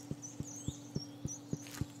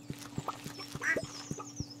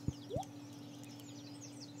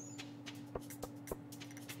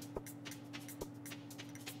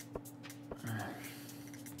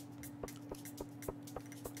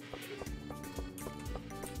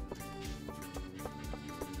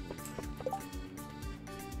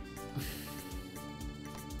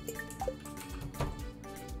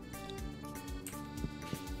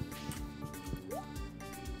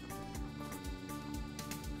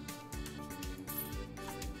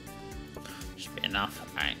 Should be enough.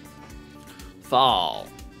 Alright. Fall.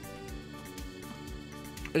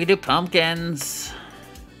 We can do pumpkins.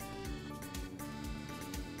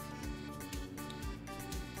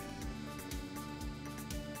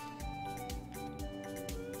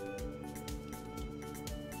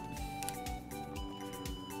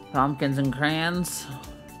 Pumpkins and crayons.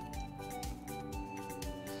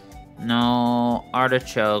 No,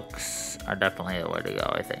 artichokes are definitely the way to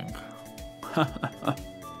go, I think.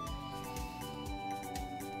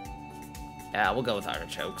 Yeah, we'll go with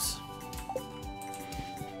artichokes.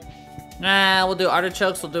 Nah, we'll do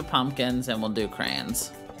artichokes, we'll do pumpkins, and we'll do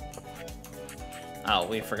crayons. Oh,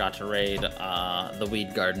 we forgot to raid the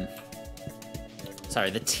weed garden.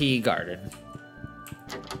 Sorry, the tea garden.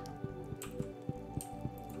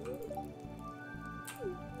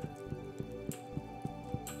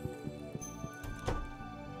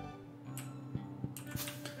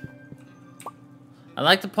 I'd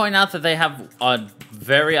like to point out that they have a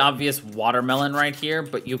very obvious watermelon right here,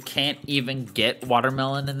 but you can't even get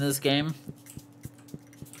watermelon in this game.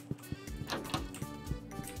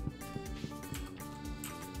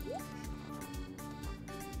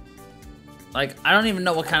 Like, I don't even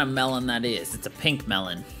know what kind of melon that is. It's a pink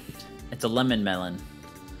melon. It's a lemon melon.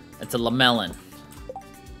 It's a lamelon.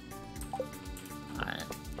 Alright,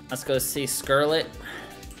 let's go see Skirlet.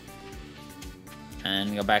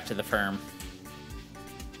 And go back to the firm.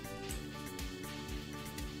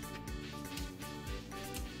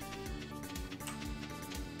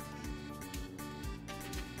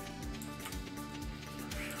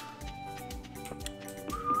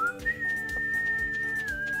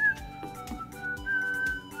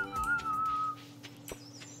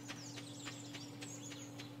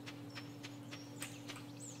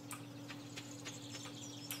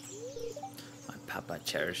 Papa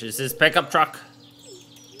cherishes his pickup truck.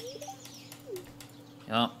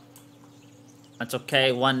 Yup. That's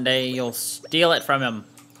okay. One day you'll steal it from him.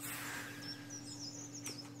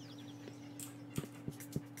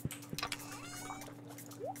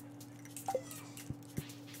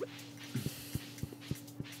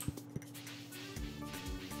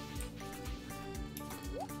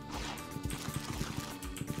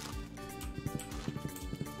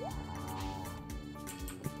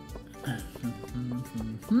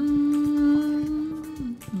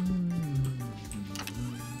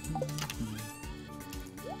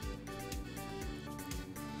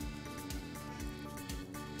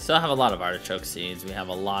 Still have a lot of artichoke seeds. We have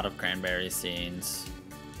a lot of cranberry seeds.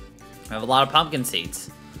 We have a lot of pumpkin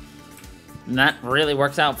seeds. And that really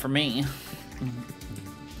works out for me.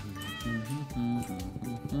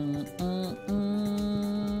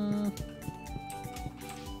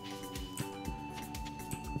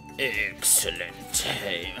 Excellent.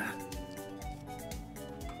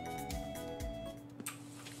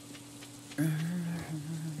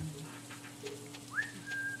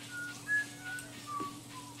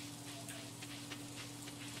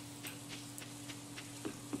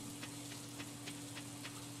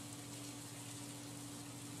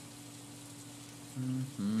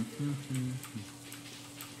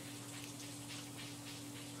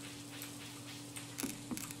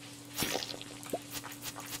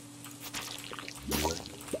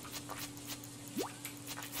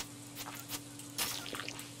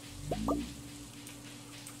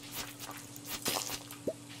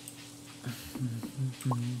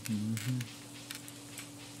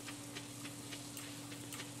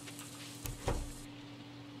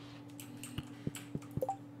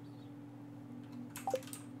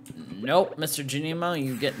 Nope, Mr. Janimo,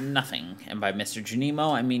 you get nothing. And by Mr.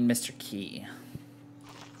 Janimo, I mean Mr. Key.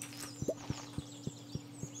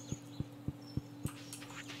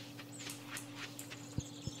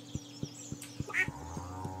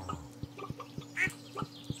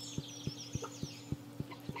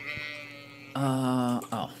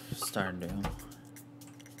 Oh, Stardew.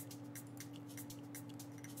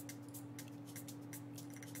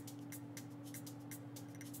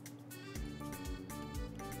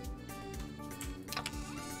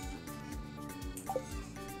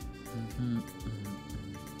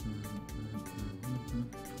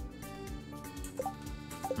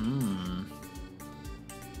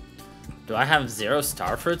 Do I have 0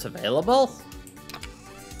 star fruits available?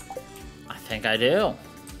 I think I do.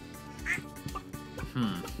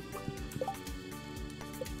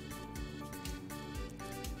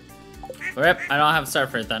 Rip, I don't have star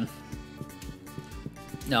fruit then.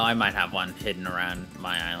 No, I might have one hidden around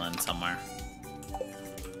my island somewhere.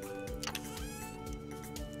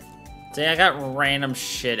 See, I got random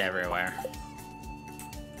shit everywhere.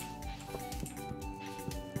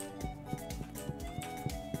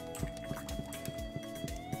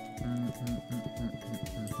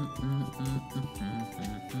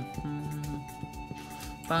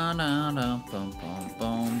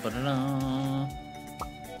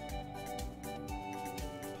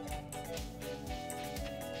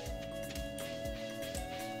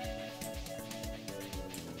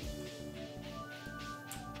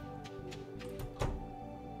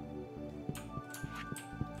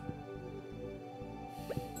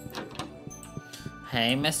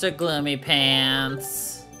 Hey, Mr. Gloomy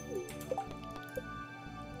Pants.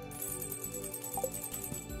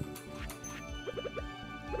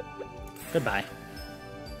 Goodbye.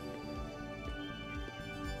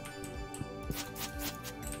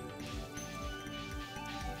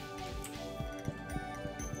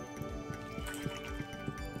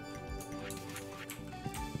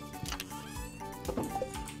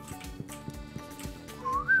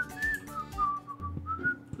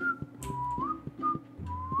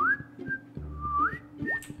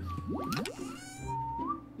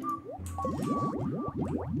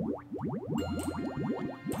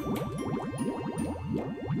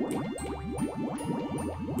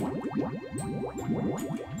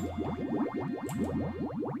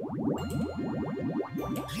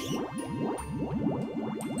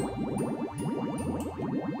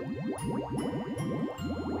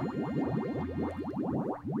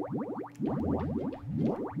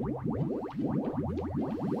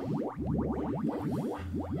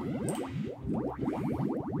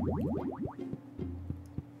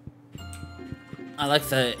 I like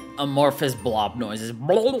the amorphous blob noises. I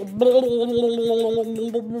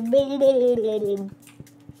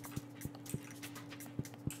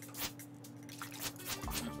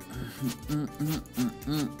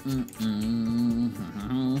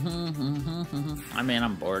mean,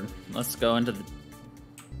 I'm bored. Let's go into the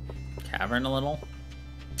cavern. tavern a little,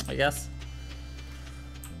 I guess.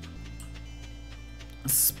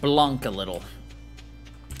 Splunk a little.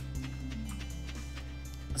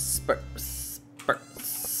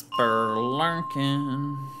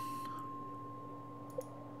 Spurlunkin'.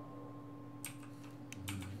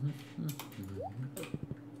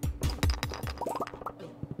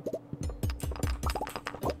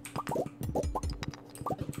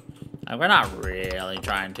 We're not really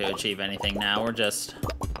trying to achieve anything now. We're just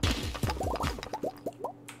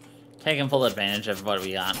taking full advantage of what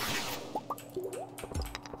we got.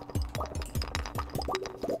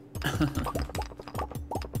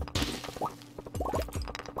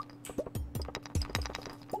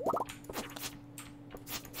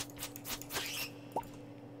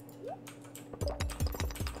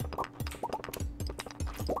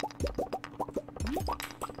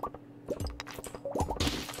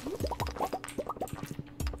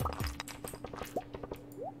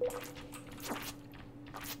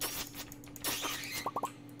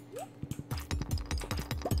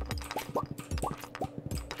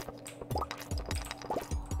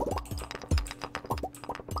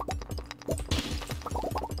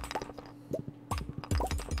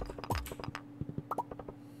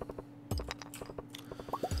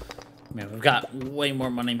 We've got way more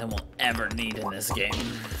money than we'll ever need in this game,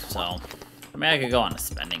 so I mean I could go on a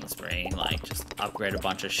spending spree, like just upgrade a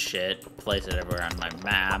bunch of shit, place it everywhere on my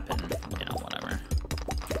map, and you know, whatever.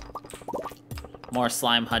 More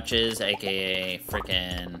slime hutches, aka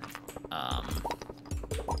freaking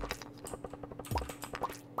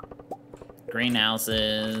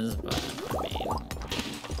greenhouses, but I mean,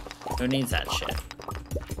 who needs that shit?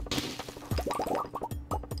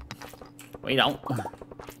 We don't.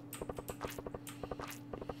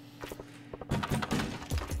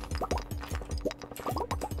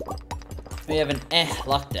 We have an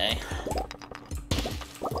luck day.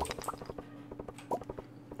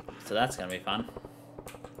 So that's gonna be fun.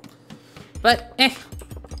 But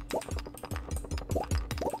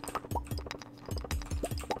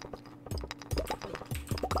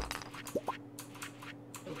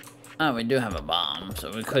Oh, we do have a bomb,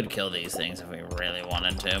 so we could kill these things if we really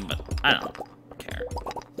wanted to, but I don't care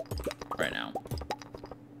right now.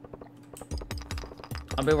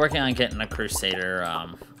 I'll be working on getting a Crusader,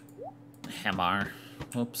 hammer.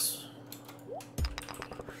 Whoops.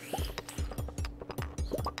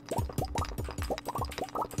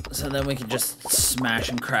 So then we can just smash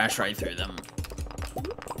and crash right through them.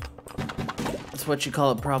 That's what you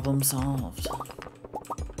call it, problem solved.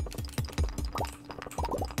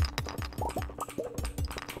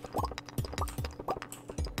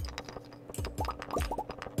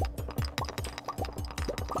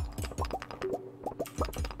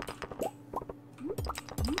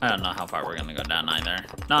 I don't know how far we're gonna go down either.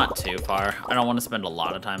 Not too far. I don't want to spend a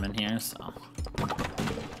lot of time in here, so.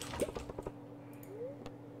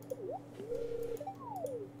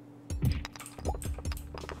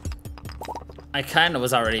 I kind of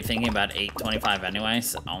was already thinking about 8:25 anyway,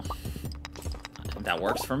 so I think that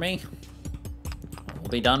works for me. We'll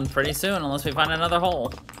be done pretty soon unless we find another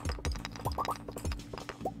hole.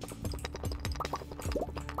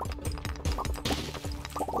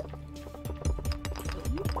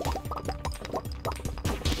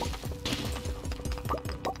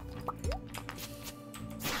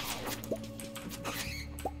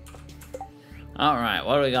 Alright,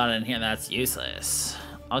 what do we got in here that's useless?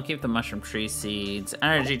 I'll keep the mushroom tree seeds.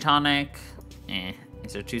 Energy tonic.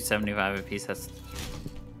 These are $2.75 a piece. That's...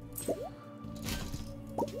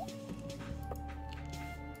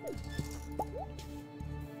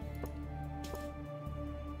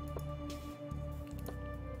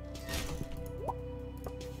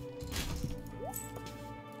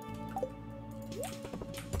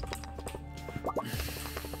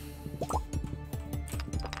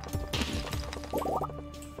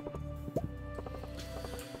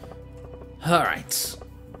 Alright.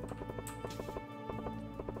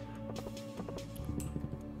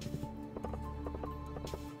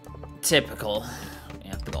 Typical. You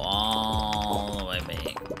have to go all the way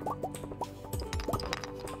back.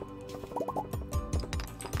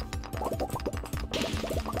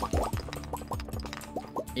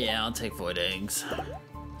 Yeah, I'll take void eggs.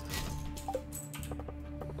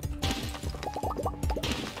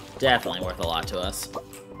 Definitely worth a lot to us.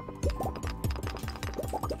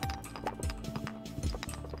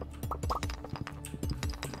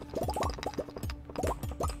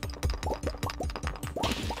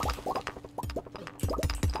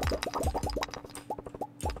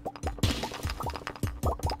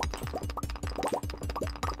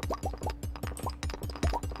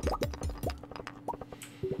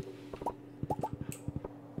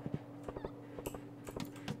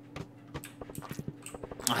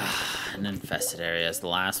 An infested area is the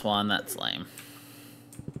last one. That's lame.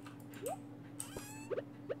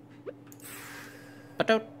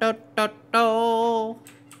 Ba-do-do-do-do.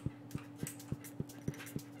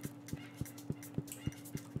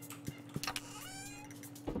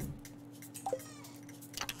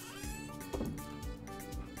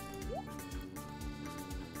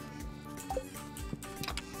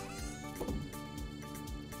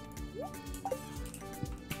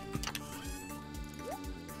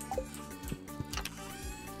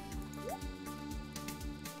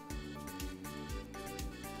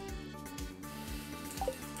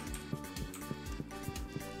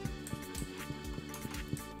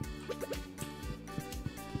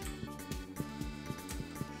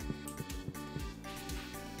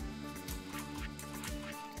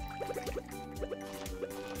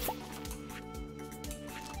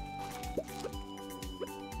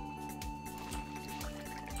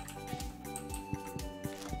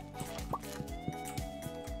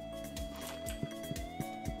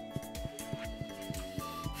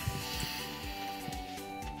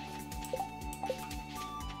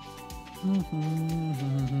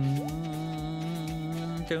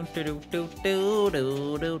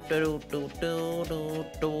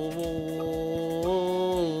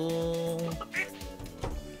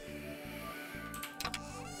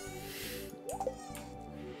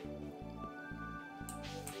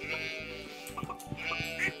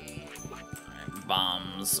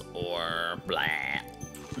 Bombs or blah.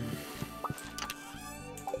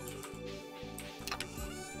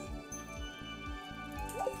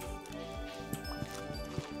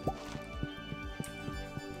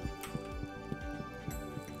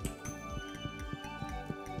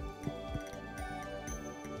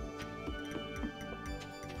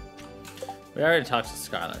 We already talked to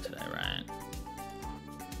Scarlet today, right?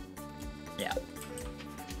 Yeah.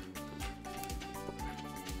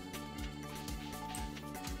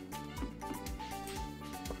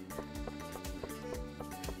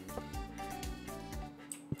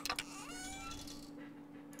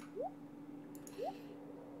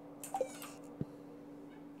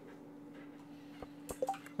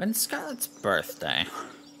 When's Scarlet's birthday?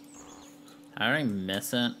 I already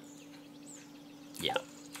miss it. Yeah.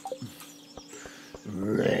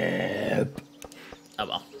 Rip. Oh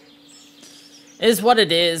well. Is what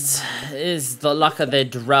it is the luck of the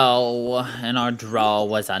draw, and our draw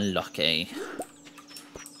was unlucky.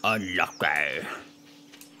 Unlucky.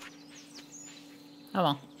 Oh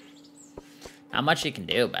well. Not much you can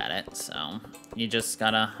do about it, so you just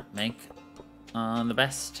gotta make the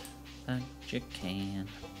best that you can.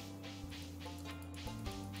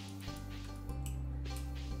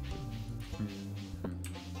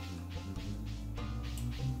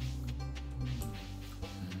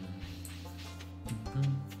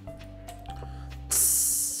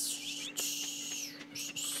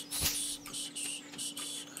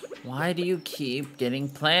 Why do you keep getting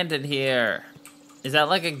planted here? Is that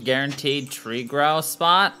like a guaranteed tree grow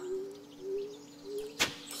spot?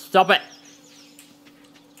 Stop it!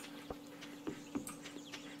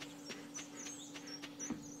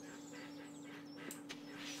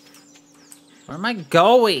 Where am I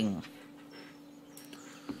going?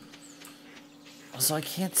 Also, I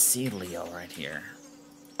can't see Leo right here.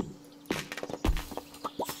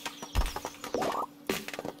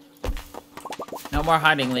 No more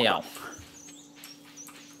hiding, Leo.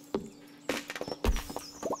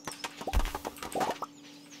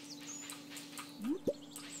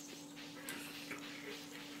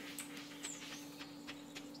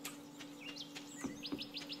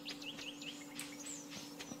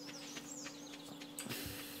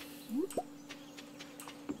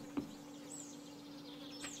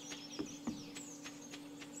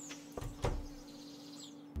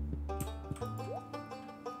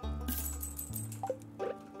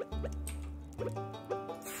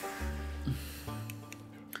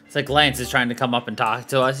 It's like Lance is trying to come up and talk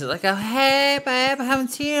to us. He's like, oh, hey, babe, I haven't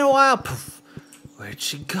seen you in a while. Poof. Where'd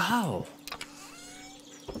she go?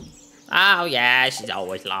 Oh, yeah, she's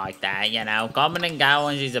always like that, you know. Coming and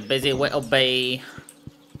going, she's a busy little bee.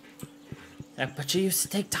 But she used to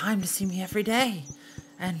take time to see me every day.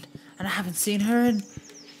 And I haven't seen her in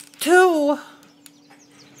 2.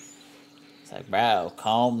 It's like, bro,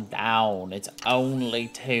 calm down. It's only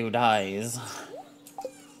 2 days.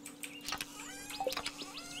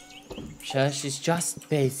 Sure, she's just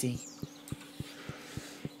busy.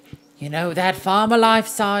 You know, that farmer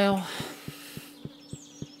lifestyle.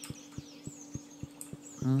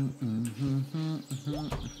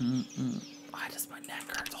 Why does my neck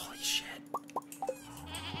hurt? Holy shit.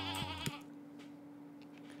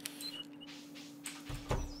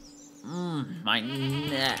 My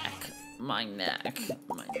neck. My neck.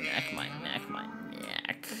 My neck, my neck, my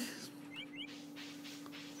neck.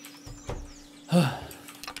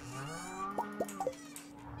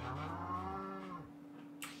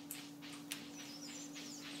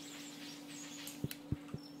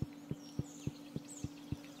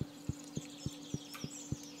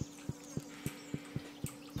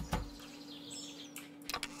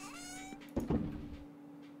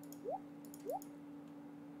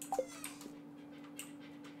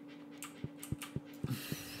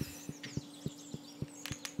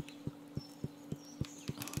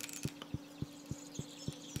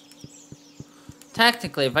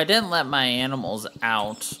 Technically, if I didn't let my animals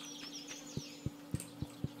out,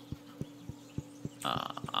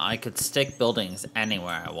 I could stick buildings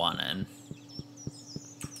anywhere I wanted.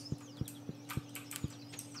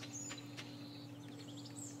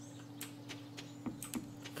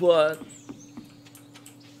 But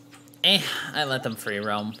I let them free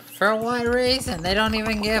roam. For what reason? They don't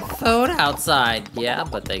even get food outside. Yeah,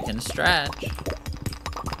 but they can stretch.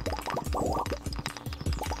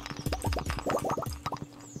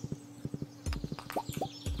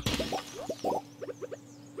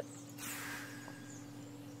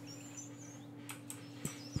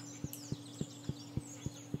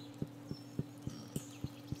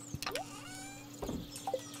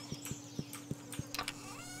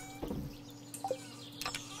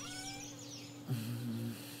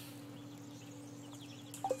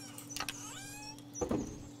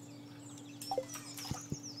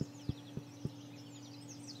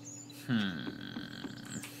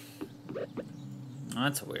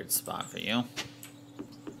 That's a weird spot for you.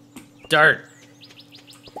 Dirt!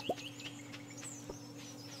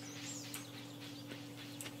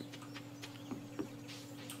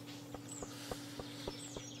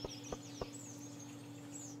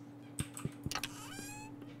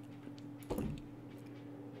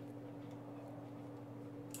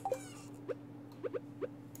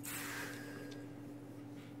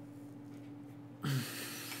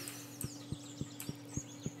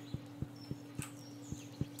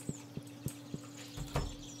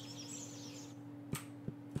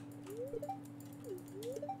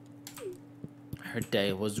 Her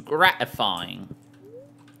day was gratifying.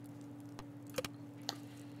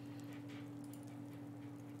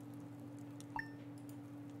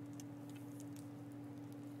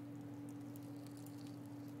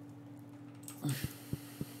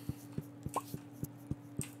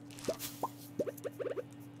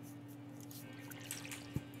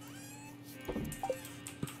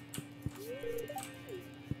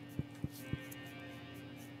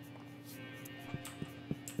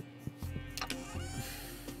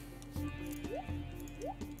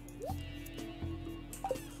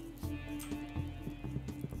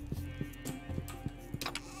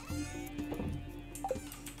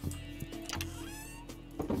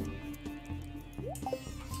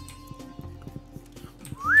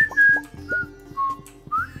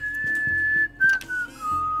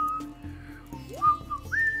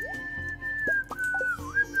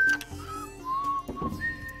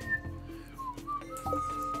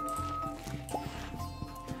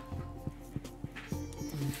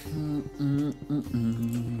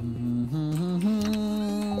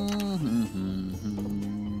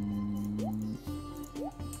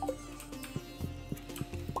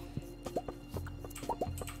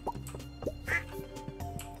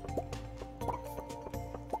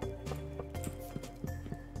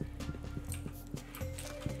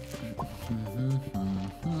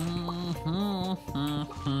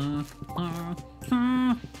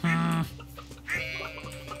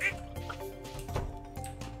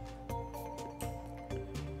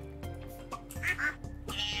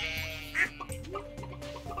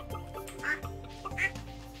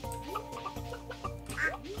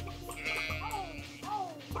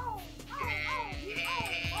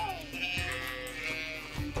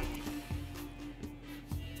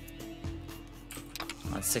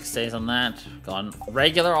 That's 6 days on that. Gone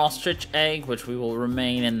regular ostrich egg, which we will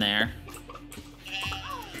remain in there.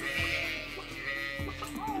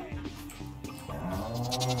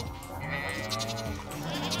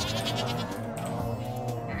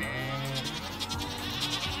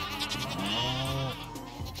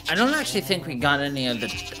 I don't actually think we got any of the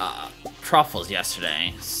truffles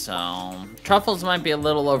yesterday, so truffles might be a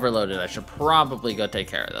little overloaded. I should probably go take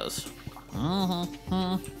care of those.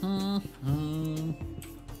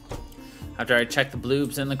 After I check the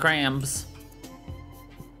bloobs and the crams.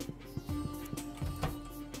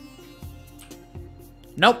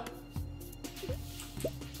 Nope.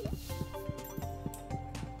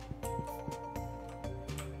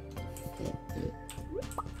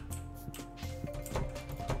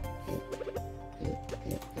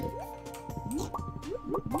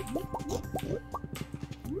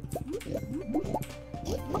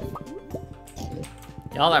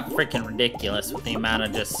 Y'all are freaking ridiculous with the amount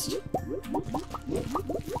of just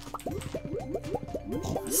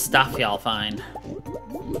stuff y'all find.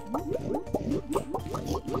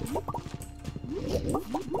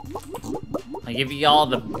 I give y'all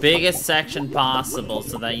the biggest section possible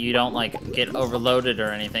so that you don't, like, get overloaded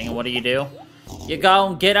or anything. And what do? You go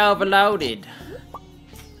and get overloaded.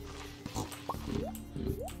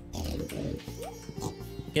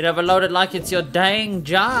 Get overloaded like it's your dang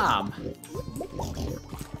job.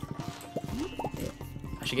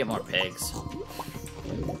 I should get more pigs.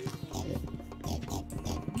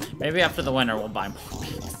 Maybe after the winter we'll buy more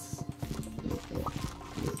pigs.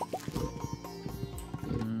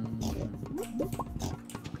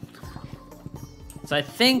 So I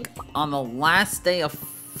think on the last day of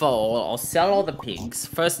fall, I'll sell all the pigs.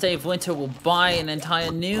 First day of winter, we'll buy an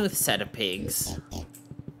entire new set of pigs.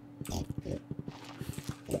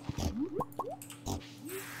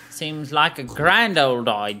 Seems like a grand old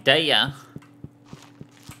idea.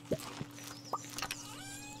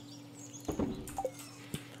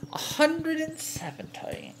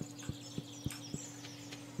 $170.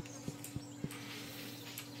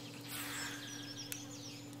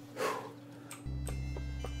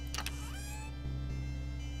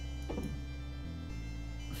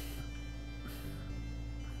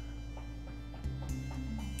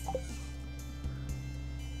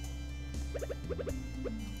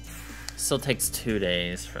 Still takes 2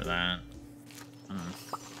 days for that. Oh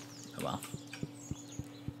well.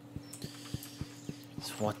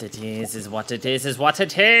 It's what it is what it is what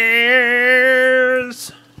it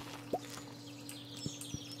is!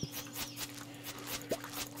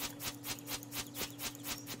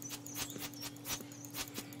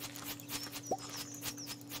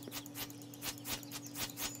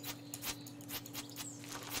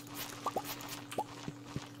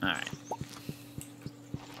 Alright.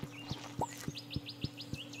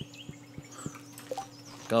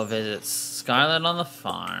 Go visit Scarlet on the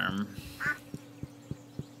farm.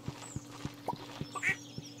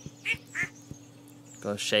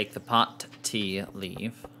 Go shake the pot tea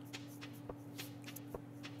leaf.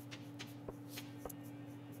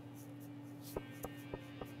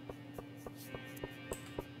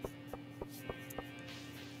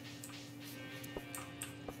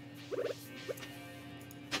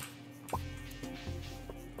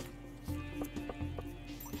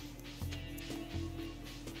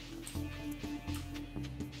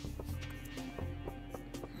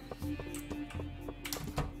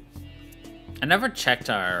 I never checked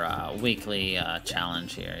our weekly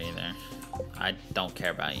challenge here either. I don't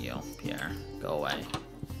care about you, Pierre. Go away.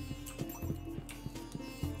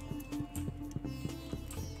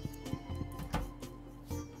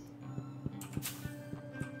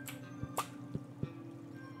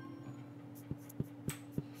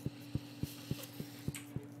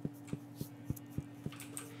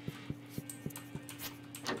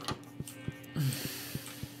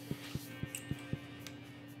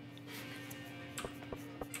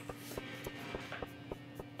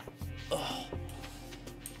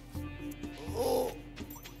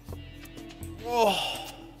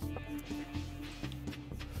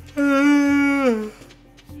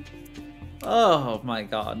 Oh my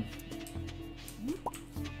god.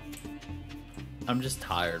 I'm just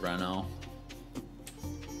tired right now.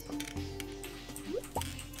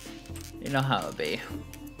 You know how it be.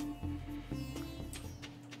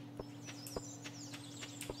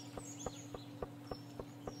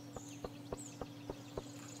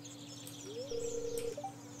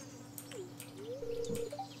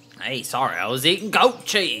 Hey, sorry, I was eating goat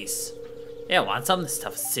cheese. Yeah, want some? This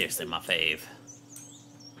stuff is seriously my fave.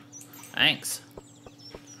 Thanks.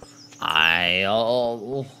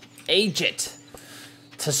 I'll age it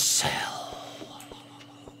to sell.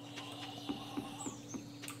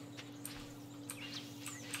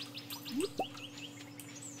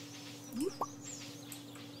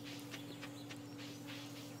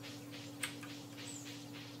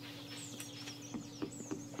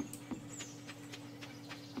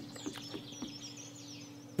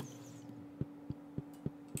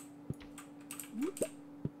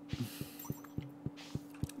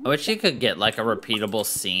 I wish you could get like a repeatable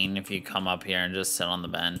scene if you come up here and just sit on the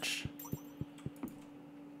bench.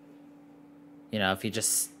 You know, if you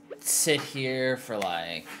just sit here for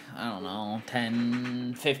like, I don't know,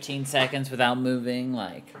 10, 15 seconds without moving,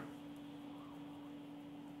 like,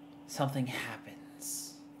 something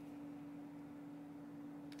happens.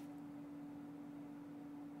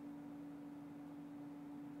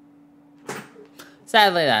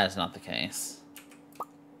 Sadly, that is not the case.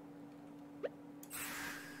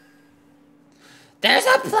 There's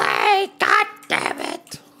a play! God damn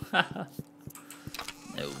it!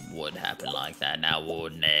 It would happen like that now,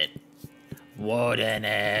 wouldn't it? Wouldn't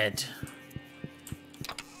it?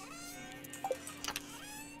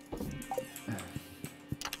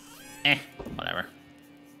 Whatever.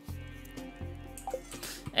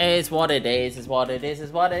 Is what it is, is what it is,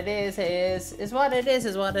 is what it is, is what it is,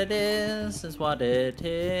 is what it is, is what it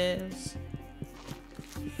is.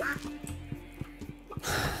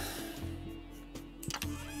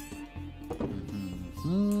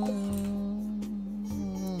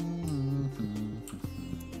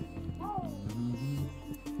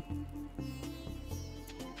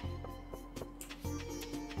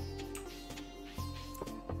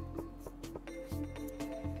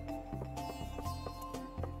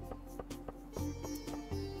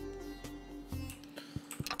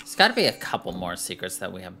 There's got to be a couple more secrets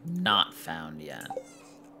that we have not found yet.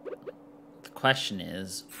 The question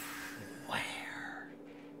is, where?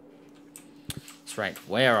 That's right,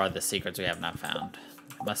 where are the secrets we have not found?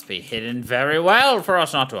 Must be hidden very well for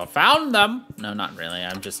us not to have found them. No, not really.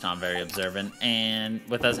 I'm just not very observant. And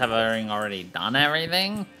with us having already done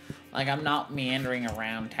everything, like, I'm not meandering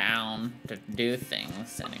around town to do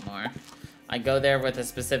things anymore. I go there with a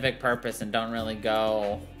specific purpose and don't really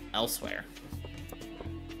go elsewhere.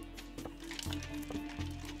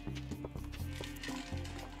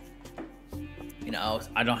 You know,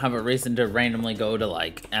 I don't have a reason to randomly go to,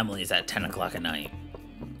 like, Emily's at 10 o'clock at night,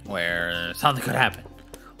 where something could happen.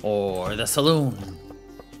 Or the saloon.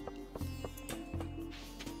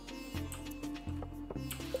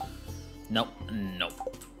 Nope, nope.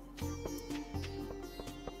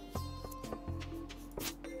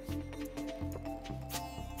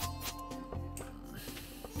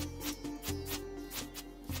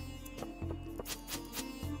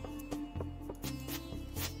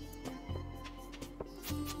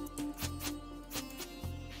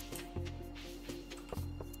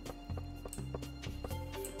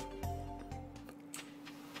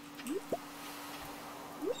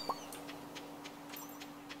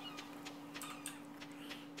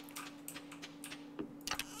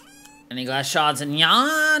 Any glass shards in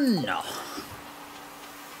yarn? No.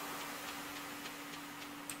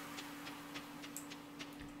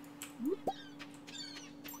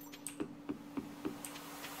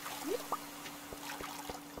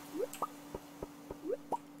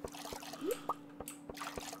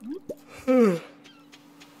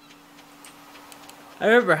 I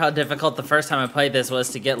remember how difficult the first time I played this was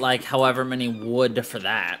to get, like, however many wood for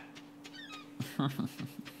that.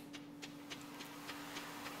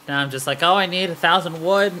 Now I'm just like, oh, I need 1,000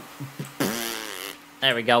 wood.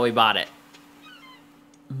 There we go, we bought it.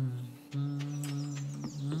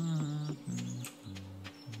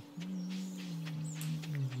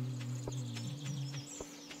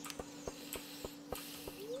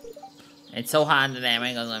 It's so hot today, I'm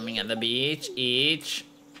gonna go swimming at the beach. It's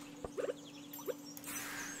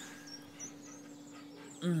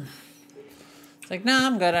like, no,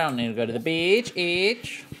 I'm good, I don't need to go to the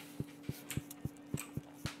beach.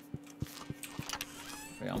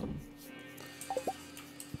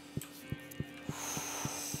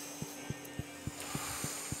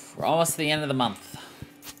 We're almost to the end of the month.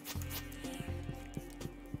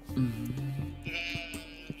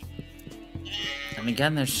 And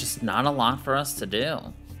again, there's just not a lot for us to do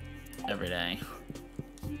every day.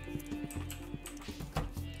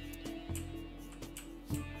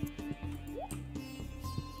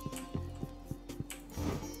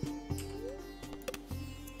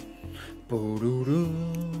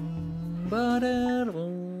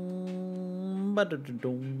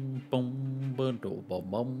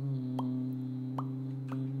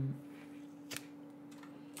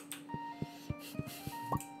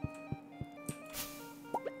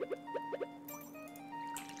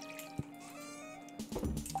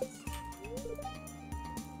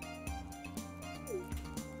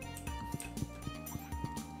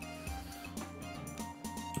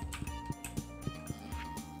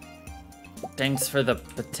 Thanks for the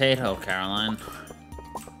potato, Caroline.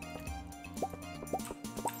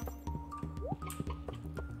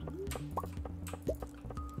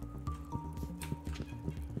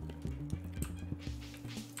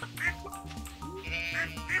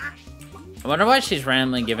 I wonder why she's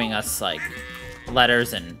randomly giving us, like,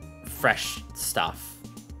 letters and fresh stuff.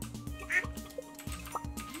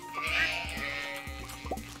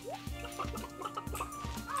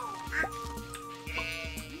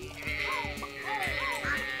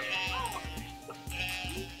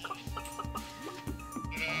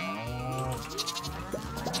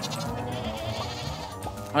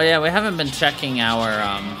 Oh yeah, we haven't been checking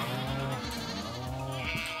our,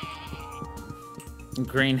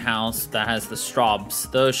 greenhouse that has the straws.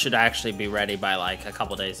 Those should actually be ready by like a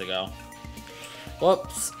couple days ago.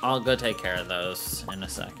 Whoops, I'll go take care of those in a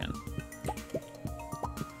second.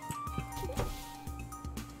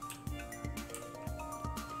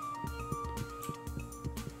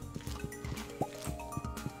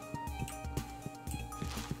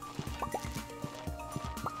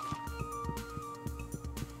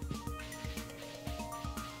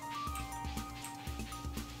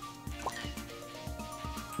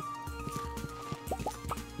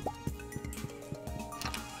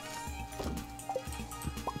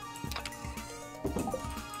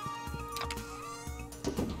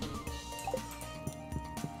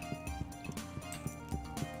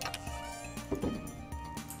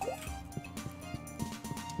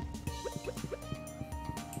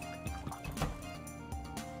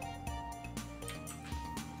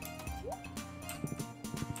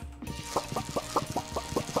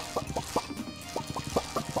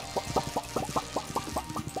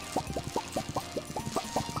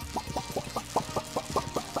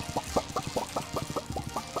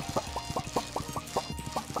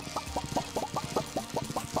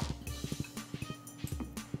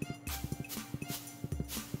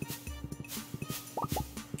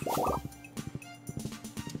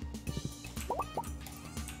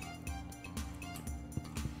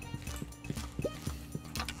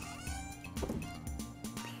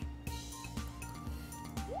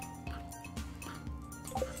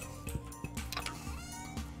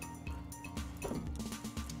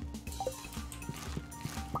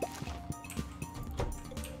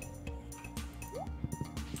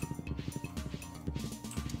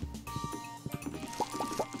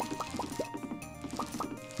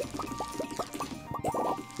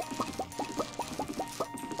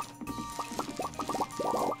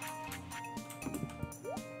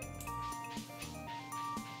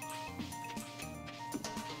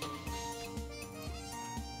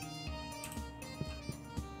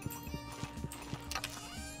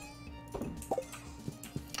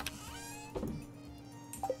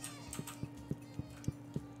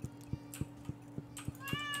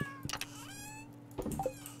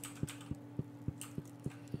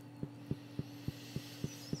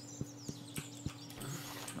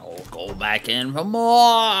 Go back in for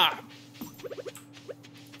more.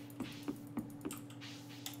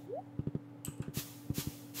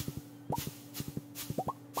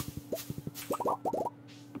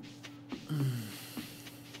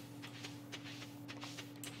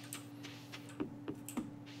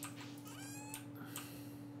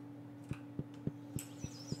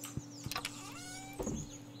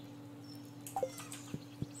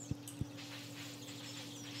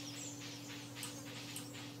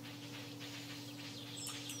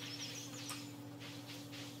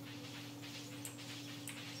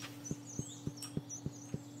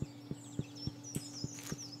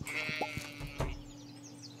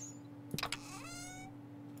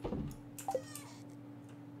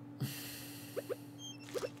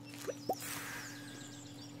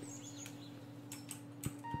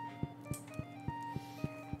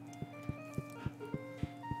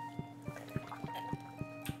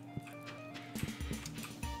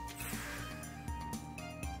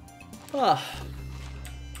 Ah.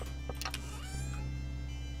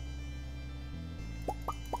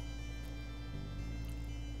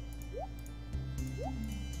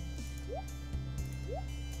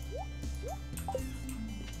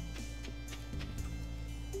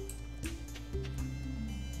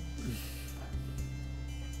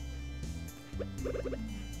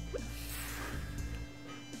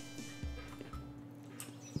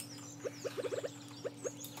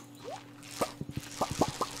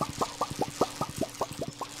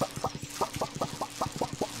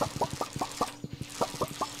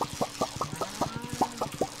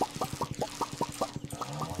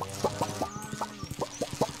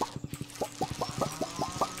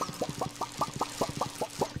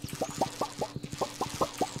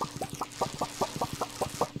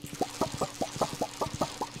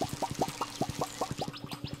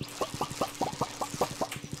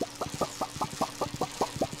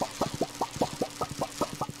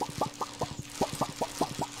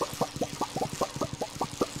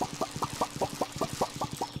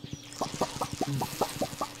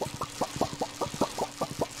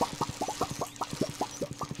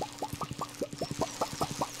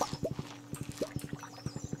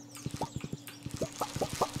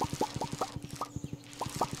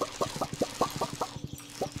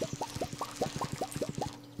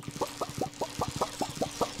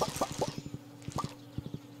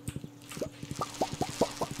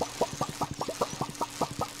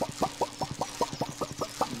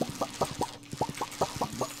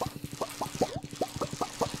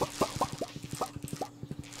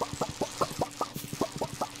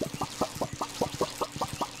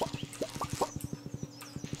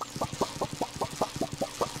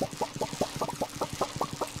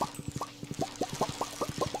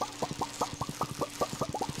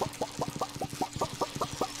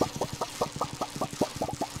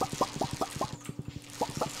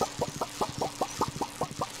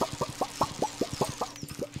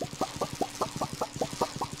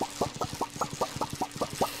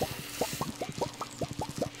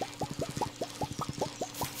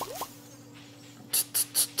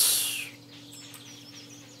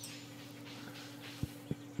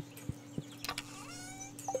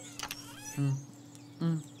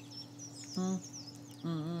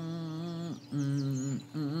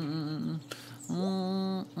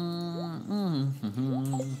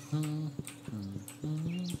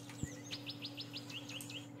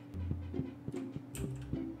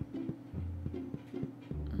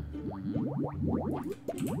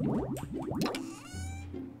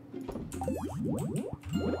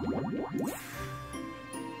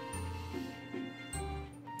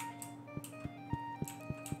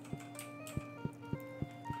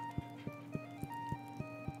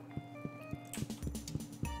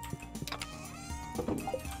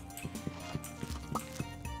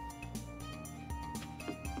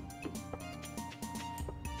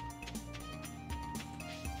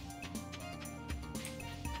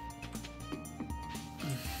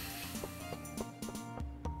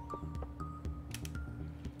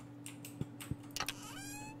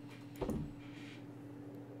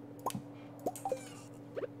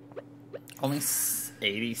 Only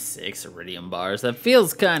 86 iridium bars. That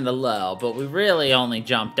feels kind of low, but we really only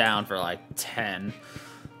jumped down for like 10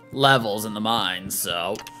 levels in the mine,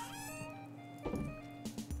 so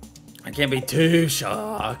I can't be too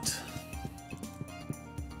shocked.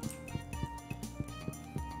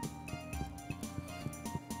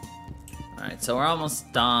 Alright, so we're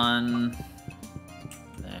almost done.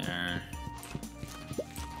 There.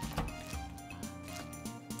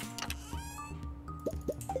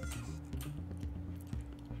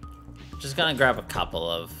 Just gonna grab a couple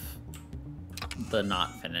of the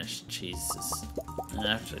not finished cheeses.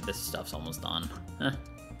 Actually, this stuff's almost done.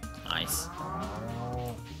 Nice.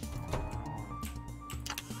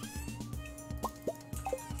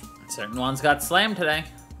 Certain ones got slammed today,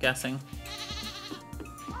 guessing.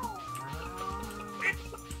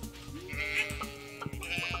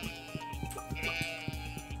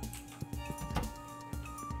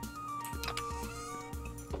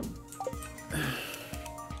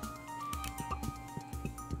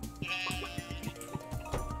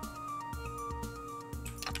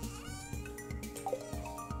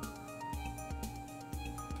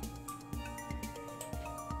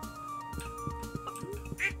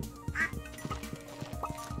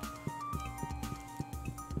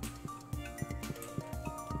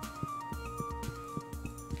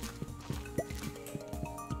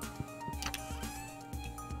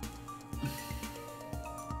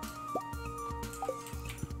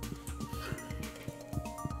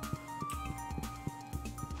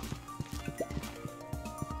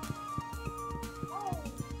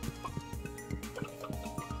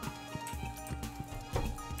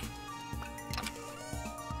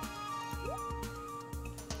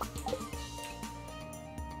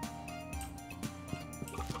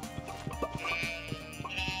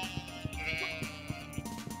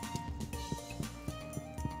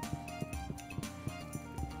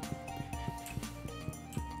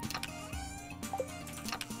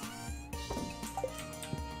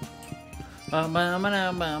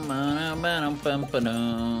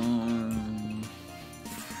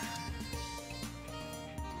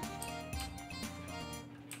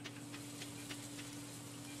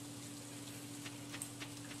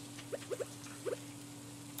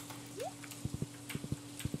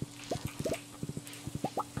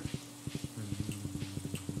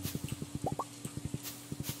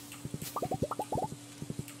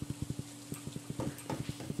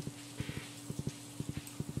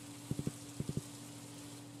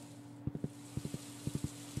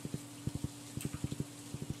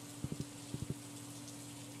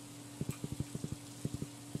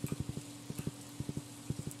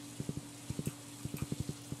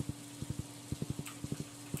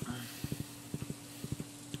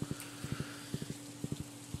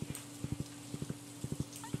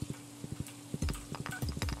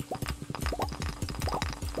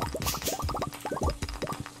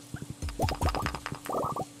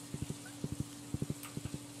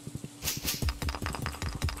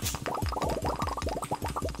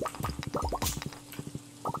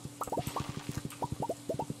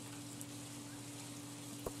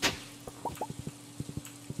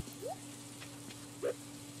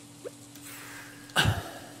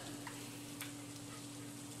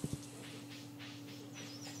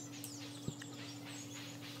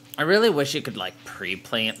 I really wish you could, like,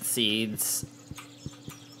 pre-plant seeds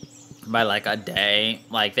by, like, a day.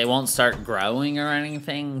 Like, they won't start growing or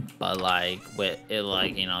anything, but, like, with it,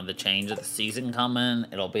 like, you know, the change of the season coming,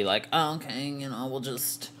 it'll be like, oh, okay, you know, it'll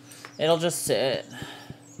just sit.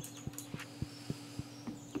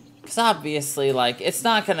 Because obviously, like, it's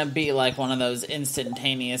not going to be, like, one of those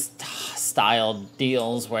instantaneous style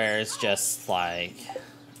deals where it's just, like,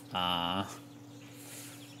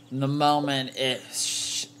 the moment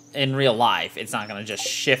in real life, it's not gonna just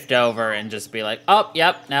shift over and just be like, oh,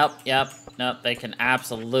 yep, nope, they can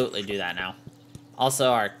absolutely do that now.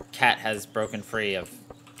 Also, our cat has broken free of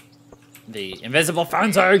the invisible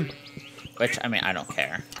fencing, which, I mean, I don't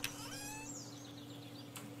care.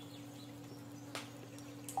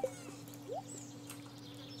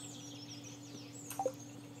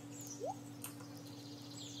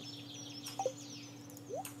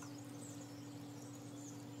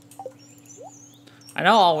 I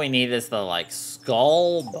know all we need is the, like,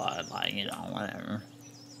 skull, but, like, you know, whatever.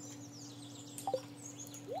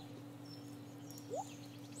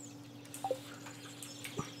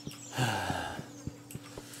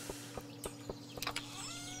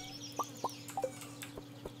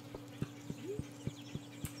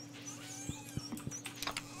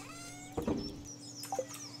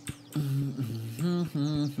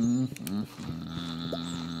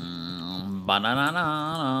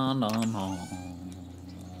 Ba-na-na-na-na-na-na.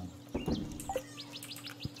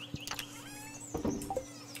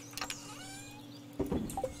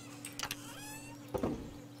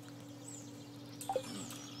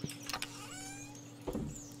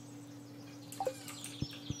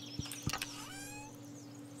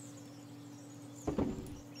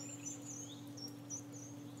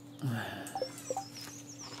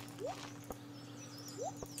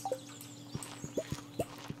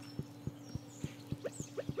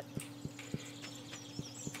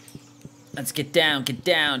 Let's get down to it, get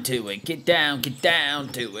down to it, get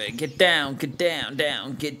down to it, get down to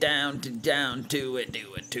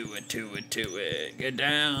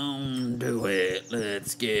it,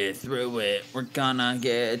 let's get through it, we're gonna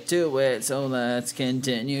get to it, so let's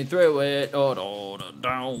continue through it.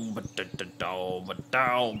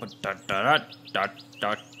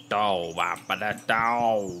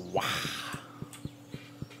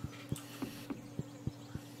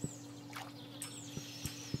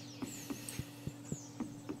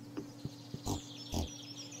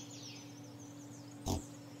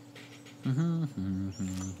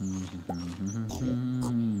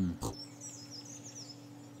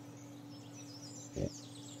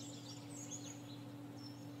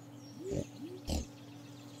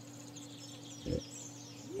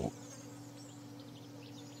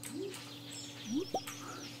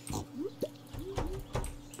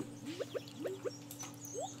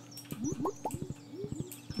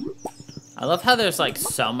 'I love how there's, like,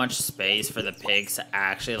 so much space for the pigs to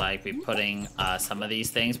actually, like, be putting some of these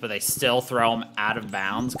things, but they still throw them out of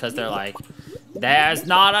bounds because they're like, there's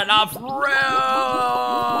not enough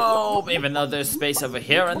room! Even though there's space over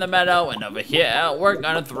here in the meadow and over here, we're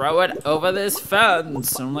gonna throw it over this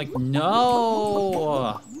fence. And I'm like,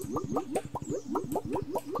 no!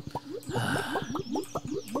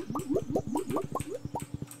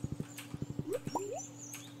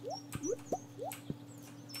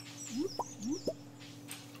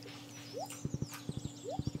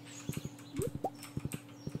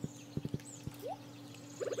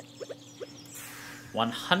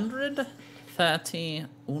 130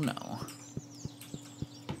 uno.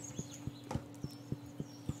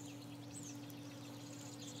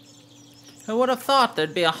 Who would have thought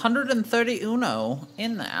there'd be 130 uno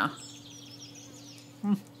in there?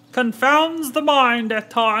 Confounds the mind at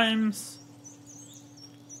times.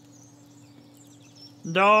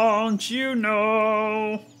 Don't you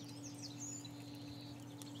know?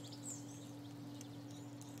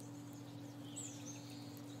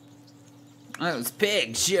 Those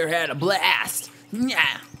pigs sure had a blast.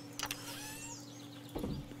 Yeah.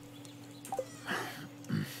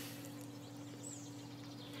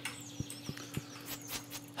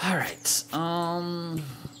 All right.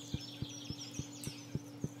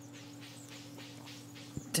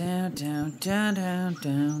 Down, down, down, down,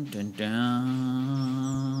 down, down, down.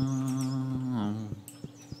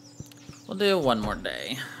 We'll do one more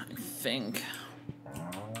day, I think.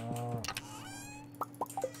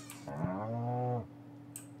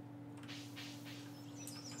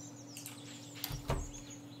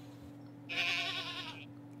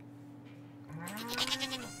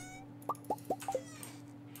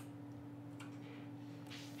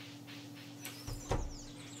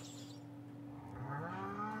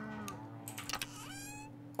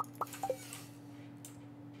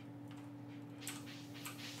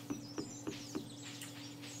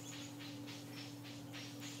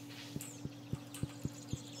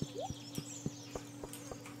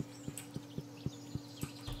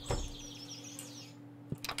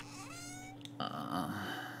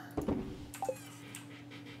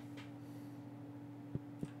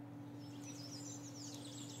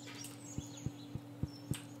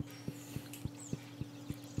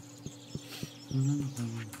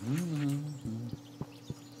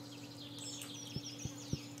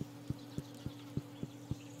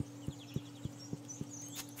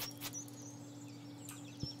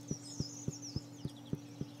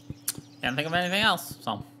 Can't think of anything else,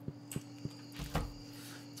 so.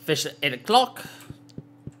 It's officially 8 o'clock.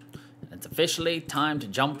 And it's officially time to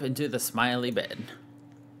jump into the smiley bed.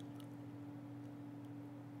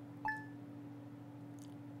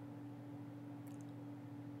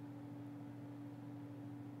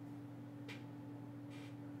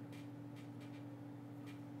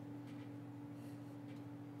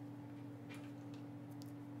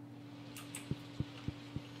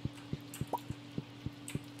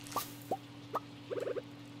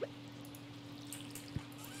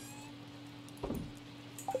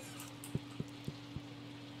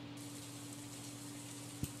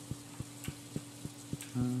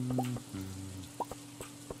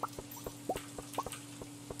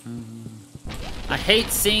 I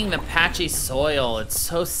hate seeing the patchy soil. It's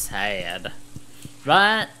so sad.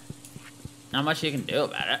 But not much you can do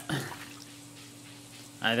about it.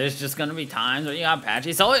 There's just gonna be times when you got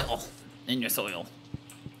patchy soil in your soil.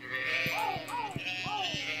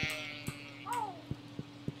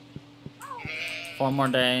 Four more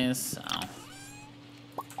days, so.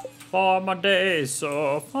 4 more days,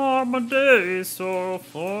 so 4 more days, so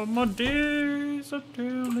 4 more days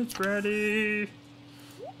until it's ready.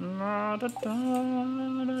 La da da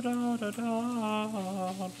da da da da da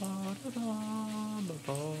da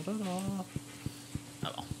da.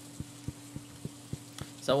 Oh.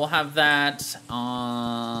 So we'll have that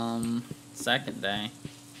on second day.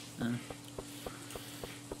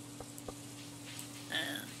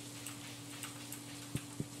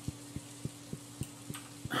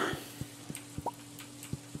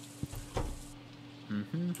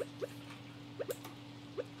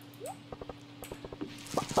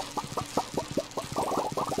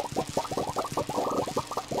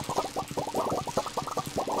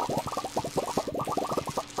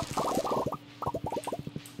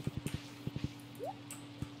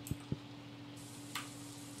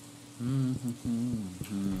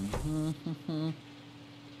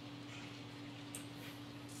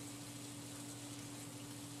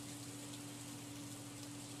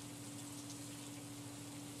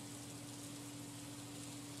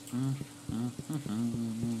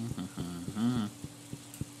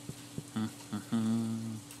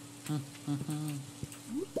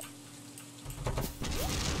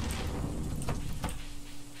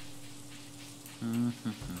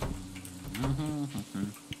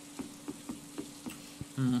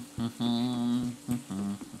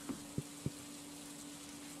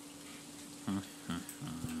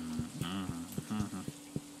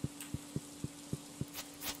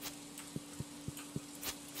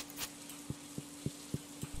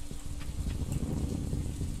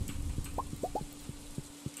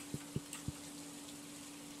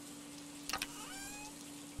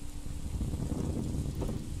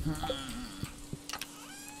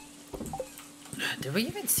 Did we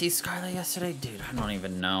even see Scarlet yesterday? Dude, I don't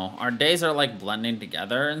even know. Our days are like blending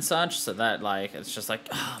together and such, so that like, it's just like,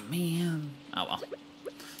 oh man. Oh well.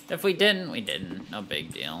 If we didn't, we didn't. No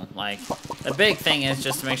big deal. Like, the big thing is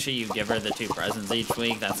just to make sure you give her the 2 presents each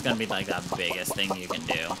week. That's gonna be like the biggest thing you can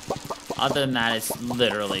do. Other than that, it's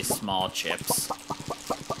literally small chips.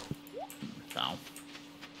 So,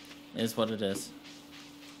 is what it is.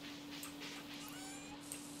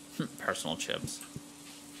 Personal chips.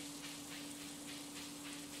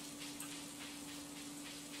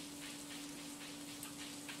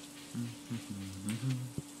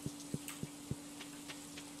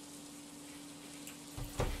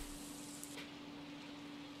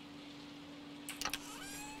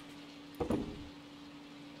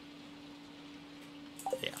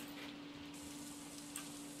 Yeah.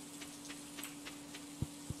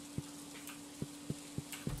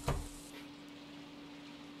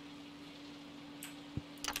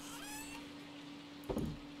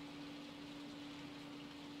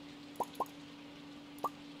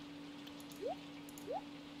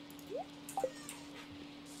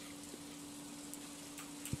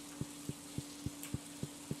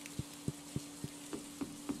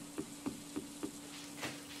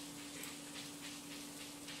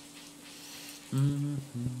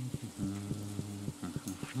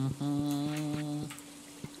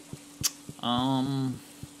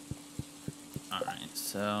 Alright,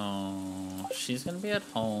 so she's gonna be at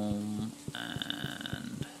home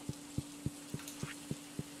and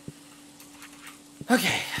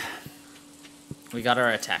okay. We got our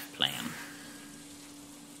attack plan.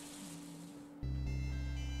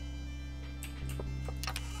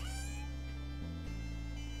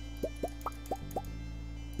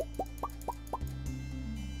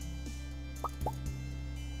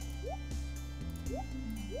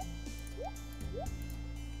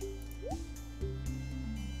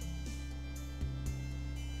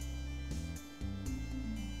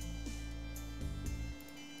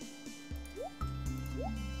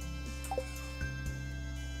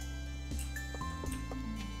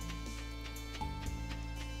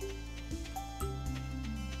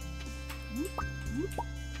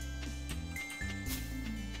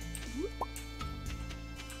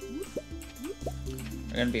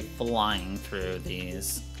 We're gonna be flying through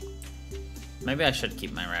these. Maybe I should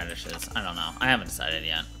keep my radishes. I don't know. I haven't decided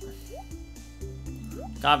yet.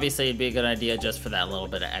 Obviously, it'd be a good idea just for that little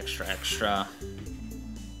bit of extra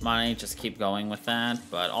money. Just keep going with that.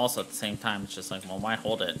 But also at the same time, it's just like, well, why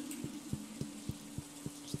hold it?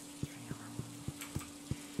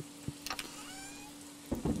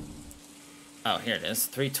 Oh, here it is.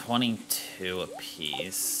 322 a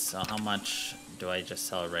piece. So how much do I just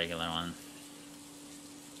sell a regular one?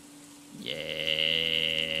 Yeah.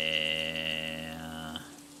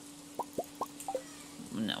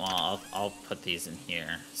 No, well, I'll put these in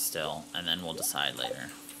here still, and then we'll decide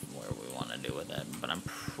later where we want to do with it. But I'm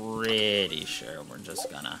pretty sure we're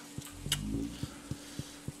just gonna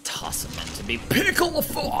toss them in to be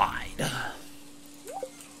pickle-ified.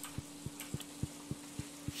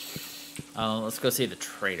 Let's go see the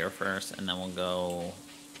trader first, and then we'll go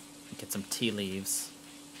get some tea leaves.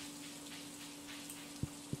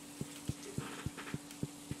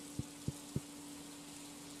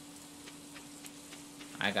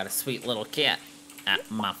 I got a sweet little cat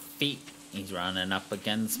at my feet. He's running up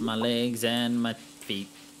against my legs and my feet.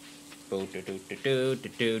 Boo doo doo doo doo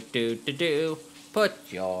doo doo doo doo.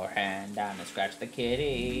 Put your hand down and scratch the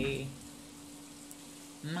kitty.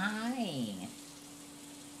 Mine.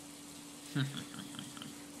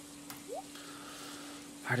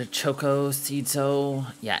 Artichoke, seedso.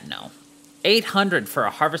 Yeah, no. 800 for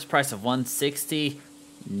a harvest price of 160.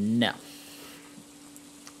 No.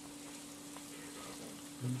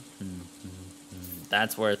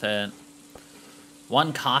 That's worth it.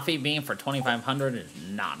 One coffee bean for 2,500 is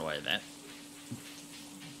not worth it.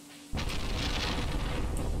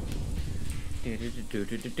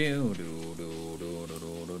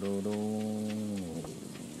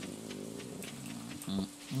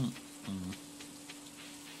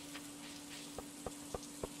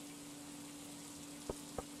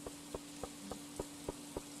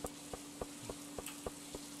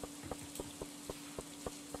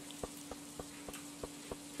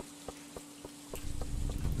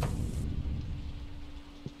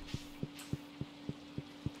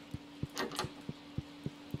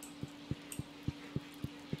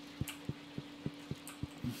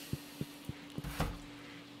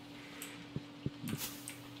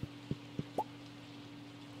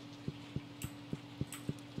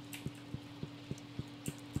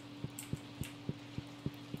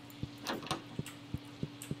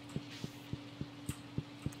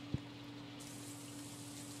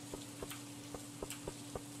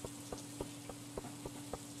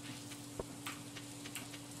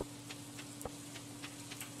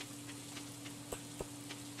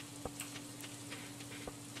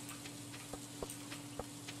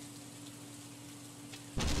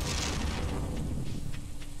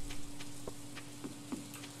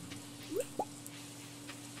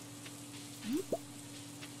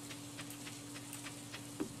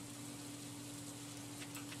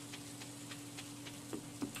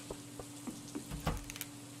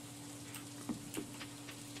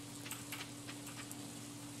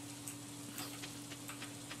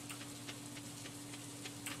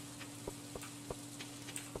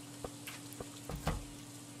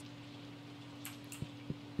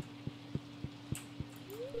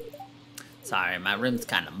 Sorry, my room's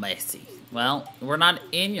kind of messy. Well, we're not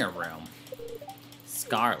in your room,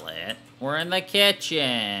 Scarlet. We're in the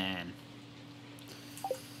kitchen.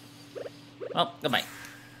 Oh, goodbye.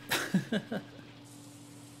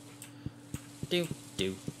 do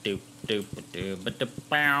do do do do but the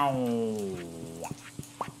bow.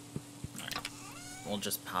 Alright. We'll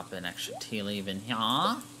just pop an extra tea leaf in here.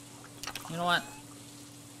 You know what?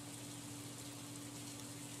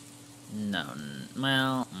 No,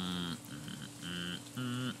 well,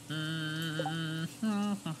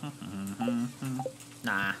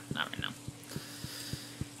 nah, not right now.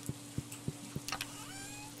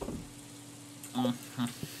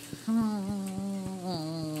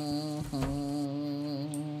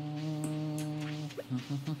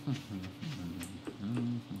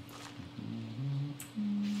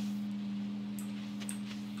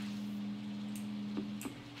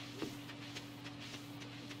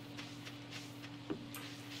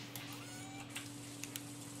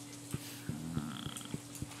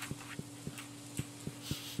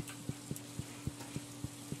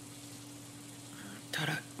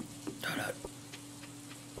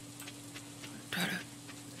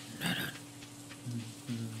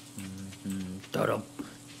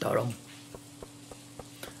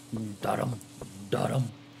 Dum dum dum dum.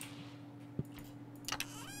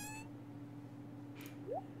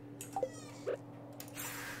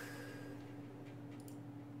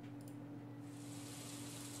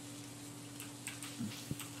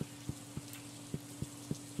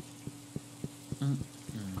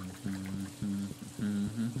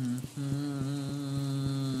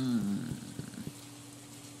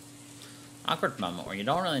 Awkward moment where you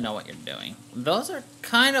don't really know what you're doing. Those are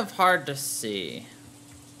kind of hard to see.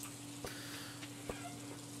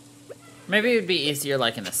 Maybe it would be easier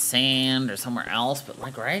like in the sand or somewhere else, but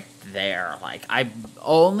like right there, like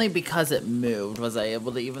only because it moved was I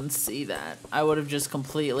able to even see that. I would have just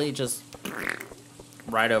completely just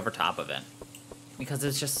right over top of it. Because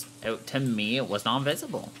it's just, to me, it was not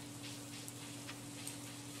visible.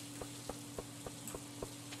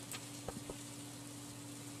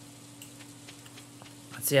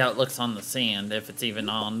 Let's see how it looks on the sand, if it's even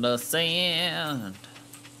on the sand.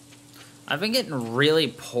 I've been getting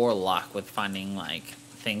really poor luck with finding, like,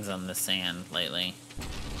 things on the sand lately.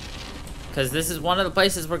 Because this is one of the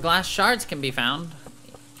places where glass shards can be found.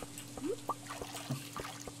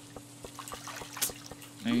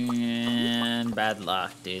 And bad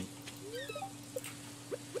luck, dude.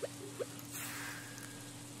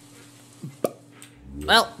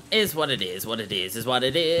 Well, is what it is, what it is, is what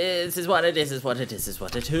it is, is what it is, is what it is, is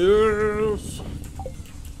what it is.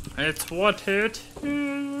 It's what it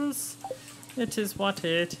is. It is what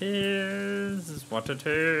it is what it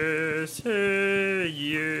is,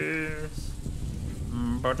 yes.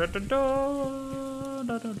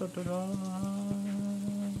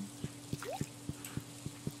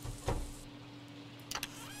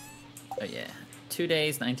 Oh yeah, 2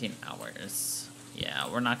 days, 19 hours. Yeah,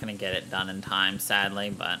 we're not gonna get it done in time, sadly,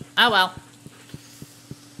 but oh well.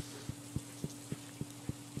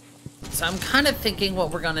 So I'm kind of thinking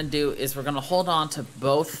what we're gonna do is we're gonna hold on to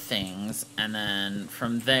both things, and then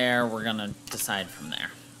from there, we're gonna decide from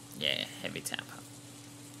there. Yeah, heavy tap.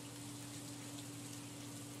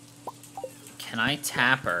 Can I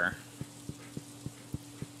tap her?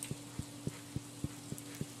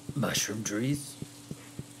 Mushroom trees?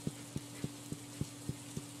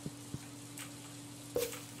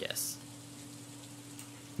 Yes.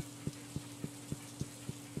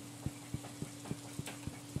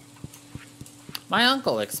 My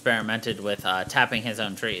uncle experimented with tapping his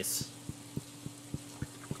own trees.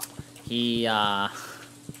 He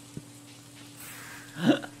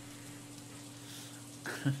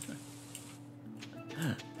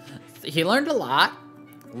he learned a lot,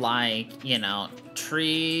 like, you know,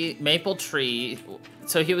 maple tree.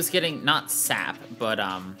 So he was getting not sap, but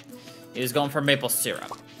he was going for maple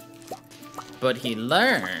syrup. But he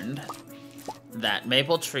learned that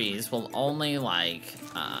maple trees will only like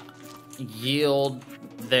yield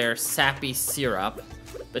their sappy syrup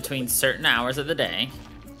between certain hours of the day.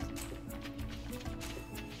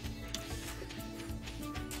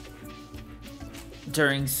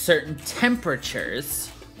 During certain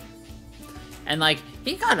temperatures. And like,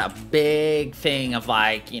 he got a big thing of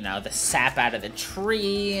like, you know, the sap out of the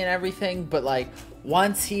tree and everything. But like,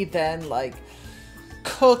 once he then like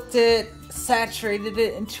cooked it, saturated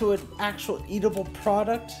it into an actual eatable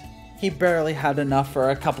product, he barely had enough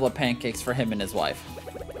for a couple of pancakes for him and his wife.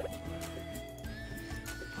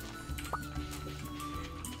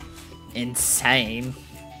 Insane.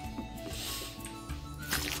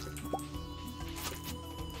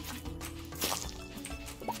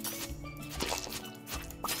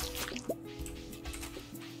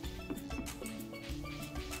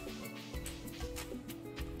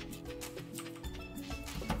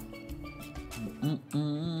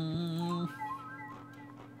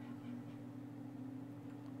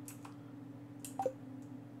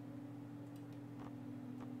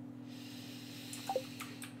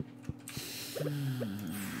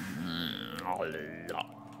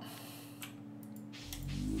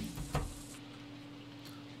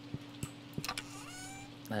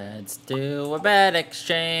 Let's do a bed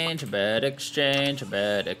exchange, a bed exchange, a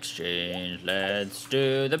bed exchange. Let's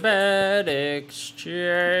do the bed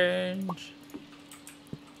exchange.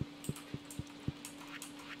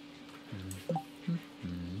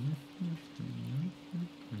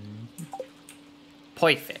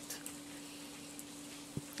 Perfect.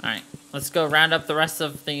 Alright, let's go round up the rest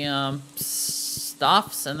of the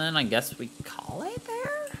stuffs, and then I guess we call it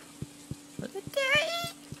there for the day.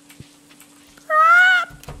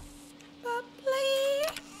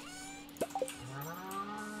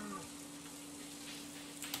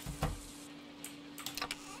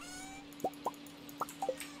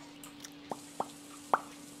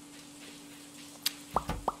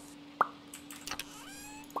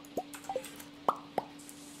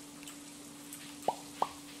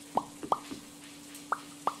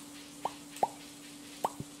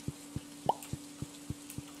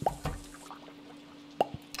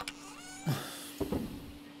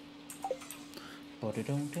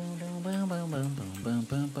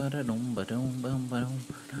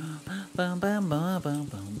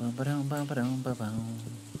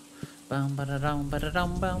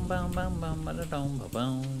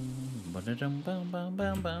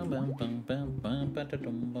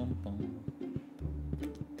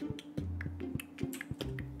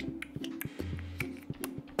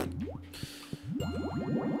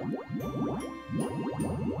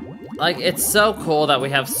 Like, it's so cool that we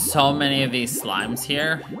have so many of these slimes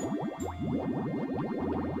here.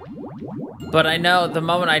 But I know the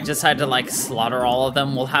moment I decide to, like, slaughter all of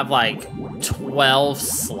them, we'll have, like, 12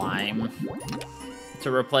 slime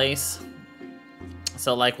to replace.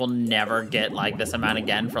 So, like, we'll never get, like, this amount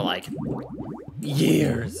again for, like,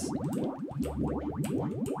 years.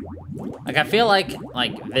 Like, I feel like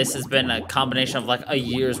this has been a combination of, like, a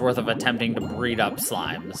year's worth of attempting to breed up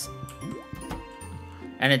slimes.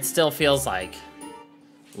 And it still feels, like,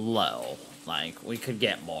 low. Like, we could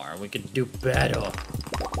get more. We could do better.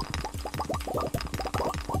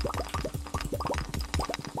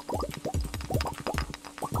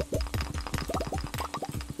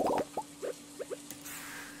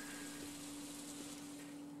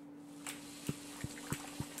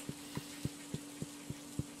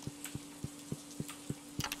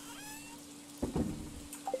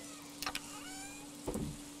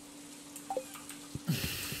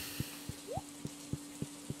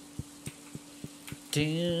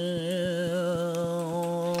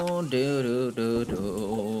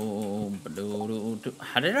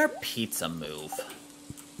 How did our pizza move?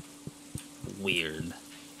 Weird.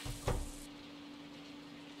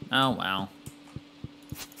 Oh, well.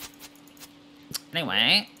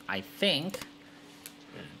 Anyway, I think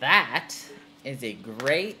that is a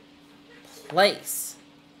great place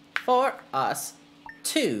for us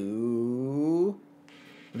to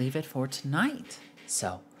leave it for tonight.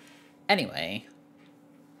 So, anyway,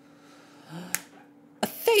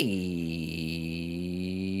 thank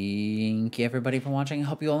you everybody for watching. I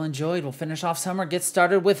hope you all enjoyed. We'll finish off summer, get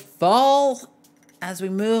started with fall as we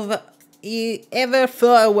move ever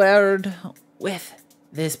forward with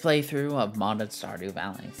this playthrough of modded Stardew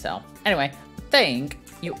Valley. So, anyway, thank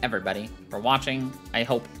you everybody for watching. I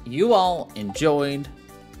hope you all enjoyed.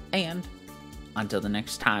 And until the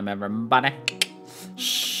next time, everybody,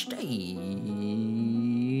 stay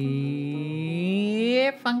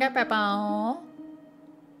funky people.